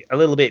probably a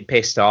little bit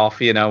pissed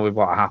off, with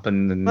what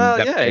happened. And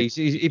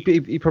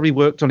he probably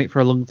worked on it for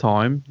a long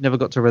time, never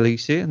got to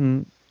release it,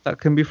 and that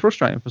can be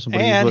frustrating for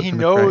somebody. And who's he worked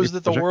knows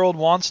that the project. world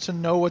wants to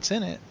know what's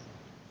in it.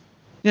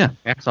 Yeah,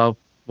 so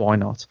why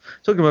not?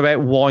 Talking about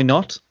why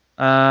not,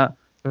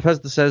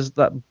 Bethesda says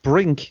that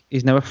Brink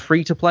is now a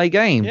free-to-play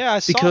game. Yeah, I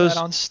saw that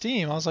on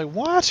Steam. I was like,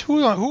 what? Who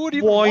would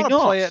even want to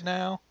play it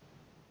now?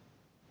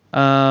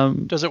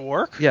 Does it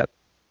work? Yeah.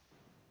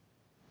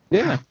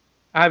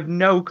 I have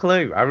no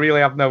clue. I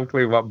really have no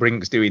clue what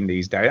Brink's doing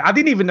these days. I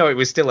didn't even know it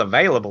was still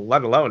available,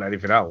 let alone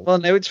anything else. Well,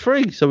 now it's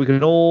free, so we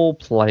can all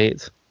play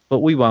it, but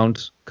we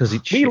won't because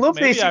it's. We love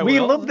this. We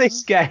love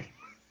this game.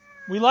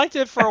 We liked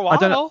it for a while.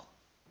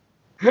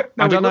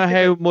 I don't know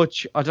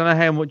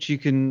how much you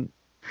can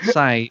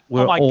say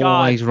we're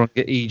always wrong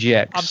at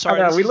EGX. I'm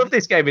sorry. We love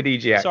this game at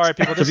EGX. Sorry,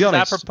 people. This is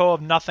apropos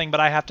of nothing, but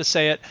I have to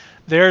say it.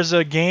 There's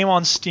a game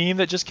on Steam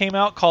that just came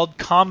out called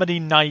Comedy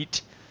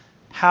Night.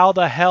 How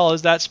the hell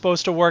is that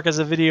supposed to work as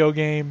a video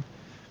game?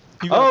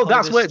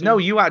 That's where... No,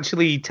 you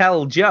actually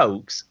tell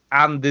jokes,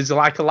 and there's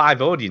like a live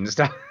audience.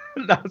 That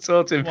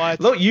sort of... What?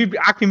 Look,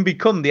 I can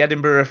become the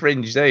Edinburgh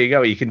Fringe. There you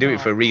go. You can do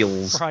it for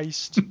reals.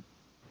 Christ.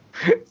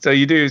 So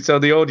you do. So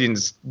the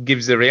audience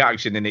gives a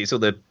reaction, and it's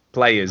other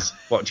players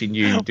watching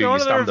you do your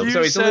stand-up.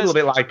 So it's a little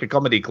bit like a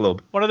comedy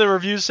club. One of the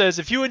reviews says,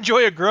 if you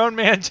enjoy a grown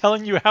man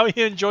telling you how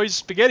he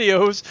enjoys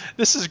SpaghettiOs,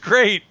 this is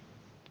great.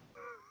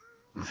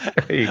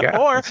 There you go.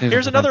 Or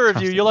here's another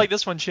review. You'll like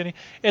this one, Shinny.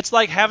 It's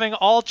like having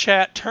all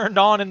chat turned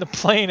on in the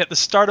plane at the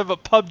start of a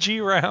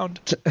PUBG round.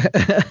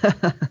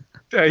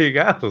 There you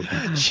go.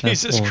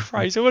 Jesus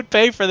Christ, who would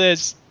pay for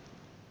this?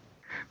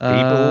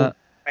 People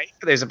pay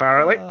for this,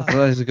 apparently.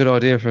 That is a good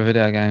idea for a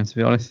video game, to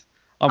be honest.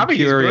 I'm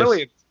curious. It's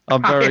brilliant.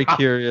 I'm very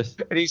curious.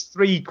 And it's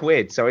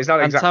 £3, so it's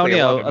not exactly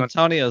a lot of money.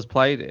 Antonio's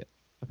played it,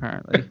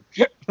 apparently.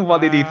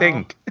 What did he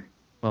think?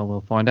 Well,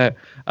 we'll find out.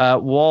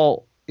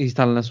 Walt, he's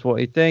telling us what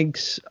he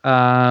thinks.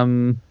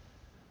 Did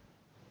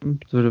we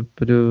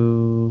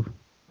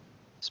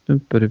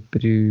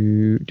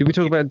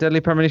talk about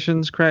Deadly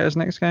Premonitions creators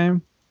next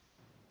game?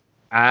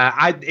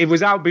 It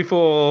was out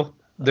before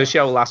the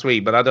show last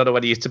week, but I don't know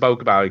whether you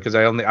spoke about it because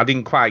I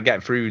didn't quite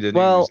get through the news.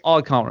 Well,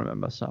 I can't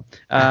remember. So,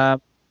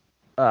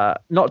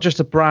 not just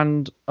a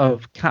brand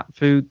of cat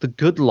food. The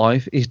Good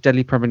Life is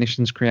Deadly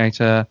Premonitions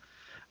creator.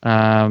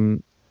 How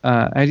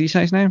do you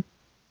say his name?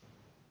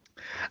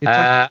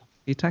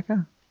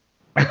 Hitaka?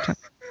 I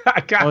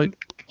can't.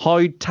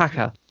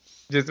 Hidetaka.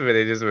 Just a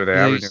minute.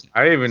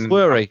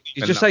 Sweary.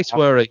 You just say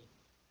Sweary.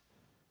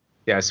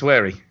 Yeah,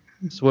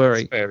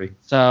 Sweary.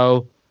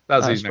 So,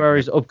 that's his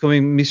Sweary's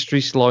upcoming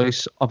mystery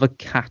slice of a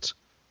cat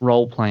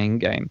role-playing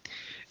game.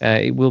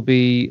 It will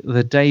be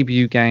the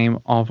debut game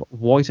of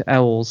White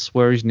Owl's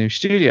Sweary's new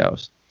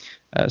studios.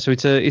 So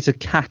it's a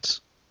cat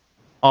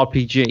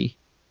RPG.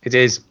 It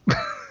is.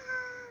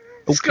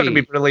 It's going to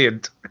be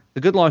brilliant.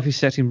 The Good Life is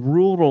set in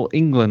rural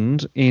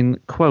England in,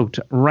 quote,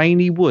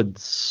 rainy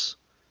woods,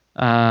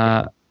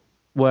 where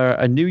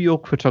a New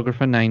York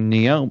photographer named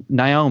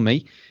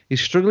Naomi is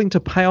struggling to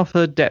pay off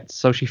her debts,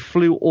 so she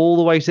flew all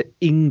the way to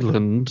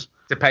England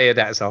to pay her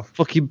debts off.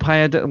 Fucking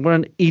pay her debts. What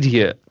an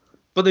idiot.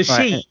 But the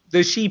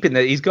sheep in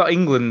there, he's got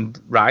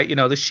England, right? You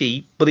know, the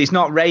sheep, but it's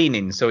not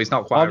raining, so it's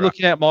not quite I'm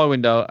looking out my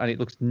window, and it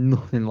looks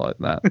nothing like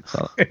that.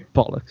 So,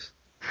 bollocks.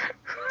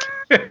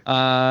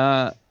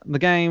 The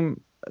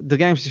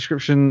game's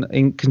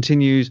description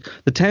continues.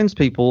 The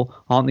townspeople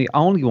aren't the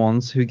only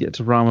ones who get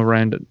to roam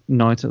around at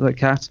night at the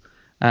cat.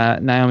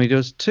 Naomi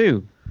does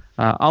too.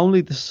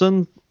 Only the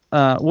sun.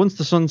 Once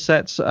the sun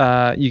sets,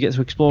 you get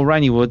to explore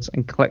rainy woods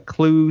and collect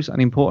clues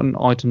and important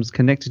items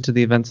connected to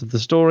the events of the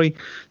story.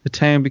 The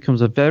town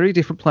becomes a very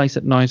different place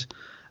at night,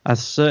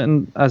 as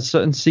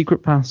certain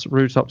secret paths,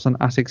 rooftops, and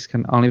attics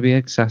can only be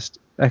accessed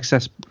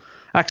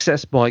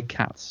by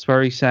cats.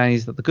 Swery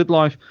says that the Good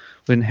Life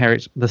will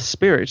inherit the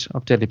spirit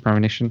of Deadly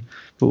Premonition,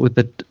 but with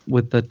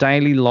the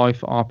daily life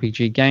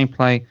RPG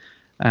gameplay,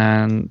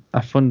 and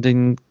a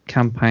funding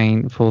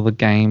campaign for the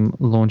game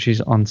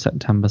launches on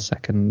September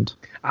 2nd.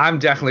 I'm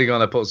definitely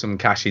going to put some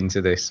cash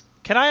into this.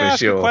 Can I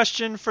ask a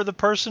question for the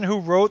person who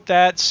wrote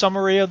that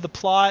summary of the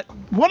plot?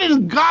 What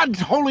in God's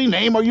holy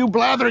name are you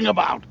blathering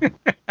about?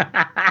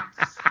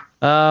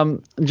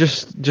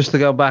 Just to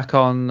go back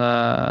on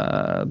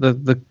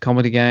the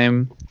comedy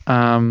game.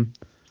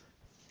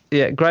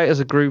 Great as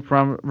a group.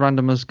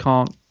 Randomers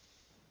can't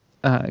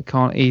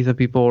either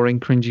be boring,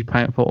 cringy,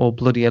 painful, or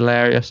bloody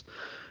hilarious.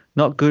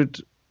 Not good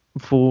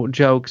for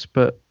jokes,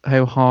 but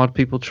how hard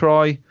people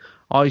try.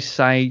 I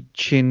say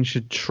Chin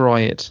should try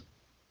it.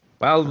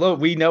 Well, look,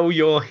 we know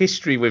your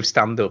history with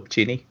stand-up,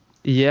 Chinny.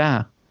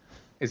 Yeah.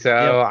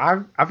 So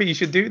I think you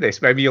should do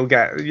this. Maybe you'll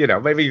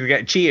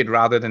get cheered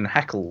rather than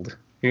heckled.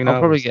 Who knows?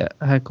 I'll probably get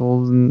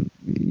heckled and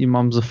your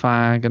mum's a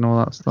fag and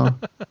all that stuff.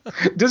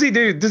 Does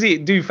he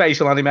do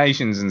facial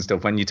animations and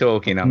stuff when you're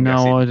talking? I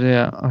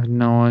have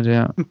no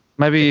idea.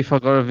 Maybe if I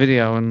got a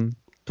video and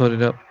put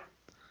it up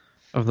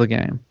of the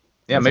game.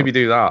 Yeah, maybe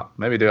do that.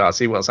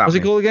 See what's happening. What's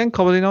it called again?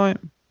 Comedy Night?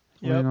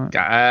 Yep. Just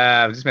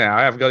a minute.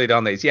 I have got it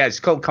on this. Yeah,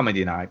 it's called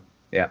Comedy Night.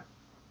 Yeah.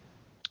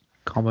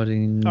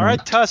 Comedy Night. All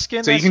right,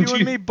 Tuscan, that's you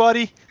and me,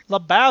 buddy.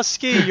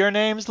 Lebowski. Your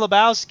name's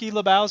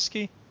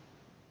Lebowski.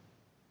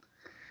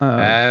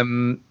 Yeah,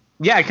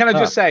 can I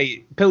just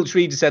say, Pilch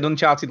Reader said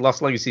Uncharted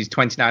Lost Legacy is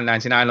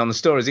 $29.99 on the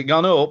store. Has it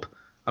gone up?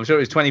 I'm sure it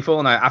was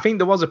 $24 now. I think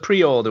there was a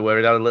pre-order where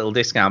it had a little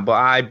discount, but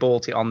I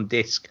bought it on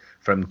disc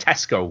from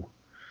Tesco.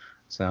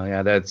 So,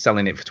 yeah, they're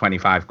selling it for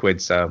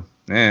 £25. So,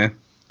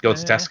 go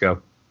to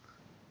Tesco.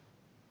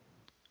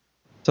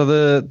 So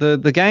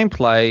the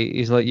gameplay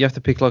is like you have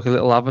to pick like a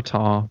little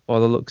avatar by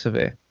the looks of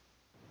it.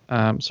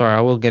 Sorry,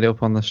 I will get it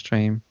up on the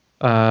stream.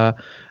 And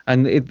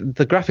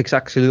the graphics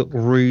actually look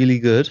really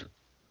good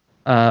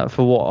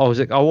for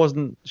what I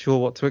wasn't sure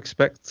what to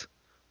expect,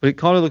 but it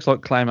kind of looks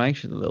like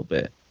claymation a little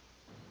bit.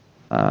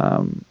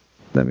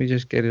 Let me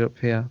just get it up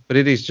here. But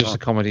it is just a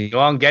comedy. Go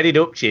on, get it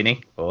up,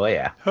 Ginny. Oh,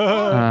 yeah.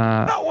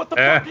 No, what the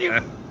fuck you?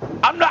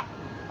 I'm not.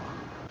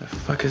 The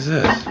fuck is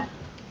this?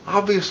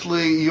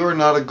 Obviously, you're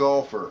not a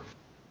golfer.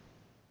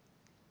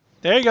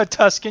 There you go,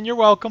 Tuscan. You're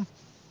welcome.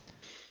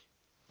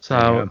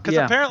 So, because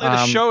apparently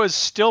the show is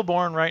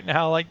stillborn right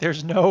now. Like,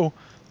 there's no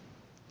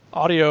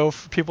audio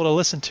for people to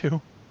listen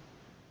to.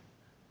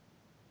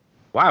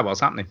 Why? What's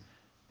happening?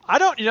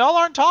 Y'all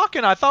aren't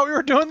talking. I thought we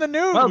were doing the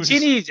news. Well,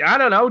 I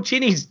don't know.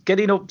 Ginny's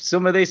getting up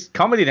some of this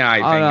comedy night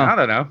thing. I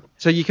don't know.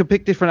 So you can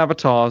pick different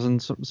avatars,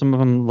 and some of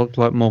them look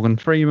like Morgan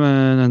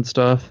Freeman and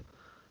stuff.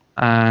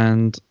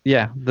 And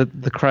yeah,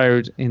 the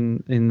crowd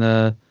in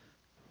the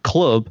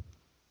club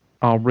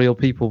are real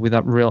people with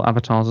real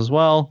avatars as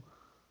well.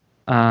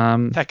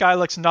 That guy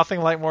looks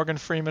nothing like Morgan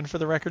Freeman, for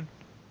the record.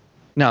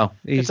 No,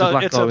 he's a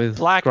black guy with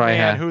black grey man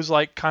hair. who's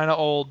like kind of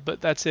old,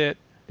 but that's it.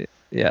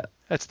 Yeah.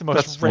 That's the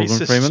most Morgan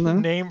racist Freeman,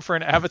 then. name for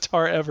an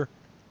avatar ever.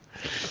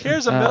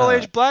 Here's a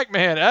middle-aged black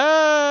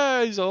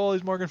man. He's old.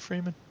 He's Morgan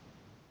Freeman.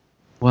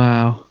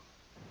 Wow.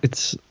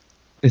 It's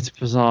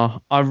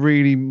bizarre. I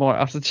really might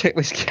have to check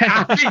this game.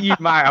 I think you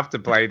might have to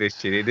play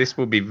this, Chitty. This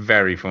would be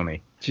very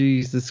funny.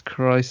 Jesus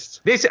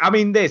Christ. This,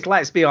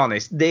 let's be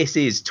honest, this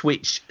is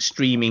Twitch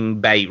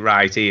streaming bait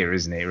right here,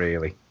 isn't it,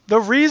 really? The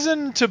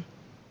reason to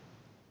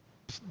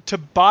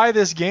buy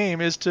this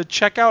game is to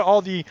check out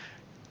all the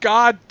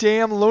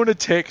goddamn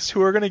lunatics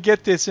who are going to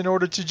get this in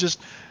order to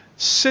just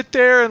sit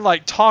there and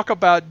like talk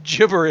about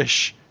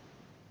gibberish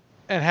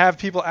and have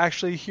people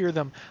actually hear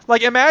them.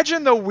 Like,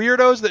 imagine the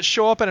weirdos that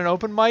show up at an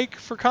open mic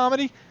for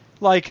comedy,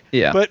 like,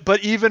 yeah.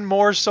 but even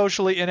more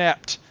socially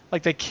inept.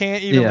 Like, they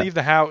can't even leave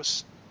the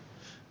house.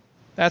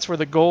 That's where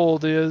the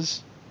gold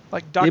is.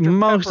 Like Dr.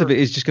 Most Pepper. of it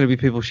is just going to be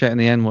people shouting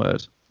the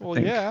N-word. Well,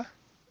 yeah.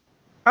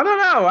 I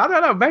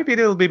don't know. Maybe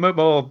it'll be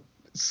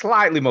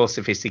slightly more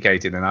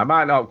sophisticated than I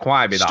might not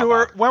quite be that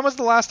Stuart, bad. when was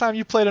the last time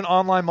you played an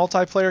online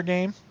multiplayer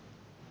game?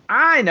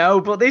 I know,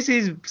 but this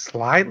is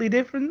slightly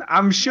different.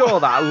 I'm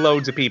sure that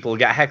loads of people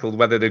get heckled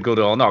whether they're good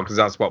or not, because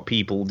that's what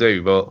people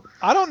do. But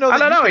I don't know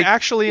that you can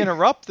actually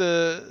interrupt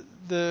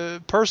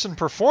the person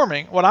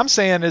performing. What I'm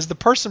saying is the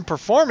person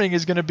performing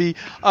is going to be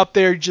up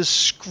there just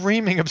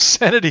screaming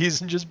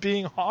obscenities and just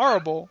being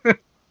horrible.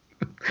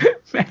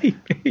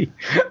 Maybe.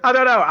 I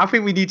don't know. I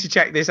think we need to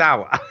check this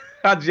out.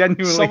 I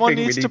genuinely Someone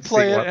think needs we to need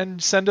play to it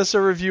and send us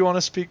a review on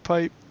a speak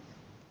pipe.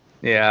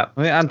 Yeah.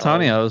 I mean,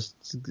 Antonio's.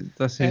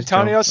 That's his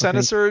Antonio, job, send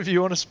us a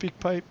review on a speak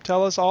pipe.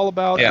 Tell us all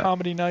about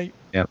comedy night.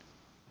 Yeah.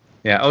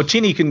 Yeah. Oh,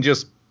 Chinny can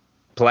just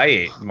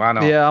play it. Why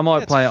not? Yeah, I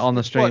might play it on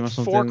the stream or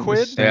something.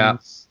 £4? Yeah.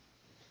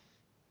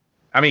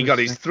 I mean, God,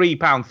 it's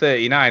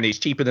 £3.39. It's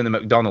cheaper than the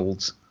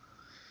McDonald's.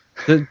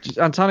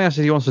 Antonio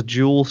said he wants to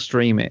dual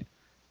stream it,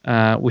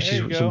 which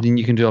is something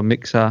you can do on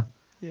Mixer,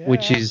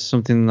 which is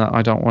something that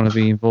I don't want to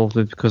be involved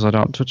with because I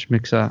don't touch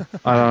Mixer.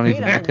 I don't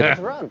even look at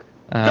it.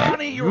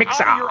 Donnie, you're out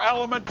of your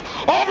element.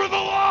 Over the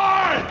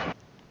line!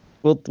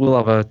 We'll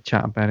have a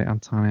chat about it,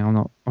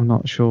 Antonio. I'm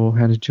not sure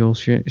how to dual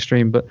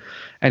stream, but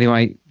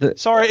anyway.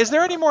 Sorry, is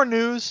there any more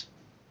news?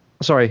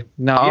 Sorry,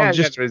 no. Yeah,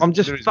 I'm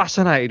just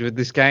fascinated with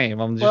this game.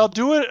 Well,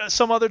 do it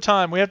some other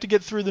time. We have to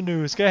get through the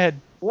news. Go ahead.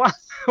 Why?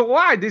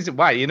 Why?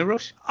 Why are you in a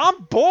rush?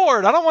 I'm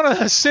bored. I don't want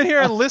to sit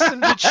here and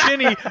listen to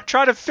Chinny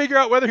try to figure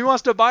out whether he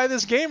wants to buy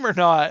this game or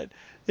not.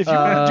 If you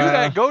want to do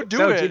that, go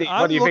do it. Chinny,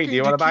 what do you think? Do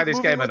you want to buy this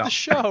game or not? The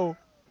show.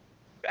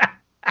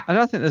 I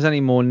don't think there's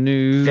any more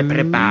news.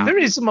 There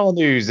is some more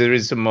news.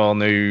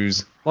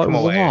 Like Come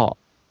away. what?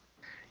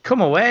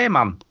 Come away,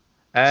 man.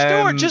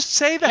 Stuart, just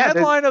say the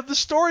headline of the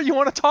story you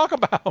want to talk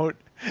about.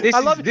 I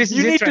love it.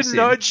 You need to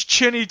nudge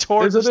Chinny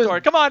towards the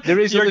story. Come on,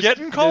 you're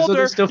getting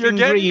colder. You're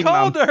getting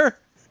colder.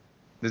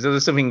 There's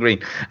other stuff in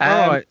green.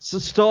 All right, so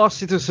Star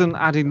Citizen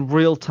adding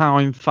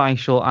real-time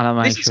facial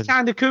animation. This is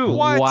kind of cool.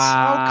 What?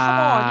 Wow. Oh, come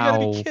on. You gotta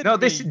be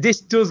kidding me.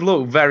 This does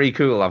look very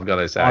cool, I've got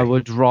to say. I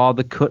would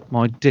rather cut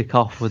my dick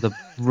off with a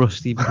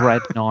rusty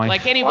bread knife.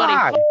 Like anybody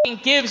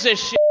fucking gives a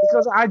shit.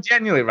 Because I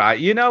genuinely, right,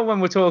 you know when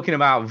we're talking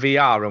about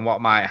VR and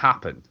what might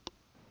happen,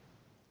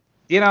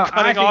 you know,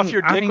 cutting off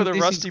your dick with a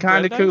rusty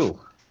bread knife? Kind of cool.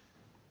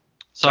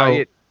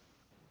 So,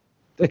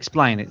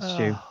 explain it,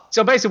 Stu.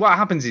 So basically what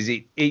happens is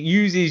it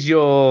uses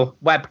your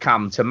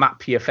webcam to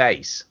map your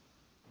face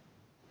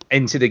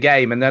into the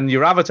game, and then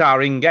your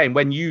avatar in-game,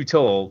 when you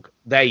talk,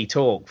 they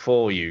talk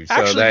for you. So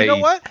actually, you know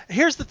what?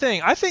 Here's the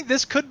thing. I think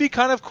this could be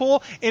kind of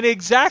cool in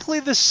exactly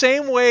the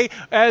same way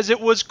as it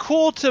was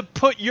cool to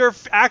put your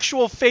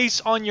actual face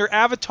on your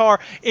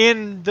avatar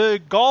in the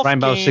golf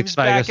Rainbow games Six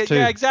Vegas back at, 2.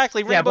 Yeah,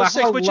 exactly. Rainbow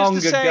Six, which is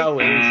to say,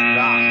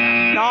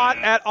 not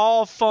at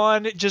all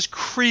fun, just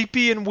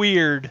creepy and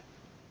weird.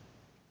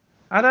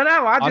 I don't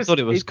know. I thought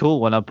it was cool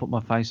when I put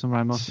my face on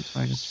Rainbow Six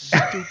Vegas.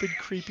 Stupid,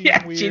 creepy,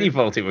 and weird. Ginny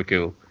thought it were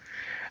cool.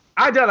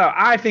 I don't know.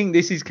 I think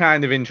this is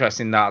kind of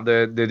interesting that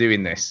they're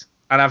doing this,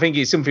 and I think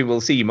it's something we'll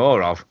see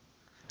more of.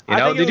 You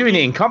know, they're doing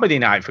it in comedy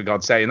night, for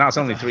God's sake, and that's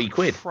only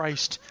 £3.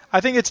 Christ.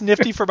 I think it's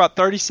nifty for about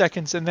 30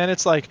 seconds, and then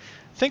it's like,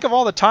 think of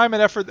all the time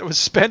and effort that was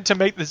spent to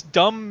make this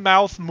dumb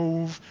mouth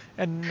move,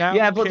 and now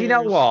yeah, but you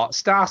know what?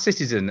 Star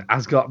Citizen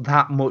has got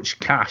that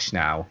much cash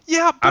now.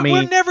 Yeah, but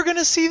we're never going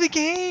to see the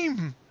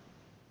game.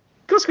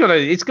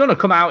 It's gonna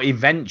come out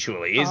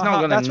eventually. It's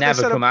not gonna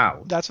never come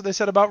out. That's what they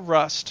said about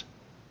Rust.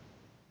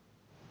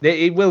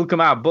 It will come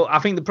out, but I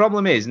think the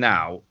problem is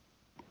now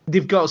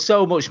they've got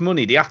so much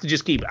money. They have to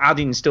just keep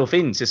adding stuff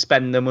in to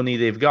spend the money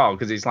they've got,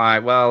 because it's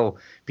like, well,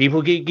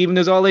 people keep giving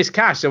us all this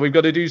cash, so we've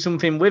got to do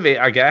something with it,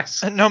 I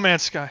guess. No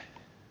Man's Sky.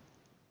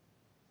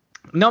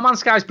 No Man's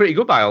Sky is pretty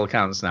good by all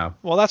accounts now.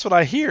 Well, that's what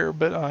I hear,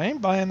 but I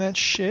ain't buying that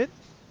shit.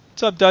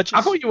 What's up, Duchess?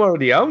 I thought you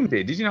already owned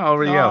it. Did you not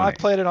already own it? I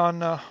played it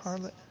on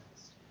Harley.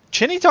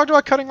 Chinny talked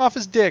about cutting off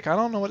his dick. I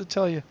don't know what to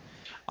tell you.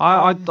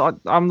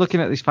 I'm looking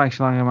at this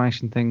facial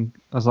animation thing.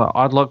 I was like,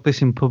 I'd like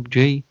this in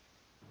PUBG.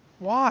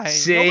 Why?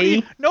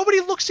 See?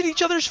 Nobody looks at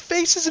each other's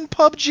faces in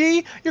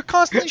PUBG. You're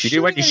constantly You shooting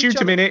do when you at shoot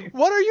each him other. in it.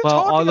 What are you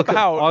Well, talking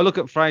about? I look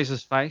at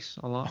Fraser's face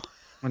a lot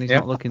when he's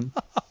not looking.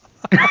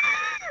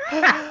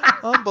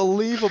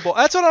 Unbelievable.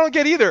 That's what I don't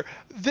get either.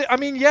 I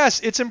mean, yes,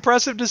 it's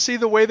impressive to see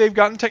the way they've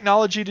gotten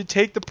technology to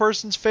take the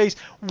person's face.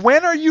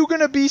 When are you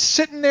going to be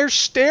sitting there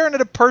staring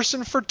at a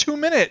person for 2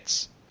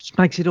 minutes? Just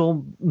makes it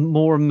all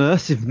more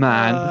immersive,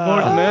 man.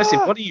 More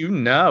immersive. What do you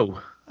know?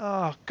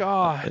 Oh,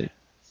 God.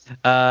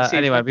 See,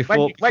 Anyway,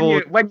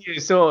 when you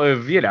sort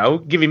of,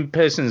 giving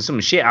person some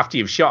shit after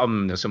you've shot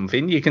them or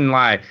something, you can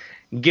like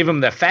give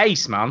them the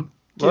face, man.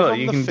 Well,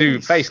 you can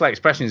do facial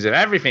expressions and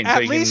everything. At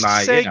so you least can,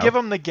 like, say give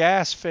them the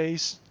gas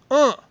face.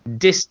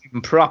 Diss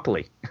them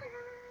properly.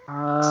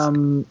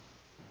 I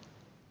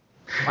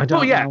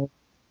don't know.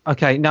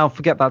 Okay, now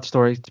forget that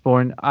story. It's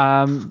boring.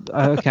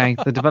 Okay,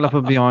 the developer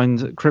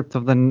behind Crypt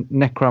of the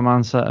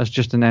Necromancer has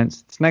just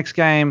announced its next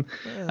game,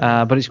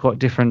 but it's quite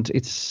different.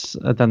 It's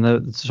than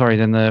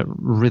the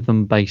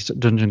rhythm-based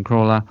dungeon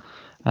crawler.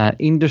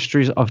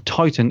 Industries of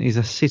Titan is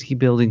a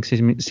city-building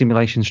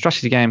simulation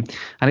strategy game,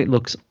 and it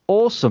looks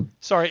awesome.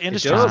 Sorry,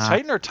 Industries of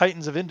Titan or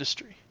Titans of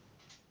Industry?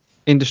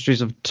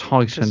 Industries of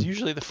Titan. Because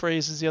usually the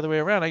phrase is the other way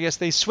around. I guess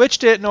they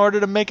switched it in order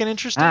to make an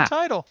interesting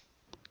title.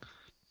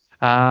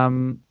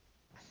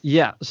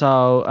 Yeah,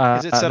 so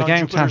is it set the on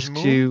game Jupiter's tasks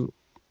moon? you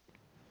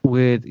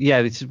with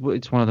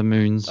it's one of the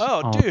moons.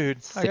 Oh, dude,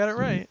 I got it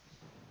right.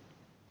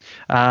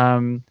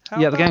 The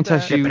game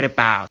tasks you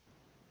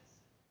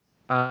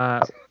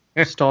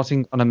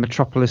starting on a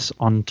metropolis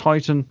on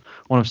Titan,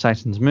 one of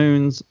Satan's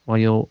moons, where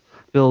you'll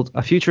build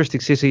a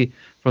futuristic city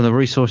from the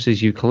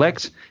resources you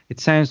collect. It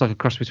sounds like a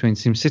cross between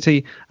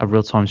SimCity, a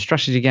real-time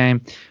strategy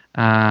game,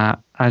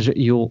 as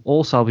you'll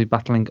also be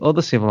battling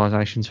other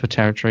civilizations for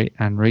territory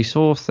and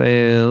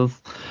resources.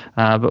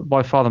 But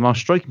by far the most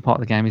striking part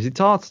of the game is its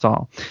art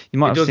style. It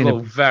does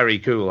look very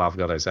cool, I've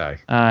got to say.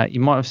 You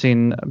might have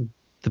seen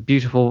the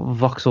beautiful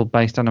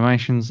voxel-based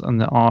animations and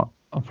the art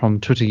from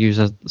Twitter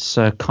user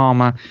Sir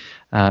Karma.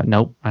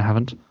 No, I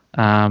haven't.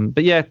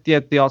 But yeah,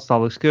 the art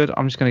style looks good.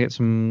 I'm just going to get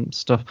some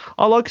stuff.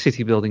 I like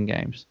city building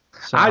games.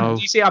 So,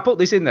 I put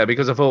this in there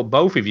because I thought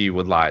both of you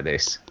would like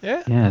this.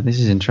 Yeah. Yeah, this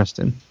is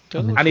interesting.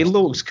 And it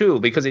looks cool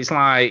because it's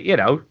like,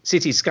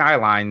 city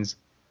skylines,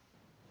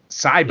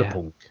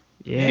 cyberpunk.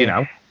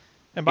 Yeah.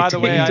 And by the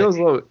way,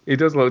 it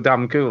does look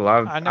damn cool.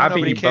 I know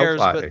nobody cares,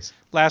 but this.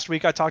 Last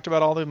week I talked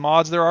about all the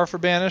mods there are for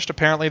Banished.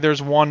 Apparently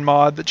there's one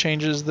mod that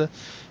changes the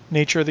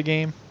nature of the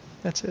game.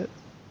 That's it.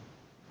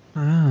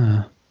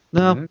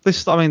 No,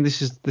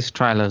 this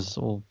trailer's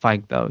all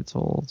fake though. It's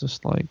all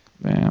just like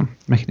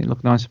making it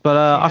look nice. But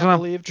I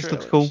don't know. It just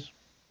looks cool.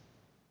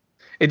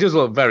 It does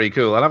look very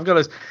cool,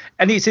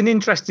 and it's an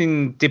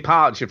interesting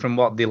departure from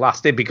what they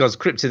last did because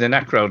Crypt of the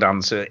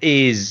Necrodancer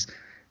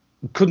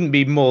couldn't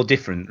be more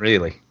different,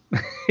 really.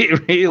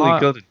 It really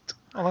couldn't.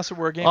 Unless it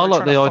were a game. I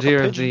like the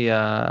idea of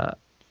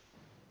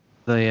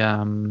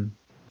the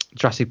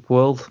Jurassic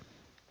World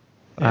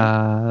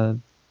park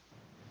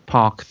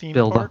theme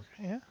builder. Park?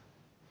 Yeah.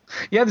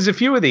 Yeah, there's a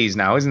few of these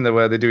now, isn't there,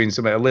 where they're doing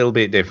something a little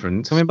bit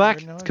different. Coming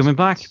back. It's coming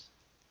back.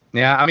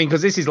 Yeah, I mean,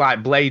 because this is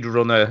like Blade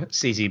Runner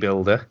City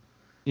Builder.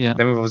 Yeah.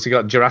 Then we've obviously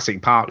got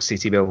Jurassic Park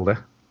City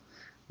Builder.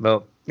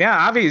 But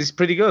yeah, I think it's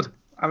pretty good.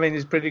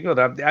 It's pretty good.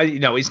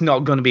 It's not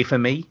going to be for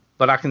me,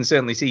 but I can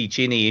certainly see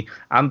Chinny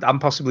and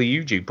possibly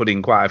you, Duke,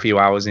 putting quite a few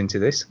hours into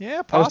this.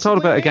 Yeah, possibly. I was told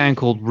about a game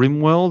called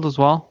RimWorld as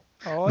well.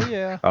 Oh,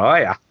 yeah. Oh,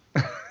 yeah.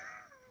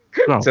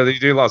 So they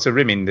do lots of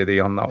rimming, did he,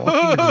 on that one?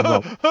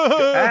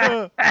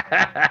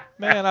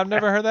 Man, I've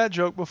never heard that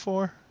joke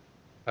before.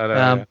 I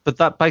know, But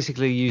that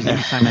basically uses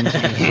the same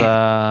engine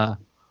as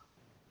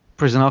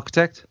Prison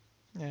Architect.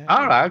 Yeah.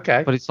 All right,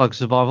 okay. But it's like a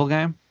survival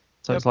game.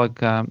 So it's like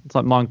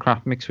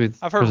Minecraft mixed with.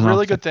 I've heard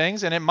really good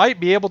things, and it might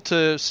be able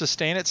to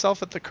sustain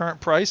itself at the current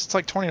price. It's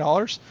like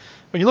 $20.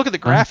 When you look at the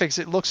graphics,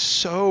 it looks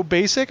so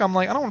basic. I'm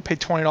like, I don't want to pay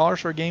 $20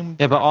 for a game.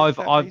 Yeah, but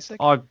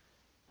I've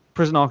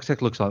Prison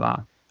Architect looks like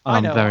that.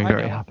 I'm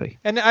very happy.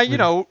 And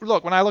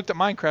look, when I looked at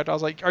Minecraft, I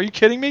was like, are you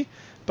kidding me?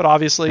 But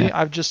obviously,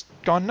 I've just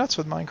gone nuts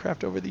with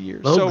Minecraft over the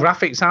years. Well,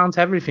 graphics aren't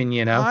everything,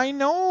 I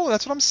know,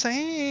 that's what I'm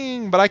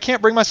saying. But I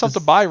can't bring myself to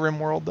buy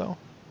RimWorld, though.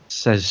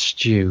 Says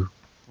Stu.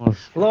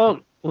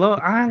 Look,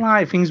 I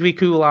like things with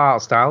cool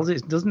art styles.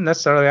 It doesn't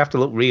necessarily have to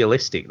look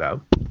realistic, though.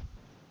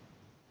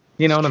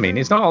 You know what I mean?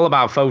 It's not all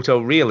about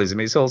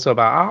photorealism. It's also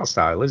about art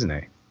style, isn't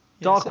it?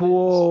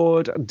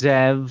 Darkwood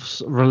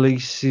devs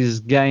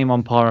releases game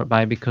on Pirate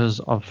Bay because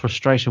of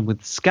frustration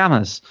with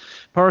scammers.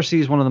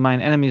 Piracy is one of the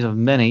main enemies of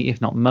many, if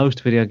not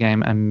most, video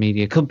game and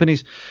media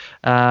companies,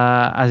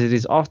 as it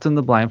is often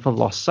the blame for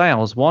lost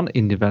sales. One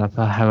indie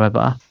developer,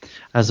 however,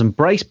 has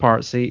embraced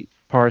piracy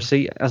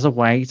as a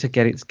way to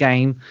get its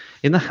game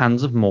in the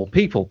hands of more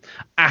people.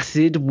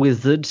 Acid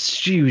Wizard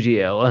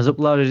Studio has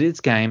uploaded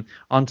its game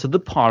onto the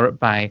Pirate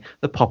Bay,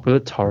 the popular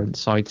torrent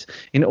site,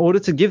 in order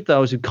to give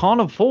those who can't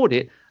afford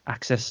it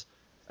access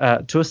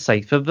to a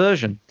safer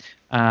version.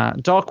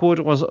 Darkwood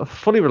was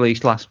fully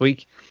released last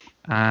week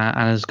and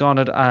has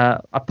garnered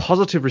a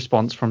positive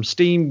response from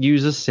Steam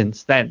users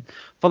since then.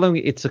 Following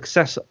its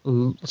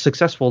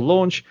successful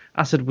launch,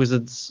 Acid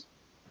Wizards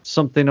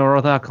something or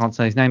other, I can't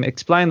say his name,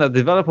 explained that the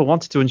developer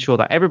wanted to ensure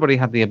that everybody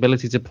had the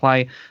ability to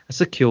play a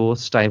secure,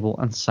 stable,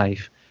 and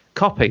safe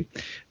copy.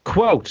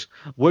 Quote,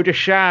 "We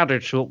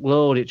decided to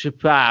upload it to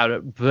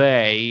Pirate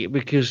Bay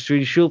because to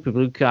ensure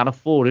people who can't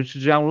afford it to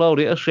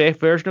download it a safe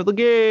version of the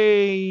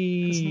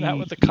game." Isn't that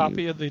what the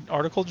copy of the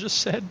article just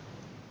said?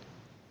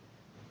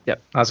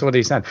 Yep, that's what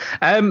he said.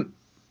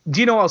 Do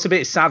you know what's a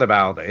bit sad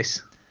about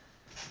this?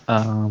 They're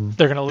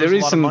going to lose a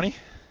lot of money?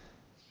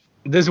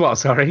 There's what,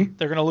 sorry?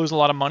 They're going to lose a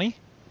lot of money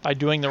by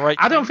doing the right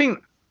thing?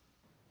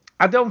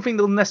 I don't think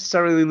they'll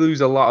necessarily lose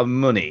a lot of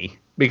money,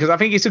 because I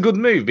think it's a good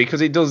move,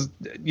 because it does,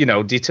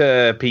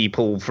 deter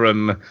people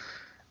from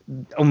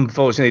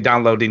unfortunately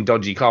downloading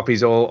dodgy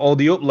copies or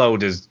the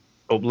uploaders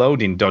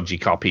uploading dodgy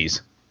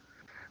copies.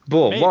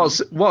 But Maybe.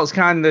 what's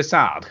kind of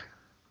sad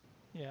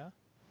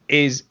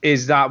is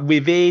that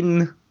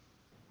within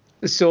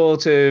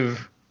sort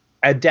of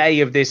a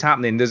day of this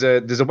happening, there's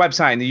a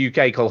website in the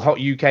UK called Hot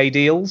UK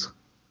Deals.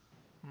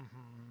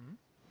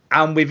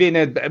 And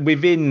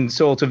within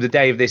sort of the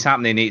day of this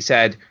happening, it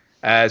said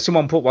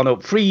someone put one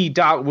up: free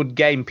Darkwood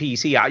game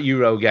PC at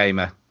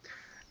Eurogamer.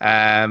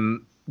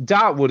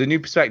 Darkwood, a new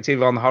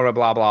perspective on horror,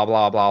 blah blah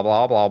blah blah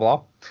blah blah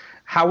blah.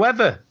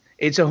 However,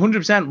 it's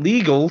 100%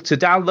 legal to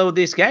download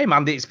this game,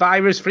 and it's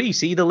virus free.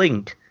 See the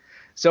link.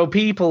 So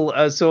people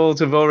are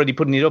sort of already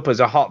putting it up as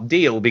a hot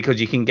deal because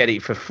you can get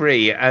it for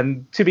free.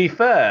 And to be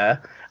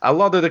fair, a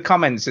lot of the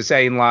comments are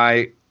saying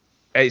like,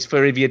 it's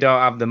for if you don't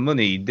have the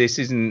money. This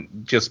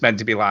isn't just meant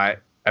to be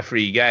like a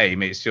free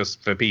game. It's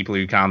just for people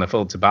who can't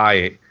afford to buy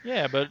it.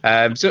 Yeah, but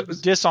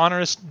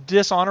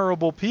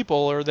dishonorable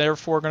people are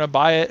therefore going to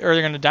buy it, or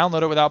they're going to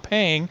download it without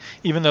paying,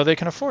 even though they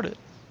can afford it.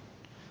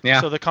 Yeah.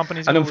 So the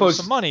company's going to lose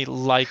some money,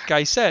 like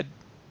I said.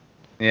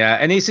 Yeah,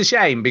 and it's a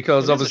shame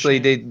because obviously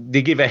they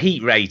give a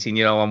heat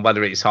rating, on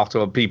whether it's hot,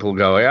 or people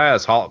go, yeah,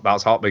 it's hot.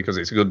 That's hot because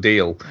it's a good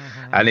deal.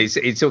 And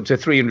it's up to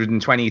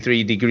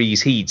 323 degrees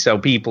heat. So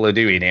people are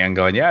doing it and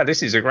going, yeah,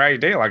 this is a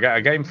great deal. I get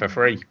a game for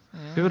free.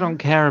 People don't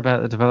care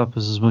about the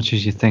developers as much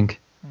as you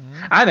think.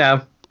 I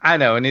know.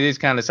 And it is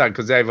kind of sad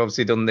because they've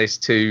obviously done this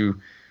to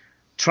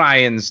try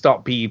and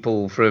stop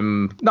people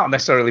from not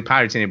necessarily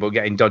pirating it, but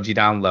getting dodgy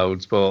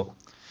downloads. But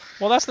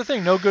well, that's the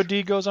thing. No good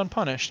deed goes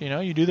unpunished.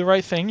 You do the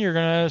right thing, you're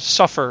going to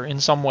suffer in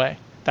some way.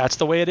 That's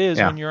the way it is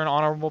when you're an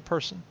honorable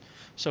person.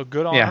 So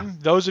good on them.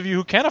 Those of you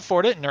who can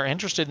afford it and are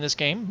interested in this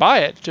game, buy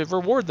it to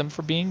reward them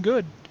for being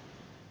good.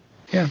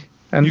 Yeah.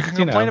 And you can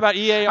complain about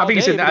EA all day,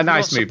 it's but a if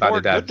nice you don't move by the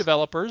support good devs.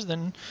 developers,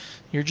 then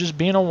you're just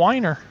being a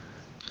whiner.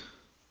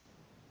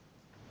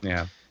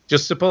 Yeah.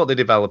 Just support the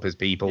developers,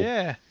 people.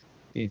 Yeah.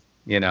 It's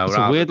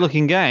a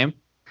weird-looking game.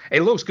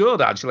 It looks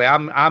good, actually.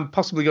 I'm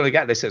possibly going to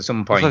get this at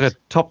some point. It's like a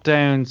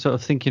top-down sort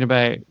of thinking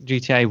about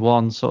GTA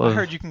 1 sort of. I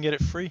heard you can get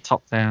it free.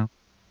 Top-down.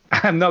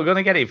 I'm not going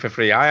to get it for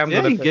free. I am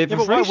going to get it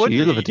for free.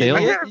 You love a deal.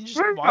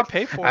 Why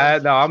pay for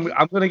it? No, I'm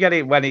going to get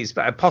it when it's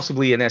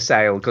possibly in a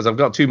sale because I've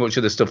got too much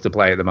of the stuff to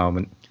play at the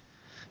moment.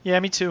 Yeah,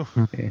 me too.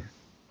 Yeah.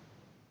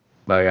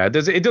 But yeah,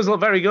 it does look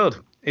very good.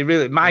 It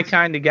really, my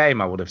kind of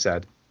game, I would have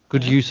said.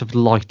 Good use of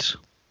light.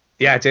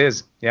 Yeah, it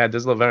is. Yeah, it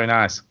does look very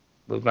nice.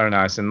 Look very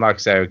nice, and like I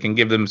say, we can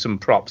give them some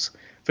props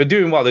for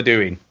doing what they're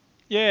doing.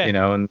 Yeah.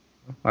 And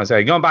like I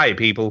say, go and buy it,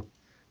 people.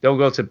 Don't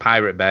go to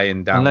Pirate Bay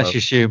and download. Unless you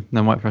sue,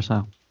 then wait for a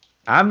sale.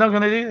 I'm not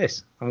going to do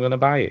this. I'm going to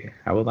buy it.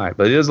 I will buy it.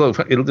 But it does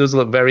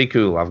look very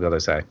cool, I've got to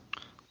say.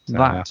 So,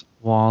 that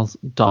was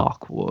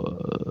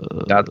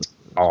Darkwood. That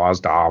was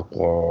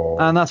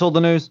Darkwood. And that's all the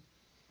news.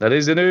 That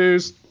is the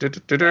news. That's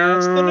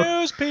the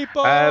news,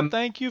 people.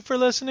 Thank you for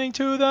listening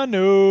to the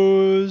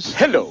news.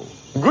 Hello,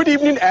 good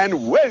evening,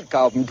 and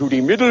welcome to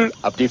the middle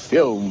of the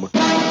film.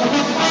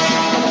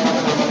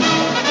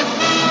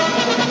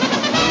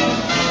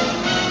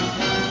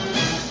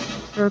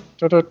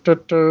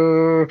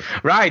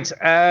 Right.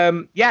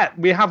 Yeah,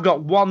 we have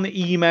got one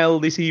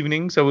email this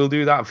evening, so we'll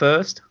do that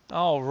first.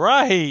 All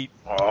right.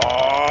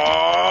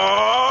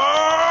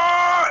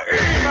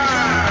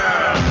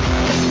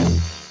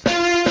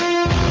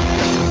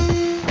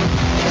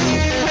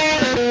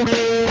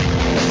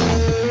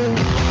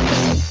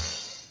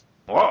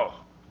 Whoa,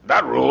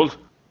 that ruled.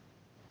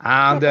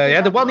 And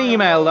the one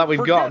email that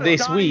we've got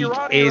this week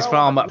is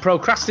from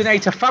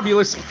Procrastinator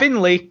Fabulous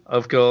Finley,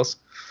 of course.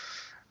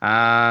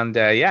 And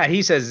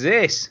he says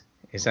this.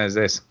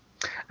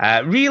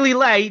 Really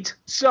late.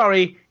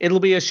 Sorry, it'll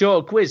be a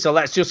short quiz, so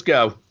let's just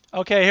go.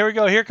 Okay, here we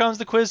go. Here comes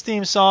the quiz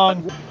theme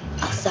song.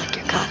 I'll suck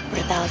your cock for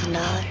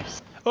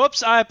 $1,000.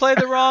 Oops, I played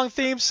the wrong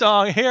theme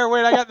song. Here,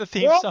 wait, I got the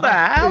theme song. What the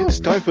hell? It's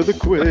time for the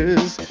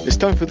quiz. It's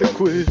time for the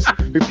quiz.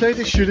 We play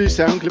the shitty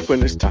sound clip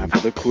when it's time for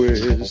the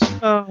quiz.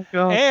 Oh,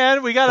 God.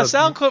 And we got a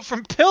sound clip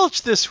from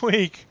Pilch this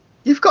week.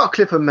 You've got a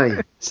clip of me.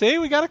 See,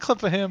 we got a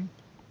clip of him.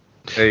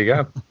 There you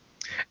go.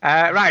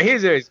 Right,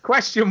 here's it.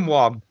 Question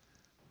 1.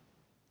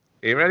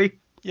 Are you ready?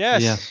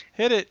 Yes.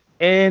 Hit it.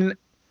 In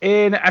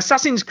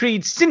Assassin's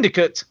Creed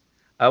Syndicate,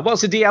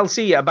 What's the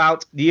DLC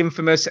about the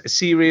infamous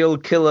serial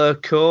killer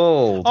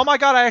called? Oh my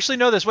god, I actually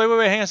know this. Wait,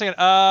 hang on a second.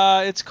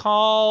 It's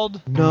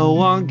called... No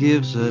one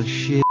gives a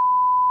shit.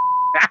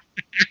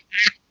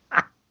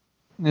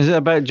 Is it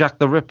about Jack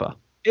the Ripper?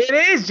 It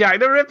is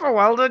Jack the Ripper.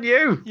 Well done,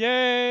 you.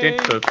 Yay.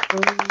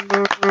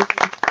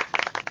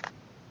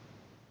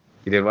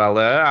 You did well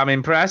there. I'm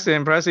impressed.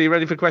 Are you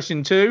ready for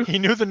question 2? He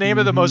knew the name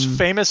of the most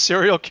famous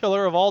serial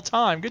killer of all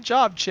time. Good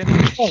job, Chinny.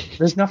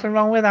 There's nothing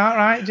wrong with that,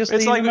 right? Just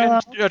it's leave like them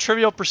in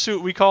Trivial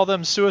Pursuit, we call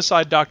them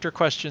suicide doctor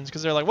questions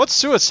because they're like, what's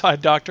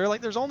suicide doctor?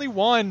 Like, there's only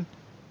one.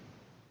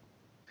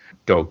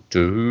 Doctor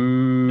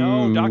Who.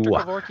 No, Dr.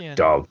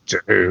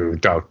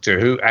 Kevorkian. Doctor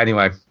Who.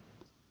 Anyway.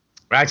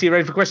 Right, are you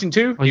ready for question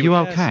 2? Are you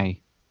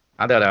okay?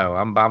 I don't know.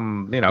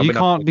 I'm you know. You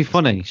can't be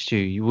funny,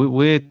 Stu.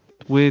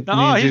 We're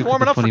no, he's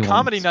warming up for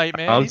comedy night,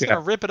 man. Okay. He's going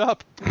to rip it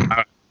up.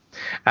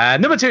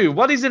 Number 2.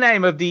 What is the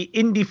name of the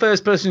indie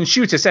first-person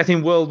shooter set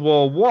in World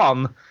War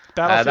One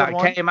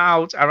that came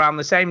out around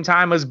the same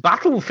time as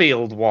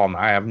Battlefield 1?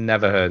 I have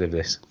never heard of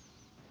this.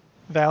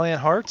 Valiant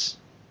Hearts?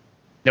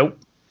 Nope.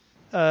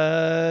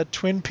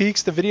 Twin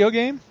Peaks, the video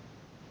game?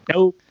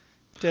 Nope.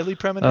 Deadly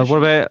Premonition? What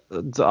about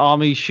the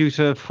Army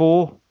Shooter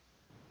 4?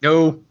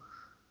 No.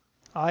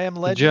 I Am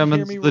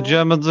Legend. The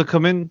Germans are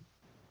coming.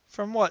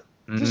 From what?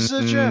 This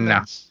is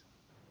Germans.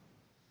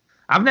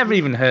 No. I've never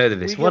even heard of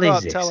this. What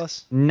is this? Tell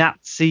us.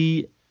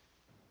 Nazi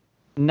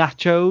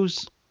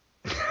nachos.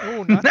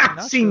 Oh,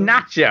 Nazi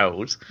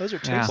nachos. Those are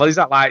tasty. What is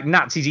that, like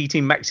Nazis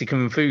eating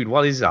Mexican food?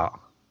 What is that?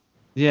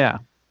 Yeah.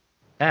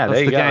 Yeah,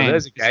 there you go.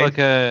 There's a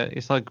game.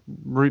 It's like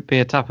root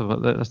beer tapper,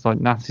 but it's like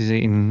Nazis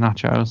eating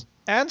nachos.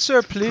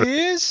 Answer,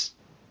 please.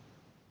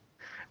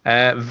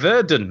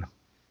 Verdun.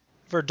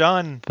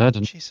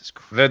 Jesus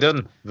Christ.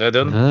 Verdun. I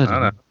don't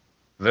know.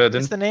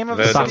 Verdun. It's the name of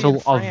the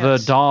Battle of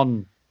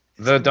Verdun.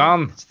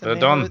 Verdun. It's the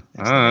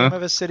name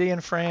of a city in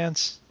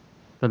France.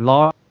 The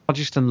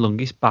largest and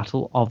longest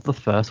battle of the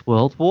First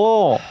World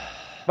War.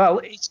 Well,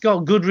 it's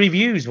got good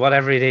reviews,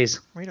 whatever it is.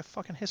 Read a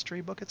fucking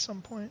history book at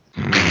some point.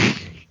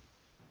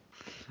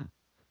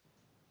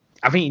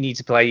 I think you need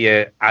to play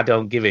your I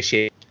Don't Give a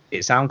Shit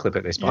sound clip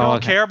at this point. You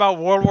don't care about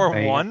World War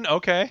One?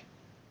 Okay.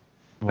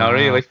 Wow. No,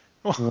 really.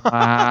 Wow. Take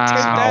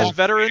that,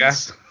 veterans.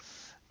 Yes.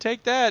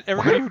 Take that,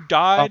 everybody who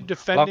died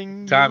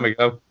defending. Long time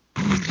ago.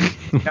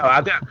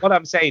 No, what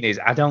I'm saying is,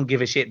 I don't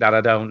give a shit that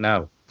I don't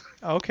know.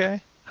 Okay.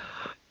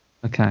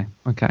 Okay.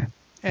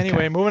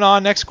 Anyway, moving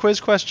on. Next quiz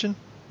question.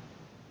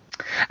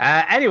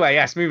 Anyway,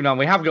 yes, moving on.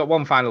 We have got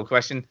one final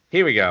question.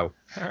 Here we go.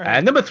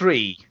 Right. Number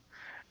 3.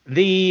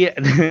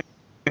 The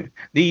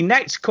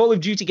next Call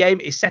of Duty game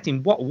is set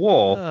in what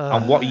war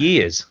and what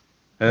years?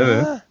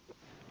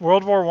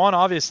 World War One,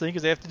 obviously,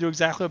 because they have to do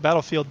exactly what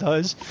Battlefield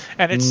does,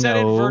 and it's set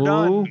in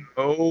Verdun.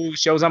 Oh,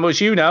 shows how much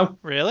you know.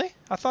 Really?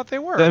 I thought they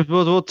were. There's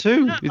World War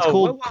Two. No, it's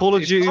called Call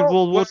of Duty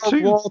World War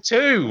Two. World War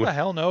Two. Who the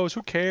hell knows?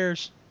 Who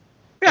cares?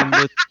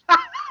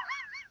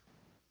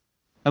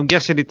 I'm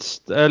guessing it's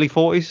early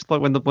 40s,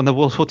 like when the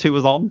World War II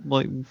was on.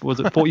 Like, was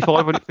it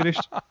 45 when it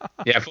finished?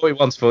 Yeah,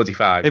 41 to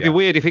 45. It'd be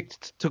weird if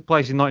it took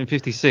place in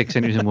 1956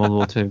 and it was in World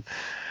War II.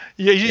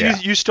 Yeah,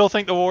 you still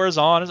think the war is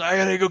on? I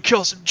gotta go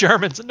kill some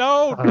Germans.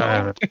 No.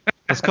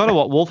 That's kind of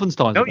what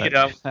Wolfenstein's about. No, you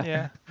don't.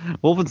 Yeah.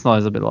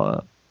 Wolfenstein's a bit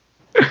like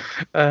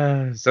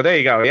that. So there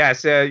you go.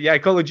 Yes,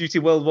 Call of Duty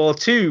World War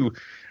II,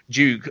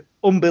 Duke,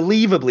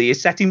 unbelievably,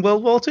 is set in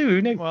World War II.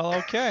 Who knew? Well,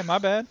 okay, my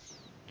bad.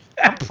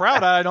 I'm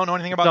proud I don't know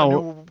anything about the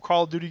new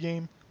Call of Duty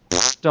game.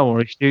 Don't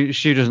worry,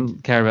 Stu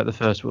doesn't care about the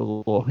First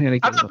World War. I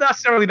don't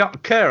necessarily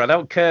not care. I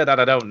don't care that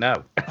I don't know.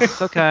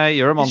 It's okay,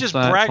 you're a monster. He's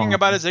just bragging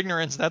about his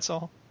ignorance, that's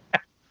all.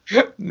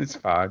 It's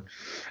fine.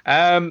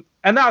 And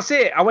that's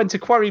it. I went to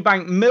Quarry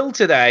Bank Mill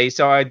today,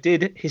 so I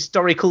did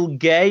historical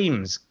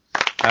games.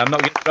 I'm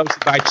not getting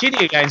roasted by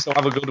Chidi again, so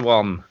I'll have a good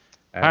one.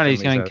 Apparently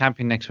he's going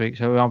camping next week,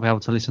 so we won't be able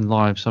to listen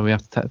live, so we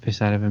have to take the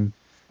piss out of him.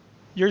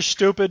 You're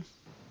stupid.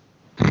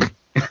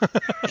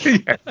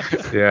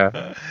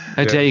 Yeah.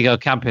 How dare you go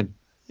camping?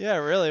 Yeah,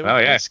 really. Oh,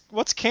 yes.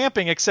 What's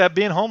camping except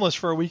being homeless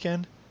for a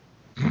weekend?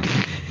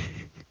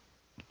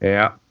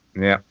 Yeah.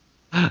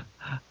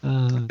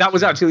 That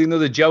was actually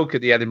another joke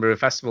at the Edinburgh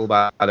Festival,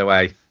 by the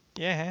way.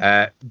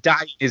 Yeah.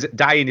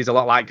 Dying is a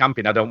lot like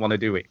camping. I don't want to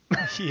do it.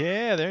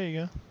 Yeah, there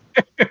you go.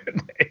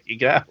 There you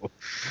go.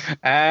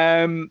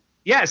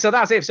 Yeah, so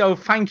that's it. So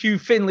thank you,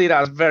 Finley. That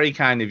was very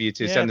kind of you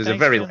to send us a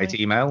very late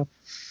email.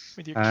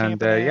 With your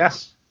camping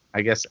ass.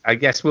 I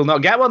guess we'll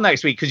not get one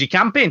next week because you're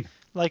camping.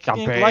 Like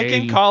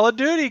in Call of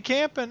Duty,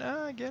 camping.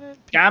 I get it.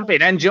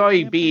 Camping.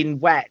 Enjoy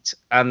being wet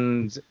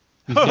and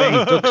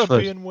Duxford.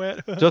 Being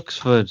wet.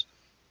 Duxford.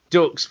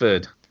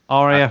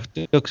 RAF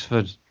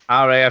Duxford.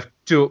 RAF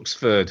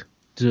Duxford.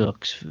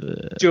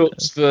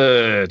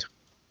 Duxford.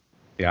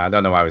 Yeah, I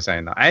don't know why I was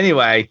saying that.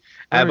 Anyway,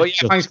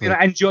 but yeah, thanks for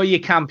that. Enjoy your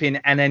camping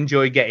and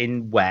enjoy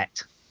getting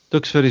wet.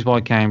 Duxford is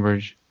by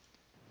Cambridge.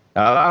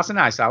 Oh, that's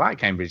nice. I like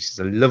Cambridge. It's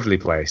a lovely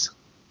place.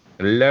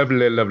 A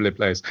lovely, lovely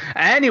place.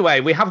 Anyway,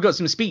 we have got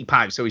some speak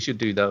pipes, so we should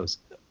do those.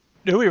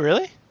 Do we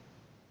really?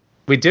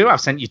 We do. I've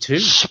sent you 2.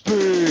 Speak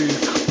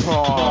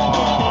pipe!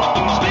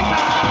 Speak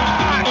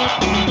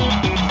pipe!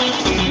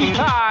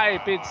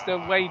 if it's the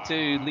way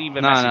to leave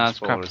a message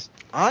for us.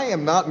 I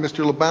am not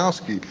Mr.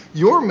 Lebowski.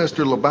 You're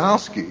Mr.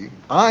 Lebowski.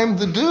 I'm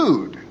the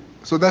dude.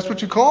 So that's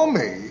what you call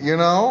me, you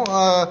know?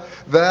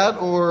 That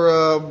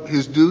or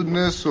his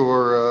dudeness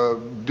or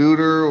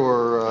duder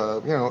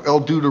or,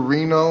 El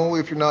Duderino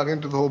if you're not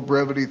into the whole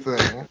brevity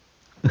thing.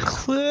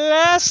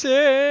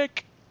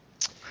 Classic!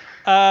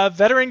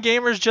 Veteran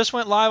Gamers just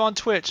went live on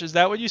Twitch. Is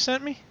that what you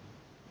sent me?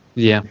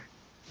 Yeah.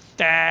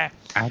 All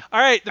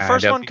right, the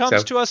first one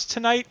comes to us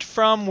tonight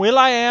from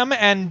Will.i.am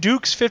and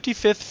Duke's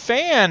 55th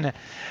fan.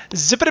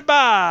 Zippity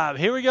Bob,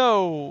 here we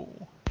go.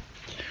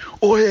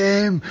 I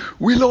am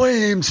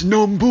Will.i.am's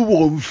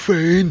 #1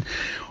 fan.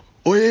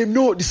 I am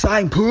not the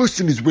same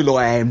person as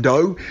Will.i.am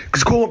though,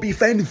 because I can't be a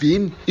fan of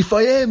him if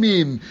I am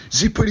him.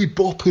 Zippity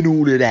Bop and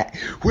all of that.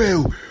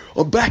 Well,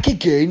 I'm back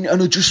again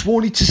and I just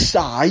wanted to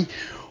say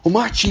I'm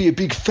actually a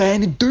big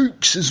fan of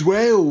Duke's as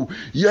well.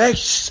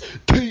 Yes,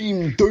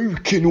 Team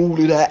Duke and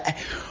all of that.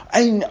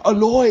 And I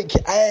like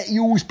how he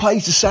always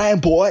plays the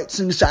sound bites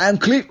and the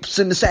sound clips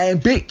and the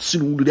sound bits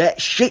and all of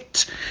that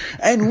shit.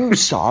 And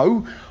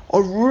also, I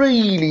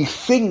really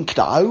think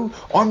though,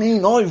 I really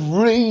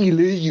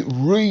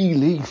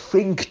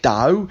think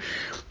though,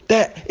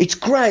 that it's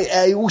great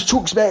how he always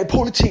talks about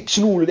politics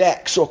and all of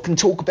that, so I can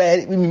talk about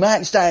it with my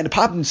mates stay in the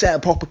pub and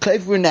sound proper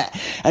clever and that.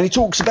 And he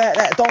talks about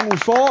that Donald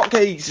Fark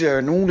geezer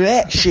and all of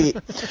that shit.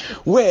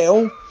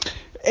 Well,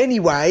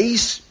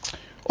 anyways,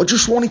 I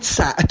just wanted to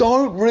say, I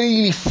don't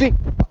really think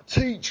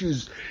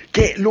teachers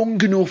get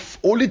long enough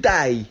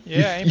holiday.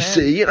 Yeah, you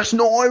see, that's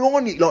not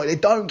ironic. Like, they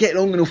don't get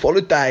long enough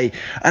holiday,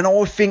 and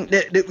I think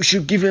that we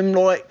should give them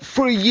like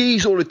 3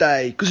 years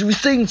holiday, because we've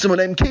seen some of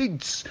them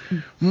kids.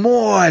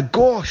 My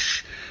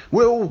gosh.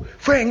 Well,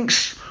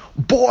 thanks.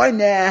 Bye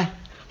now.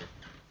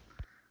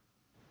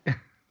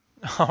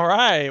 All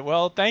right.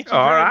 Well, thank you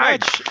very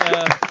much.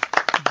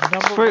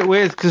 It's very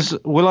weird because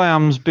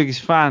Will.i.am's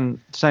biggest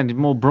fan sounded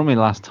more brummy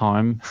last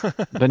time,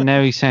 but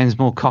now he sounds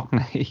more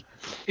cockney.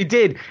 He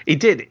did.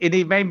 And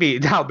he made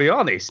me, I'll be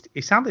honest, he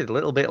sounded a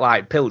little bit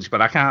like Pilch,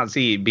 but I can't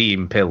see it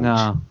being Pilch.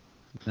 No,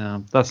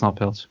 that's not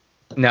Pilch.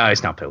 No,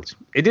 it's not Pilch.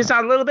 It did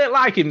sound a little bit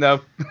like him,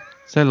 though.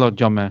 Sound like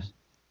John Mouse.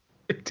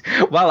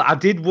 Well, I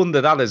did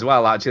wonder that as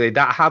well, actually.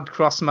 That had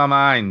crossed my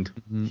mind.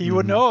 He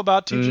would know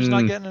about teachers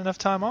not getting enough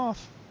time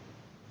off.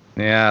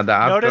 Yeah,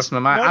 that had crossed my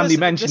mind. And he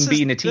mentioned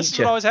being a teacher. This is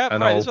what always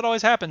happens. Right, this is what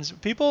always happens.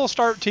 People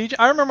start teaching.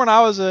 I remember when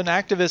I was an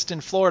activist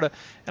in Florida,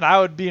 and I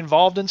would be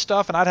involved in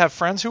stuff, and I'd have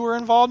friends who were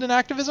involved in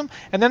activism,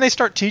 and then they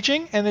start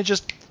teaching, and they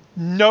just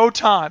no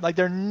time. Like,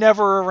 they're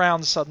never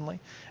around suddenly.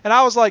 And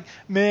I was like,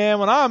 man,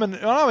 when I'm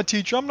a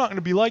teacher, I'm not going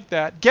to be like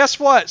that. Guess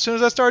what? As soon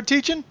as I started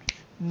teaching,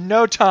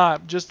 no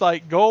time. Just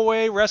like, go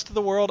away, rest of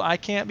the world. I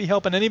can't be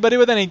helping anybody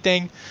with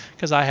anything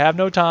because I have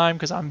no time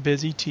because I'm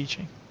busy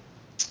teaching.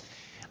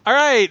 All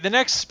right, the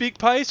next speak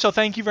pipe. So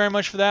thank you very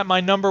much for that,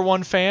 my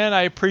 #1 fan.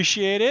 I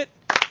appreciate it.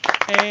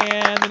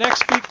 And the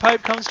next speak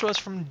pipe comes to us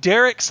from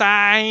Derek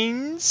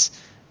Signs.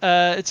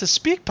 It's a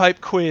speak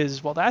pipe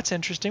quiz. Well, that's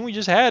interesting. We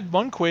just had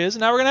one quiz, and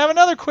now we're going to have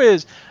another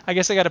quiz. I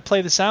guess I got to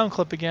play the sound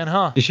clip again,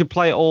 huh? You should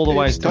play it all the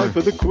way through. It's time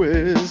for the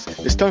quiz.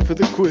 It's time for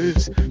the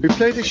quiz. We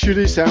play the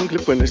shitty sound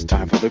clip when it's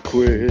time for the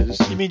quiz.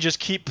 You mean just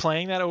keep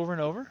playing that over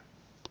and over?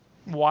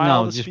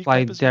 While the just speak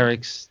play pipe is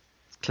Derek's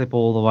clip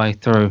all the way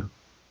through.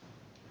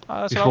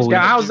 That's what I was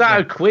Yeah, how's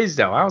that a quiz,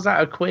 though? How's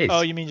that a quiz?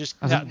 Oh, you mean just...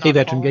 Hey,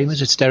 Veteran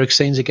Gamers, it's Derek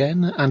Sains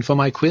again, and for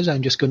my quiz,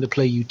 I'm just going to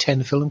play you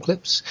 10 film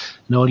clips,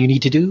 and all you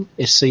need to do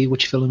is see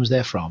which films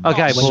they're from.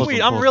 Okay,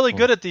 sweet. I'm really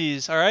good at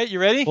these. All right, you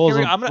ready?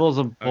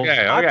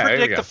 I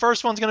predict the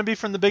first one's going to be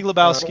from The Big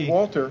Lebowski.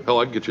 Walter.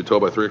 Hell, I can get you a tow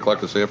by 3 o'clock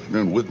this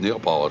afternoon with nail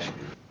polish.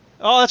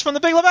 Oh, that's from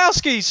The Big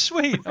Lebowski.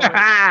 Sweet. Oh,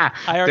 I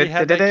already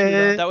had that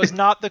queued up. That was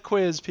not the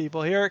quiz,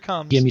 people. Here it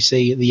comes. Hear me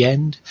say at the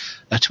end,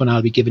 that's when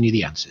I'll be giving you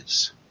the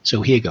answers.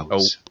 So here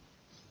goes.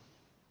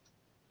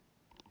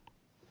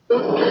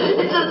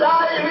 It's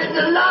alive! It's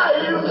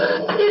alive!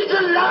 It's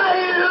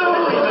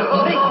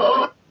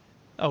alive!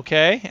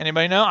 Okay,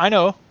 anybody know? I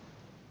know.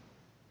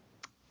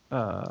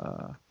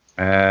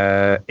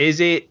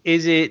 Is it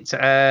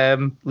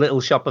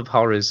Little Shop of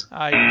Horrors?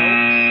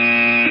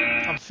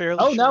 I'm fairly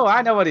sure. No,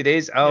 I know what it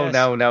is. Oh, yes.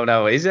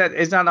 No. Is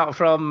that not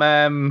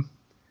from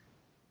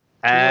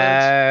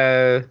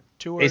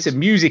Two words. It's a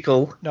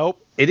musical.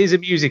 Nope. It is a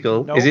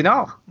musical. Nope. Is it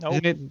not?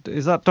 Nope.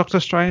 Is that Dr.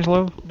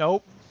 Strangelove?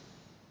 Nope.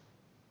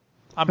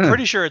 I'm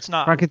pretty sure it's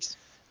not.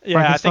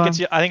 Yeah, I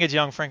think it's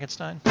Young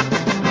Frankenstein.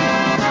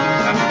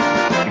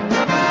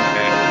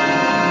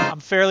 I'm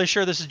fairly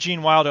sure this is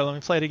Gene Wilder. Let me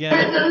play it again.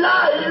 It's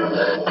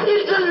alive!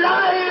 It's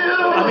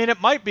alive! I mean,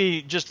 it might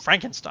be just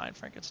Frankenstein.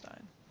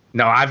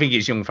 No, I think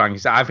it's Young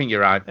Frankenstein. I think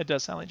you're right. It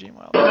does sound like Gene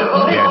Wilder.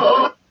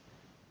 Yeah.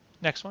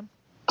 Next one.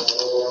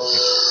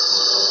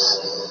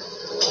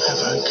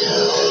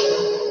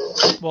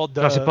 Well,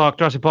 Jurassic Park.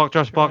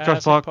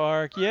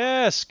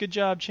 Yes, good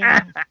job,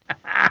 Chin.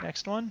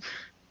 Next one.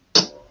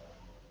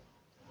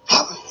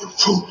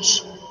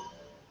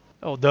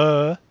 Oh,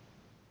 duh.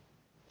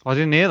 I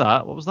didn't hear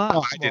that. What was that?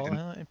 Oh, I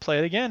didn't. Play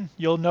it again.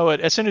 You'll know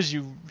it. As soon as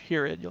you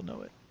hear it, you'll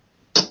know it.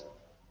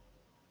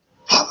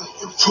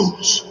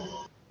 Fools.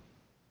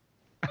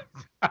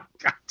 I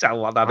can't tell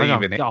what that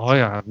even is.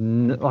 I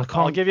can't.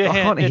 I'll give you a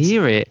hint. I can't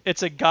hear it.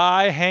 It's a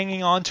guy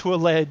hanging onto a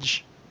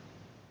ledge.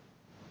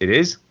 It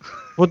is?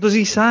 What does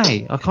he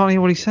say? I can't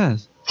hear what he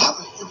says.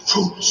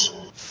 Fools.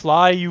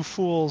 Fly, you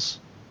fools.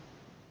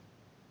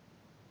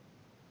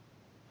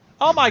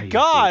 Oh my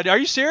God! Are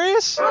you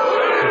serious? People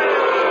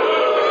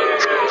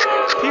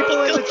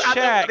in the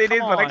chat,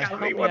 come on,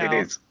 help me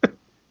out.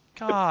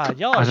 God,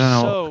 y'all are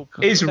so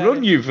pathetic. It's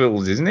Run You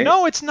Fools, isn't it?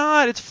 No, it's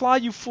not. It's Fly,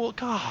 you fool.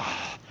 God.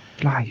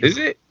 Is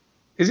it?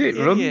 Is it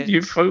Run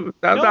You Fools?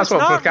 That's what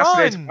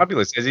Procrastinator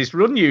Fabulous says. It's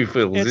Run You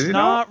Fools, is it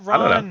not? It's not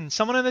Run.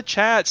 Someone in the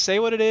chat, say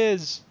what it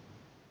is.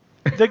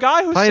 The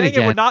guy who's saying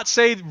it would not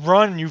say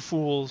Run, you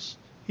fools.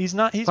 He's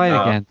not. He's Play it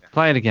not. again.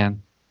 Play it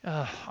again.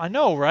 I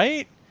know,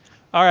 right?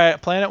 All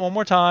right, playing it one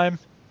more time.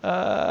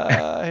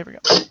 Here we go.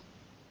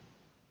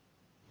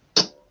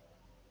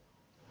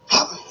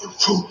 You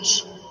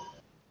fools.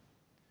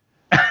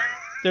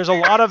 There's a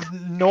lot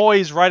of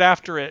noise right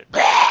after it.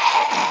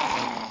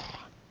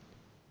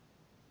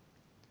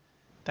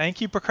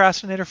 Thank you,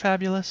 Procrastinator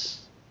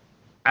Fabulous.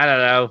 I don't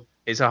know.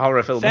 It's a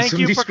horror film. Thank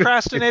you,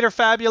 Procrastinator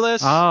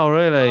Fabulous. Oh,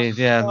 really?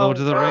 Yeah, Lord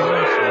of the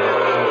Rings.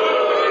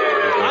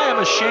 I am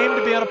ashamed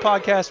to be on a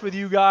podcast with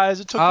you guys.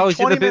 It took me 20 is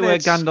it the bit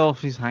minutes. where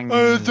Gandalf is hanging?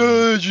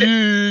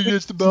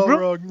 It's the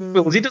Balrog.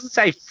 No. He doesn't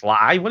say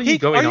fly. What are you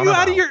going on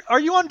about? Are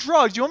you on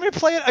drugs? Do you want me to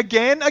play it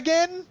again?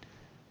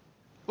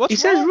 What's he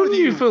says wrong Run with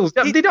You Fools.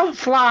 They don't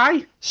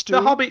fly. Stu,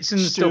 the hobbits and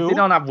stuff, they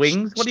don't have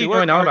wings. What are you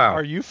going on about?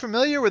 Are you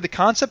familiar with the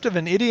concept of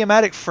an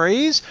idiomatic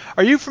phrase?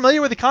 Are you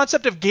familiar with the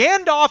concept of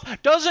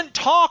Gandalf doesn't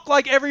talk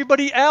like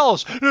everybody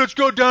else? Let's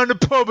go down to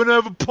the pub and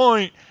have a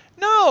pint.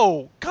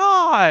 No,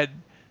 God.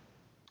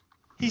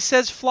 He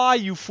says fly,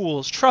 you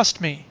fools.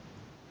 Trust me.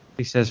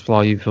 He says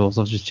fly, you fools.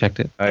 I've just checked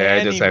it. Oh, yeah,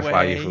 I just say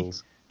fly, you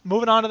fools.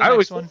 Moving on to the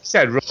next one.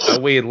 Said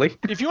weirdly.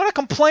 If you want to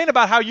complain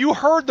about how you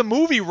heard the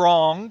movie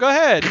wrong, go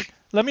ahead.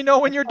 Let me know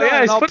when you're done,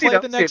 and I'll play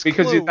the next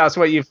because clue. That's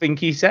what you think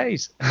he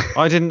says.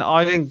 I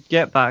didn't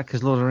get that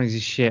because Lord of the Rings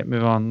is shit.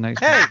 Move on.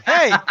 Next.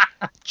 Hey,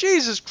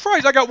 Jesus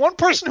Christ! I got one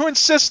person who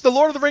insists the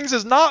Lord of the Rings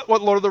is not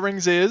what Lord of the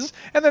Rings is,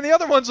 and then the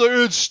other one's like,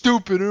 it's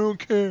stupid. I don't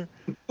care.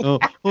 Oh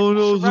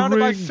no, the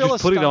ring.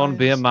 Just put it on.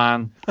 Be a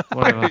man.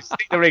 Whatever.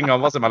 Stick the ring on.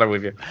 What's the matter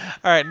with you?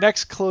 All right,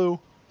 next clue.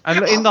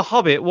 And in The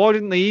Hobbit, why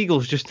didn't the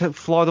eagles just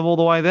fly them all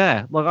the way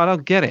there? Like, I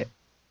don't get it.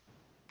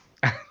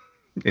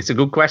 It's a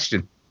good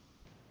question.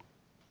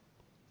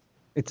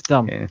 It's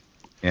dumb. Yeah,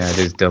 it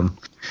is dumb.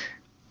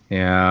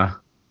 Yeah.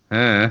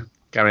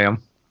 Carry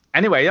on.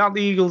 Anyway, aren't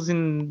the Eagles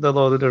in the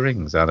Lord of the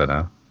Rings? I don't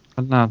know.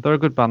 No, they're a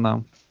good band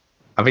though.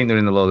 I think they're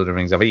in the Lord of the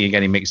Rings. I think you're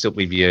getting mixed up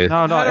with your...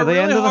 No, at the really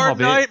end of the hard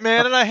Hobbit. night,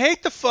 man, and I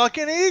hate the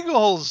fucking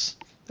Eagles.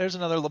 There's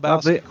another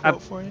Lebowski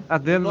quote for you.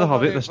 At the end of the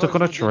Hobbit, they're stuck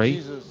on a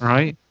tree,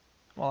 right?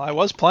 Well, I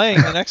was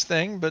playing the next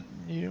thing, but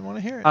you didn't want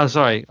to hear it. Oh,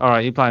 sorry. All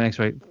right, you play next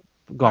week.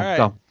 Go on,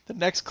 go. The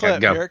next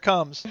clip, here it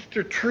comes.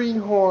 Mr.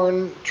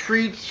 Treehorn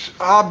treats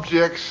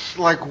objects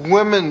like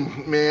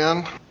women,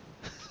 man.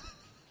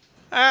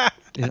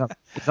 Is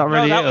that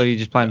really it, or are you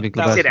just playing Big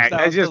Lebowski?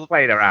 I just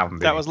played around.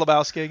 That was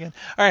Lebowski again.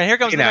 All right, here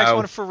comes the next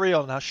one for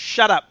real. Now,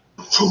 shut up.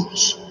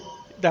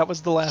 That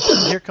was the last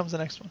one. Here comes the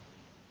next one.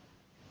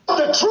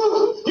 The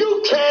truth!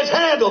 You can't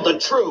handle the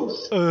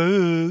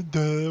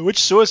truth! Which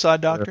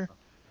Suicide Doctor?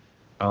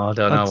 Oh, I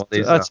don't know what this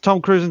is. That's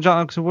Tom Cruise and John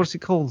Oxford. What's it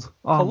called?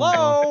 Oh, hello?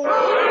 Y'all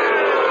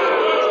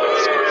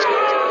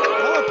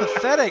are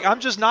pathetic. I'm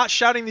just not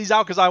shouting these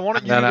out because I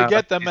wanted you to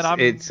get them, and I'm...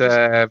 It's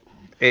a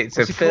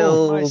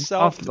film.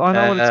 I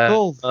know what it's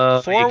called.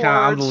 You can't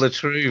handle the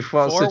truth.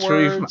 What's the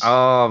truth?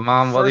 Oh,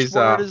 man, what is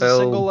that film? film? A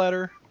single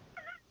letter.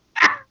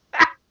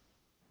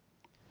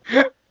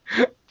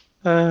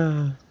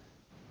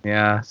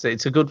 Yeah, so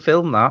it's a good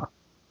film, that.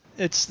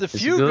 It's the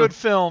Few Good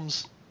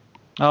Films.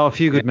 Oh, A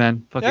Few Good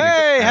Men.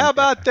 Hey, how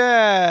about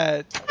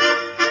that?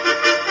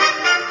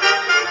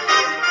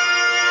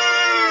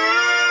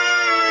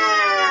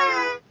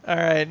 All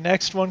right,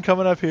 next one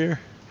coming up here.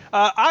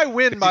 I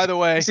win, by the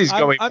way. This is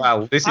going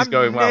well. This is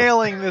going well. I'm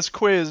nailing this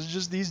quiz.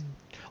 Just these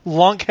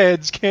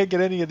lunkheads can't get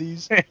any of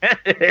these.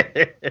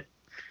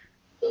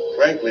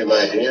 Frankly,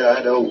 my dear,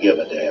 I don't give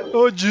a damn.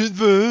 Oh, just...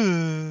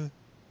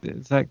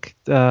 It's like...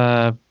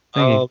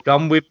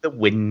 Gone with the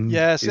Wind.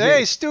 Yes.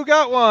 Hey, Stu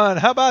got one.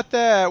 How about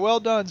that? Well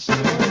done, Stu.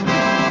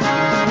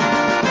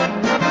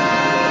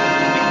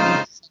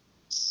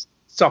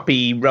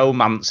 Soppy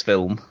romance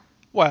film.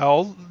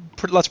 Well,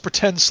 let's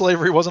pretend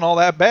slavery wasn't all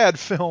that bad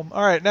film.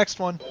 All right, next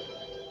one.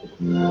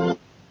 Wow.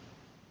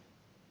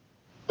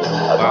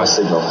 My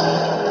signal.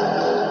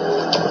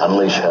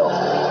 Unleash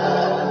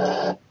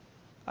hell.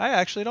 I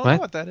actually don't know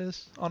what that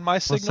is. On my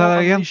signal, that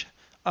again?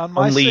 On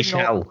my Unleash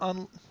signal,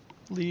 hell.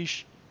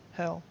 Unleash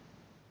hell.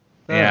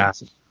 Yeah.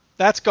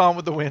 That's Gone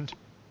with the Wind.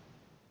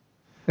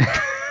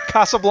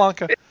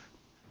 Casablanca.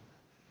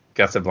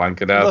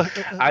 Casablanca, no.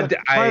 Try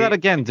that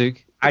again,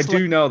 Duke. I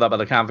do know that,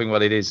 but I can't think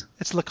what it is.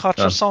 It's Le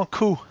Quatre Sans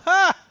Coups.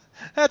 Ha!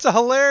 That's a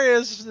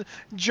hilarious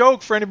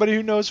joke for anybody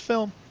who knows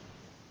film.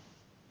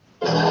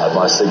 At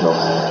my signal.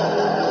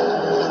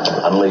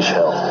 Unleash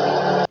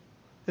hell.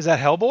 Is that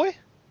Hellboy?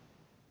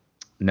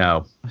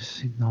 No.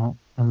 Not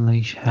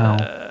Unleash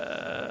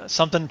Hell.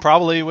 Something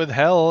probably with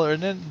hell, or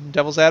isn't it?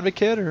 Devil's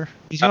Advocate, or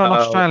He's got an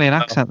Australian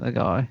accent, the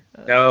guy.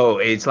 No,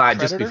 it's like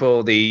Predator? just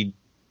before they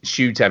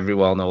shoot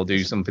everyone or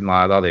do something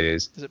like that. It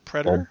is. Is it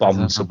Predator? Or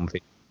bomb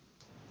something.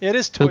 Yeah, it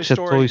is Toy Pilch said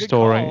Story. Toy Good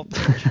Story.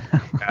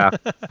 Yeah.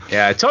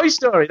 Yeah, Toy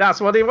Story.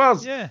 That's what it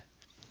was. Yeah.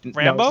 No,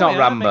 Rambo? it's not Yeah,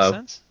 that makes Rambo.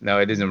 sense. No,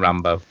 it isn't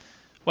Rambo.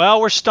 Well,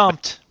 we're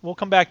stumped. We'll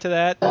come back to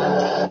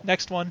that.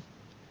 Next one.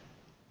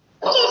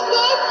 Every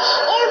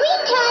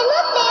time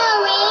a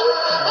bell rings,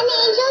 an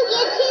angel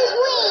gets his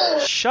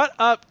wings. Shut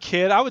up,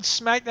 kid. I would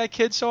smack that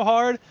kid so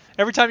hard.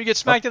 Every time you get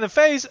smacked in the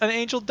face, an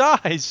angel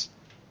dies.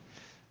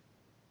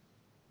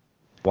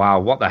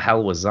 Wow, what the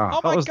hell was that?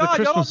 Oh my God,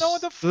 y'all don't know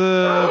what the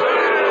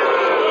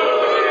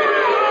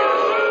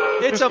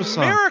It's a Christmas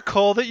song.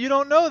 miracle that you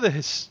don't know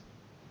this.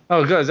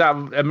 Oh, God, is that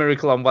A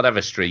Miracle on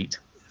Whatever Street?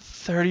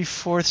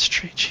 34th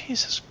Street,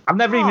 Jesus. I've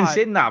never even God.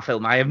 seen that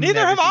film. I have Neither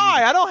never have seen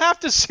I. I don't have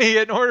to see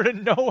it in order to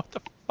know what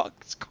the fuck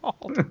it's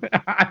called.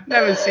 I've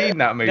never seen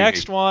that movie.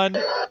 Next one.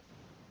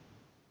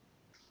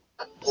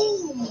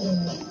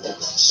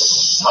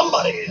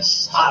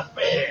 Somebody's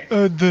happy.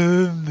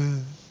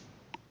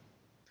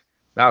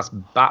 That's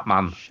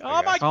Batman.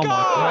 Oh my Oh God.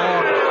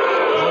 my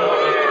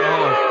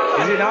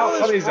God. Is it not?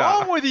 What is wrong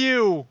that? with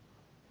you?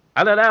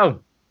 I don't know.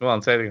 Come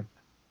on, say it again.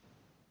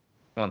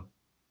 Come on.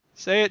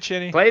 Say it,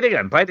 Chinny. Play it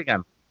again. Play it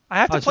again. I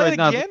have to play it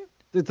again?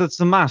 That's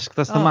the mask.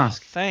 That's the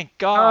mask. Thank Oh,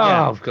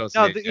 God. of course.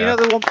 No, it is, you know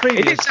the one It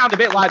previous. did sound a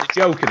bit like the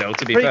Joker, though,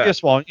 to be fair.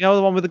 Previous one. You know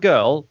the one with the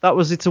girl. That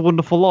was It's a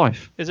Wonderful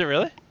Life. Is it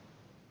really?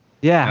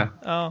 Yeah.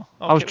 Oh, okay.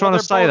 I was trying Well,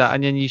 to say they're that, both-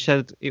 and then you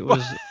said it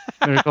was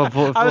Miracle on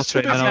 44th I was too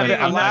Street. busy and being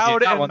I'm like,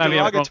 loud that and one. Maybe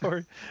I'm wrong.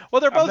 derogatory. Well,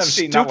 they're both never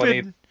seen that one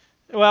stupid.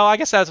 Well, I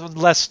guess that's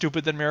less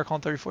stupid than Miracle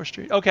on 34th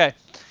Street. Okay.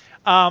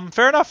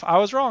 Fair enough. I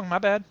was wrong. My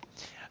bad.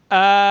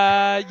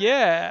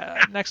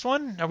 Yeah. Next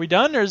one. Are we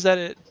done, or is that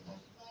it?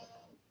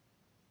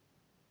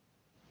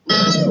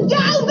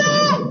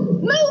 Dover!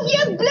 Move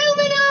your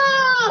blooming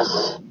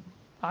ass!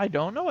 I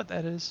don't know what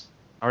that is.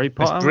 Harry It's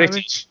Potter,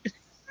 British.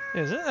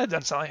 Is it? That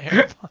doesn't sound like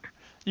Harry Potter.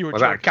 You were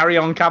Was joking. that Carry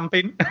On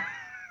Camping?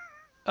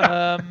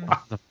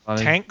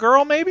 Tank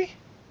Girl, maybe?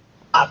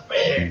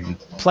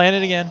 Playing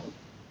it again.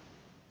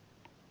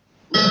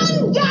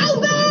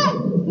 Dover!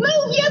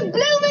 Move your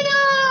blooming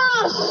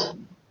ass!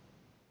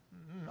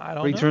 I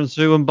don't Rita know. and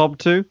Sue and Bob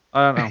too.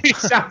 I don't know. It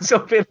sounds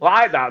something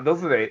like that,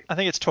 doesn't it? I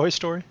think it's Toy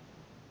Story.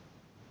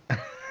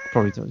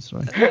 Probably Toy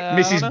Story.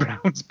 Mrs.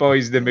 Brown's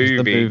Boys, the movie.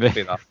 movie. It could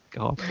be that.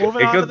 God.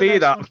 Moving It on could to the be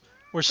next that. one.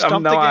 We're I have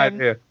stumped no again.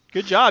 idea.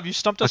 Good job. You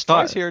stumped us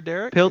twice here,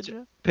 Derek. Good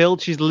job.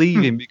 Pilch is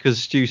leaving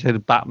because Stu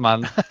said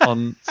Batman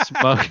on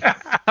Smoke.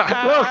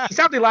 Look, he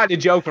sounded like the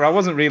Joker. I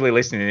wasn't really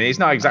listening. It's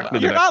not exactly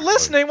the You're not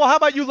listening. Well, how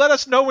about you let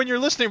us know when you're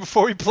listening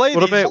before we play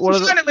What these? about what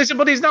I'm trying to listen,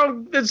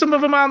 but some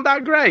of them aren't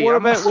that great. What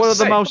I'm about not one of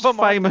the saying. most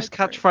famous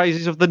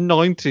catchphrases of the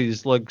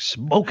 90s, like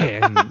smoking?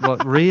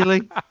 Like,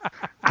 really?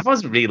 I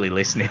wasn't really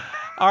listening.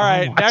 All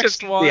right, I next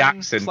just one. the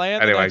accent.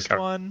 Playing Anyway, the next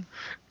Karen. one.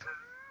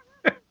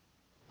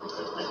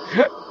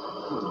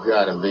 You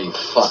gotta be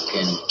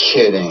fucking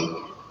kidding.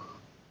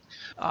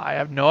 I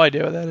have no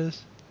idea what that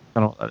is. I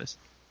don't know what that is.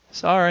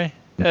 Sorry.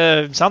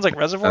 Sounds like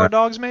Reservoir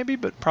Dogs, maybe,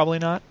 but probably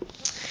not.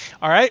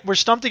 All right, we're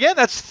stumped again.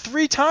 That's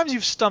 3 times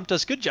you've stumped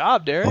us. Good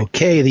job, Derek.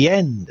 Okay, the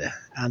end.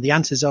 And the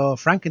answers are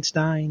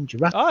Frankenstein,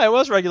 Jurassic Oh, it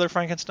was regular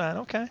Frankenstein.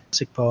 Okay.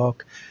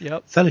 Park,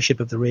 Yep. Fellowship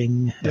of the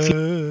Ring,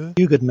 A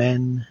Few Good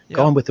Men, Yep.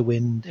 Gone with the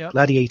Wind, Yep.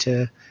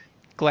 Gladiator.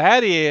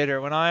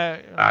 Gladiator.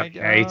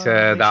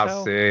 Gladiator,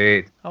 that's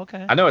it.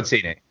 Okay. I know I'd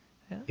seen it.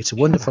 It's a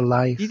Wonderful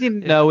Life. You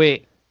didn't know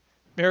it.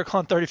 Miracle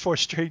on 34th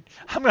Street.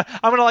 I'm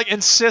gonna like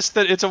insist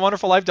that It's a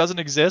Wonderful Life doesn't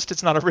exist.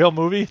 It's not a real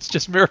movie. It's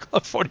just Miracle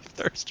on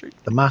 43rd Street.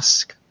 The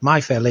Mask,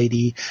 My Fair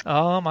Lady,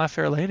 Oh, My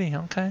Fair Lady.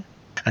 Okay.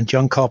 and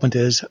John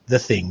Carpenter's The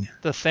Thing.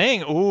 The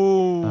Thing.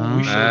 Ooh,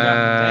 we should have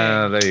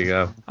gotten The Thing. There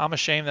you go. I'm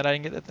ashamed that I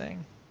didn't get The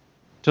Thing.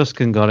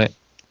 Justin got it.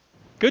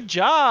 Good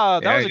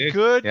job. That Yeah, was a dude.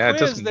 good Yeah,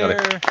 quiz Justin got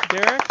there,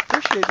 Derek.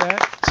 Appreciate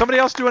that. Somebody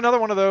else do another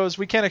one of those.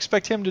 We can't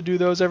expect him to do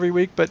those every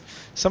week, but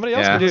somebody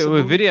else Yeah. give us Do it a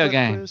with movie video clip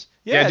game. quiz.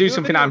 Yeah, do a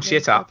something video I'm game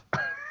shit clip.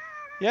 at.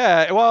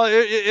 Yeah, well,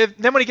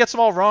 then when he gets them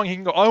all wrong, he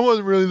can go, I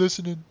wasn't really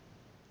listening.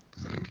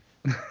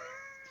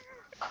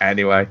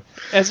 Anyway.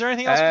 Is there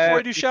anything else before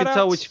we do You shout could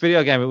tell which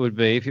video game it would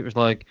be if it was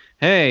like,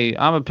 hey,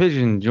 I'm a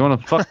pigeon. Do you want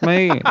to fuck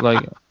me?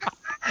 Like,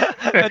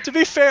 To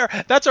be fair,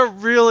 that's a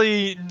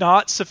really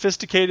not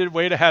sophisticated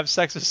way to have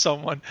sex with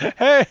someone.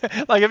 Hey,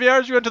 like if you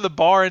ever went to the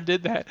bar and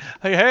did that,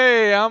 like,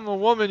 hey, I'm a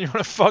woman, you want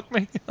to fuck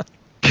me?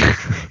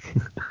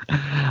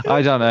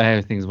 I don't know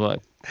how things work.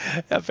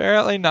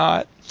 Apparently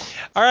not.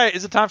 All right,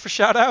 is it time for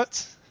shout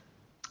outs?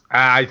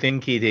 I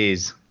think it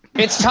is.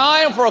 It's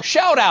time for a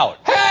shout out.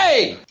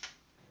 Hey!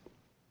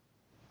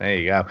 There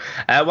you go.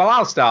 Well,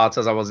 I'll start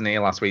as I wasn't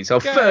here last week. So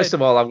first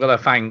of all, I've got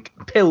to thank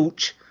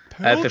Pilch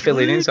for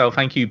filling in. So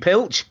thank you,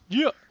 Pilch.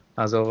 Yeah.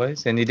 As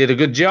always. And he did a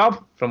good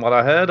job from what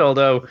I heard,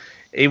 although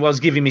he was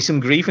giving me some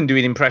grief and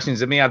doing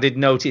impressions of me. I did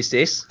notice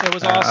this. It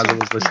was As I awesome.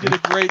 was He listening. did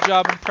a great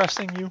job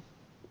impressing you.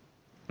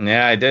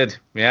 Yeah, I did.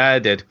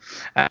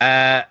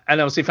 And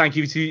obviously, thank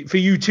you for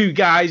you two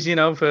guys,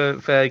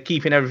 for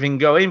keeping everything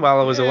going while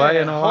I was away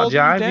and all that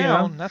jive,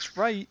 down. That's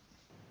right.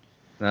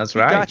 That's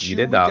right. You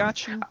did that.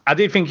 Got you. I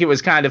did think it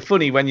was kind of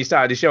funny when you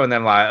started the show and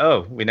then like,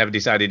 oh, we never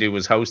decided who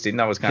was hosting.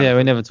 That was kind of Yeah, funny.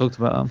 we never talked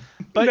about them.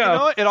 But No. you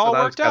know what? It all So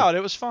that worked was kind out.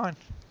 It was fine.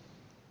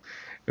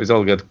 It was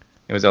all good.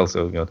 It was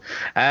also good.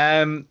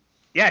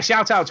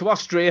 Shout out to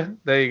Austria.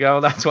 There you go.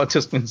 That's what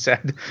Tuscan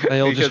said. They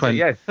all just went,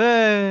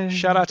 hey.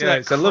 Shout out to that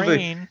it's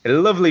crane. a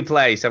lovely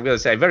place, I've got to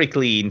say. Very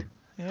clean.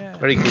 Yeah.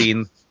 Very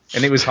clean.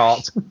 And it was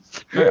hot.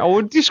 I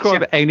wouldn't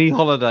describe any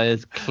holiday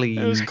as clean.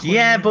 It was clean.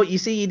 Yeah, but you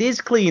see, it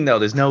is clean, though.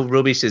 There's no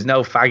rubbish. There's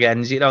no fag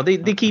ends.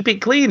 They keep it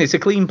clean. It's a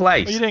clean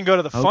place. Well, you didn't go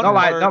to the fun Not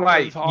part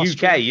like of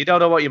Austria. UK. You don't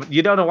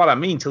know what I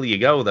mean till you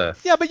go there.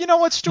 Yeah, but you know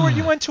what, Stuart?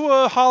 You went to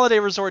a holiday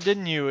resort,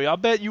 didn't you? I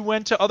bet you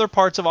went to other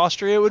parts of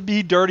Austria. It would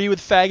be dirty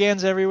with fag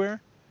ends everywhere.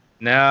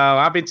 No,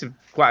 I've been to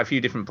quite a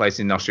few different places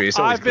in Austria. It's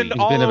always I've been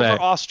clean. all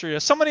over Austria.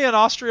 Somebody in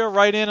Austria,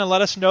 write in and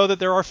let us know that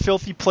there are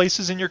filthy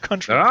places in your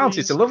country. There aren't. Please.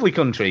 It's a lovely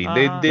country.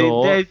 No,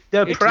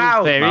 They're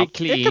proud. very man.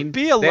 clean. It could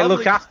be a They lovely.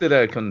 look after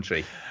their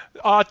country.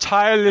 Our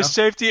tireless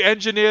safety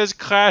engineers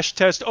crash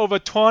test over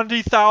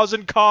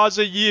 20,000 cars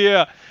a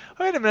year.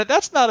 Wait a minute,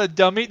 that's not a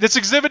dummy. This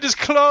exhibit is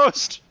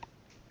closed.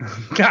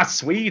 That's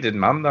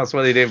Sweden, man. That's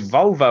what they did.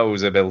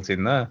 Volvos are built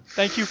in there.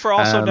 Thank you for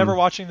also never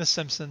watching The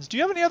Simpsons. Do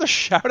you have any other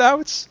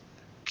shout-outs?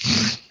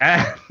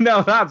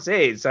 No, that's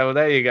it. So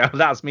there you go.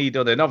 That's me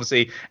done. And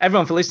obviously,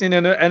 everyone for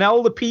listening and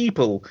all the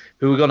people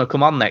who are going to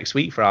come on next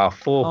week for our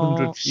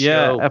 400th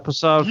show. Yeah,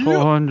 episode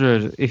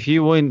 400. If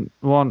you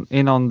want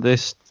in on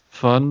this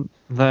fun,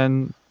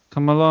 then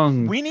come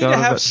along. We need to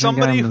have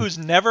somebody who's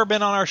never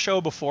been on our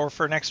show before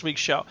for next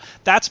week's show.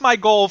 That's my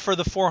goal for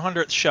the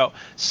 400th show.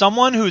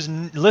 Someone who's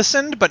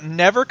listened but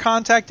never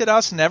contacted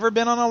us, never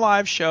been on a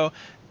live show.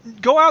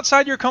 Go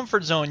outside your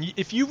comfort zone.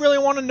 If you really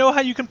want to know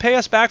how you can pay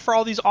us back for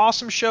all these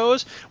awesome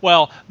shows,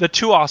 well, the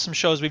 2 awesome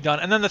shows we've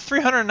done, and then the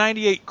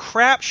 398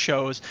 crap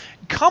shows,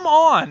 come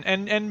on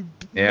and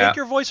make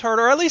your voice heard,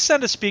 or at least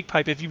send a speak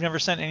pipe if you've never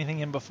sent anything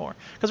in before.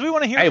 Because we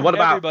want to hear from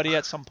everybody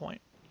at some point.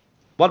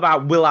 What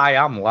about Will I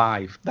Am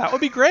live? That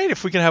would be great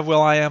if we could have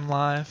Will I Am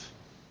live.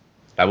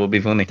 That would be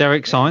funny.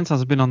 Derek Science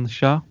has been on the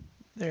show.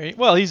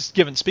 Well, he's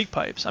given speak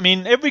pipes. I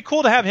mean, it'd be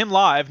cool to have him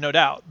live, no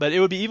doubt. But it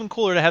would be even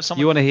cooler to have someone.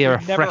 You want to hear a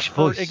we've never fresh heard.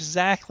 voice.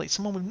 Exactly.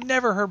 Someone we've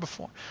never heard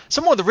before.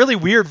 Someone with a really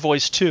weird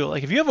voice, too.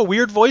 Like, if you have a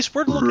weird voice,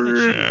 we're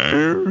looking at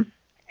you.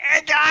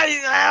 Hey, guys,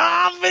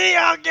 I love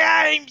video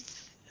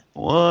games.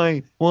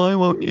 Why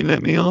won't you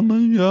let me on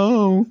the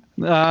show?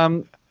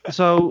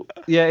 So,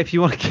 yeah, if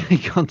you want to get in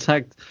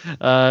contact,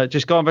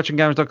 just go on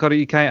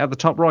veterangamers.co.uk. At the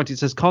top right, it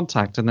says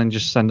contact, and then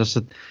just send us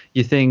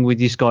your thing with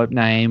your Skype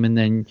name, and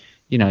then,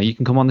 you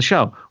can come on the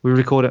show. We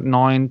record at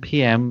 9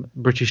 p.m.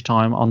 British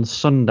time on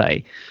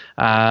Sunday.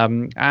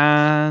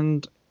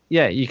 And,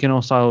 yeah, you can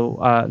also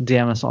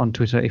DM us on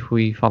Twitter if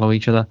we follow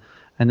each other,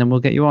 and then we'll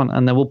get you on,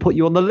 and then we'll put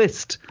you on the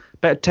list.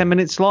 About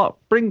 10-minute slot,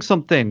 bring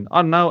something.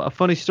 I don't know, a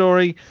funny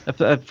story,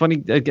 a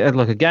funny,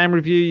 like a game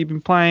review you've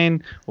been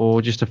playing,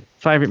 or just a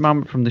favourite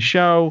moment from the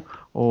show,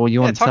 or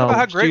you want to talk tell about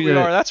how great we Stuart-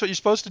 are. That's what you're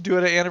supposed to do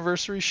at an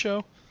anniversary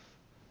show.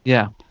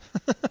 Yeah.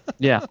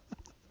 Yeah.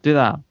 Do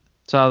that.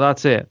 So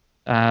that's it.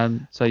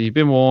 So you've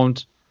been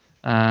warned,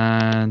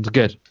 and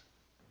good.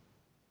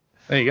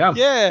 There you go.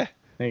 Yeah.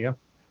 There you go.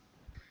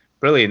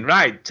 Brilliant.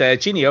 Right,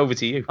 Ginny, over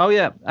to you. Oh,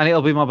 yeah, and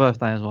it'll be my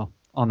birthday as well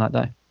on that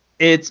day.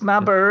 It's my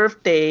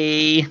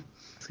birthday.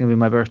 It's going to be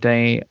my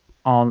birthday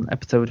on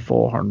episode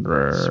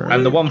 400. Sweet.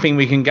 And the one thing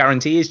we can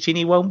guarantee is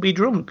Ginny won't be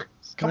drunk.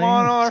 Come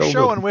on our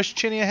show and wish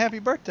Chinny a happy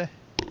birthday.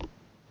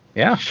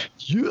 Yeah.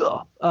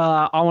 Yeah.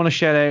 I want to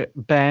shout out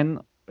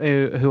Ben,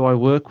 who I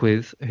work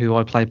with, who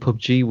I play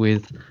PUBG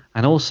with,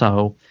 and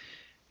also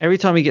every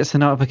time he gets the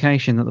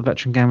notification that the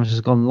Veteran Gamers has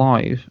gone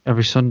live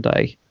every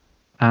Sunday,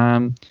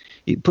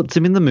 it puts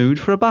him in the mood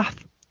for a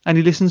bath, and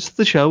he listens to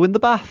the show in the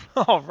bath.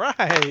 All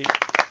right.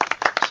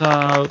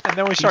 So and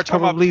then we start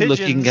talking about pigeons.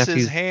 Looking at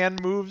his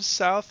hand moves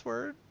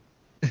southward.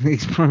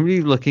 He's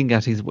probably looking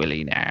at his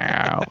willy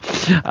now.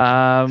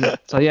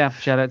 So yeah,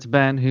 shout out to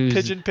Ben, who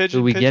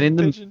we get in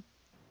the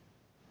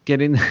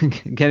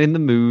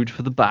mood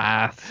for the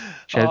bath.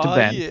 Shout out to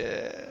Ben.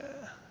 Yeah.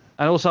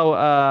 And also,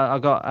 I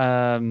got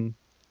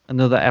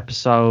another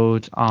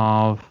episode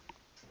of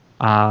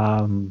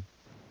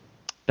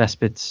Best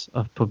Bits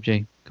of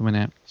PUBG coming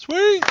out.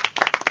 Sweet.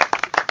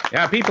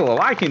 Yeah, people are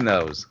liking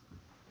those.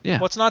 Yeah.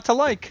 What's not to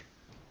like?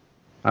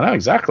 I know,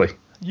 exactly.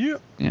 Yeah.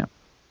 Yeah.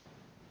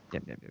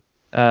 Yep.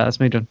 That's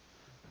me done.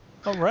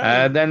 All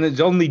right. Then there's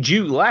only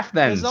Duke left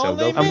then. There's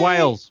only And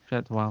Wales. Shout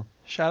out to Wales.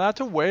 Shout out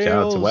to Wales.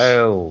 Shout out to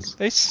Wales.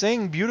 They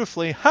sing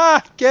beautifully.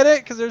 Ha! Get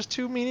it? Because there's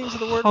 2 meanings of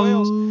the word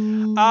Wales.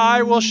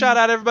 I will shout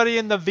out everybody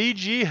in the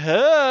VG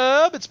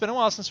Hub. It's been a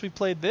while since we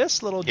played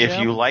this little gem. If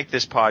you like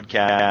this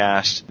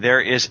podcast, there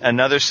is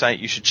another site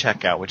you should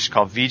check out, which is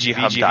called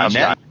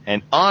VGHub.net.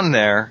 And on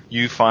there,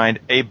 you find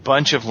a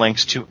bunch of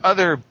links to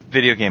other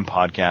video game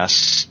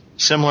podcasts,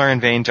 similar in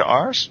vein to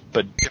ours,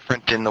 but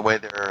different in the way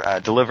they're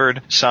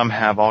delivered. Some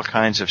have all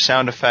kinds of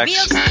sound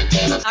effects.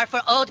 Are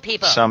for old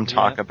people. Some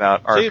talk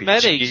about Too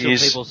many, RPGs.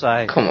 some people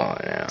say. Come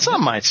on now.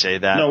 Some might say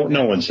that.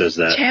 No one says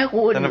that.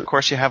 Then, of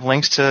course, you have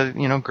links to,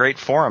 great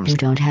forums. You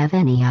don't have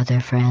any other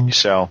friends.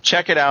 So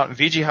check it out,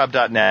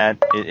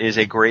 vghub.net. It is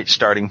a great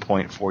starting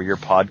point for your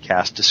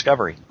podcast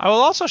discovery. I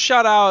will also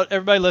shout out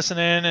everybody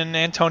listening, and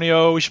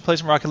Antonio, we should play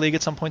some Rocket League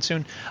at some point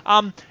soon.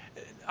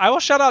 I will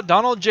shout out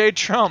Donald J.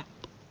 Trump,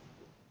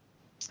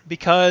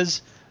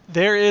 because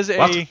there is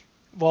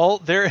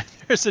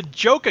there's a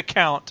joke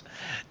account.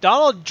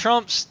 Donald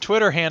Trump's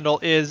Twitter handle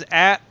is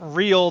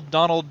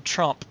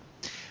 @RealDonaldTrump.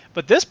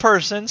 But this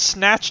person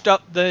snatched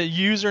up the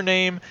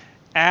username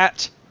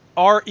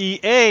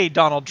 @REA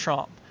Donald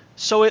Trump.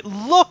 So it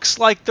looks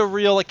like the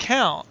real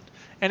account.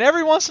 And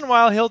every once in a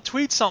while he'll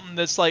tweet something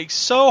that's like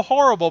so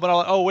horrible, but I'm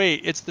like, oh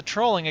wait, it's the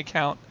trolling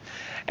account.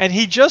 And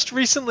he just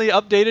recently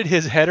updated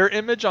his header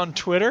image on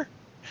Twitter.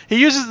 He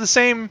uses the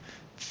same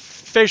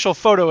facial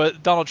photo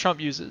that Donald Trump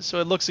uses,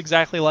 so it looks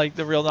exactly like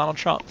the real Donald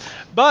Trump.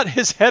 But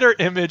his header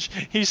image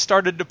he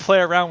started to play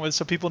around with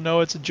so people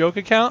know it's a joke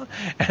account,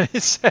 and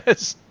it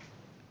says,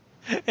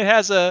 it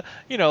has a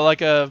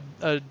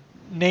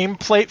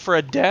nameplate for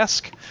a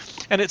desk,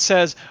 and it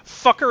says,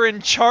 "Fucker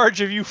in charge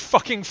of you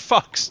fucking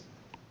fucks."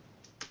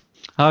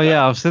 Oh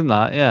yeah, I've seen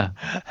that. Yeah.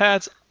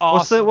 That's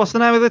awesome. What's the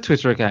name of the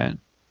Twitter account?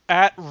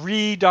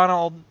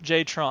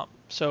 @ReDonaldJTrump.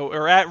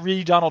 Or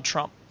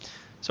 @ReDonaldTrump.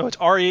 So it's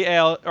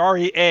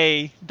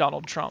REA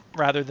Donald Trump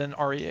rather than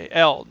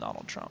REAL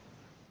Donald Trump.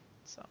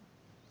 So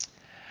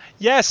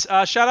yes,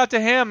 shout out to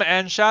him,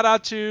 and shout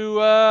out to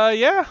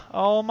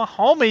all my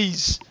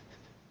homies.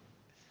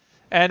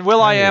 And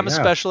Will.I.Am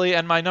especially,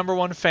 and my number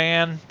one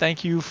fan.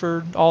 Thank you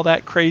for all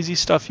that crazy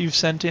stuff you've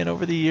sent in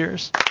over the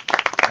years.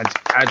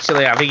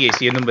 Actually, I think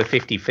it's your number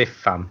 55th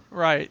fan.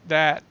 Right,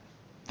 that.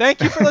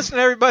 Thank you for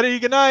listening, everybody.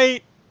 Good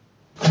night.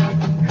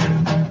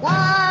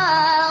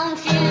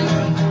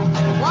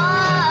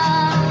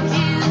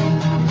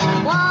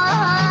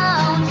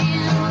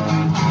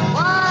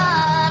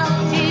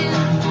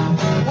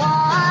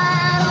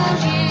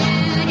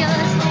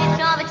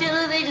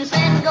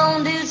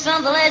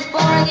 Something less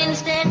boring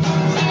instead. Sitting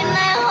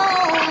at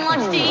home, watch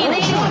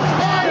TV.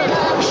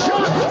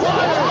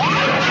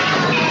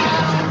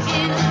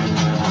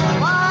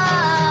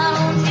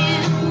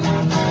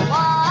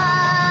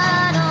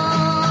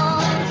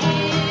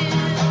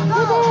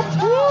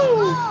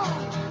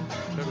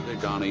 Saturday,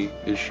 Donnie,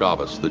 is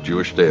Shabbos, the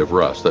Jewish day of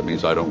rest. That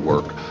means I don't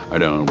work. I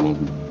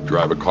don't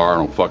drive a car. I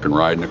don't fucking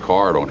ride in a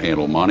car. I don't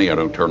handle money. I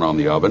don't turn on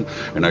the oven.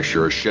 And I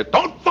sure as shit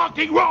don't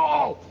fucking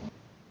roll!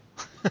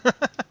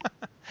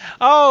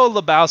 Oh,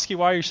 Lebowski,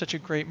 why are you such a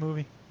great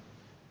movie?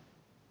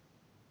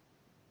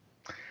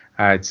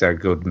 It's a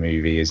good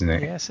movie, isn't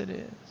it? Yes, it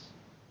is.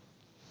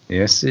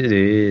 Yes, it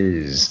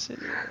is.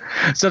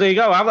 So there you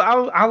go.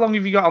 How long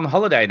have you got on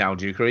holiday now,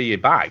 Duke? Or are you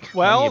back?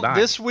 Well,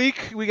 this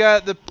week we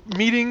got the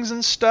meetings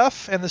and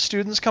stuff, and the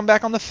students come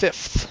back on the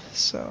 5th.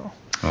 So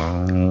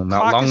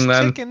not long is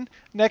then. Ticking.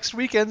 Next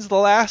weekend's the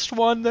last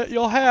one that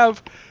you'll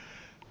have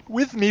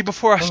with me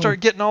before I start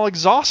getting all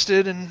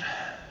exhausted and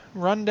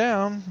run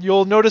down.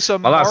 You'll notice a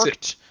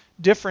marked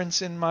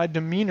difference in my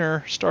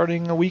demeanor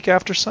starting a week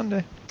after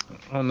Sunday.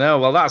 Oh no,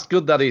 well that's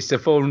good that it's the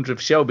 400th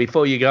show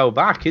before you go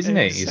back, isn't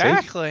it?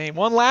 Exactly.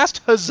 One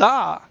last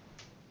huzzah.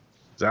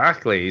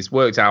 Exactly. It's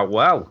worked out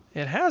well.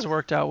 It has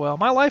worked out well.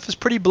 My life is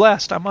pretty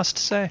blessed, I must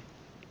say.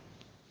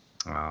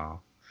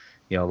 Oh,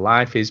 your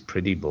life is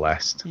pretty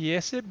blessed.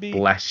 Yes, it be.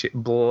 Bless you.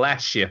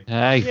 Bless you.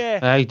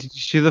 Hey, did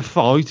you see the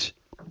fight?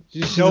 Did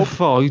you see the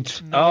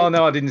fight? Oh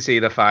no, I didn't see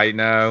the fight.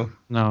 No.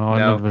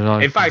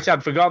 In fact,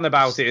 I'd forgotten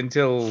about it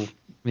until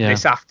late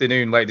this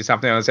afternoon. I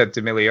said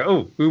to Millie,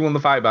 "Oh, who won the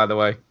fight, by the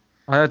way?"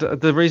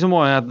 The reason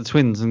why I had the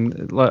twins,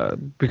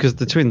 and because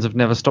the twins have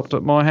never stopped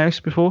at my house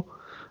before.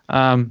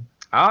 All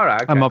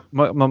right. Okay. And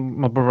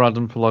my brother had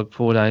them for like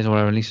 4 days or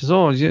whatever, and he says,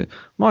 "Oh,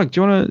 Mike,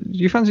 do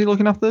you fancy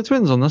looking after the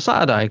twins on the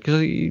Saturday?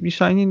 Because you're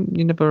saying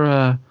you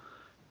never,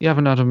 you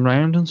haven't had them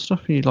round and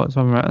stuff, and you'd like to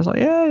have them round." I was like,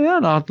 "Yeah,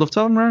 no, I'd love to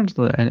have them round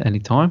any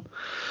time."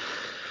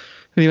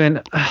 And he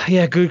went,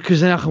 "Yeah, good,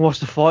 because then I can watch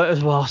the fight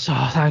as well. So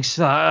thanks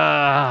for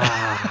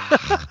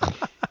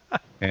that."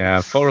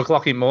 Yeah, 4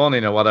 o'clock in the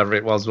morning or whatever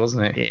it was,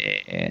 wasn't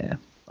it? Yeah,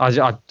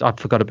 I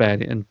forgot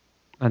about it, and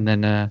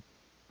then I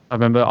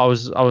remember I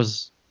was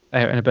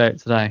out and about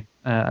today,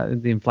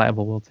 the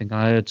inflatable world thing, and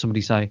I heard somebody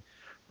say,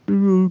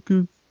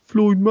 "Floyd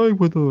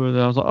Mayweather," and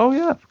I was like, "Oh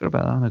yeah, I forgot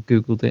about that," and I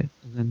googled it,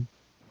 and then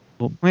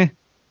thought,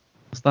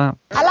 what's that?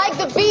 I like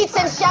the beats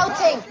and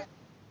shouting.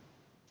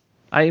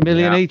 8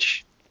 million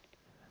each.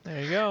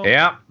 There you go.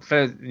 Yeah,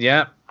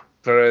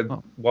 for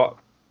what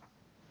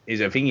is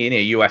a thing in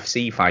a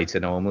UFC fighter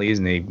normally,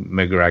 isn't he,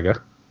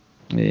 McGregor?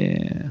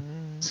 Yeah.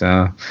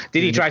 So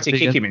did he try to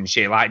kick him and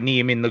shit, like knee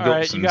him in the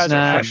guts? You guys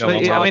are he's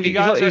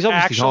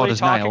actually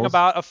talking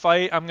about a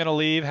fight. I'm gonna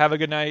leave. Have a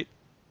good night.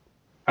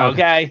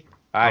 Okay.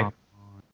 Bye.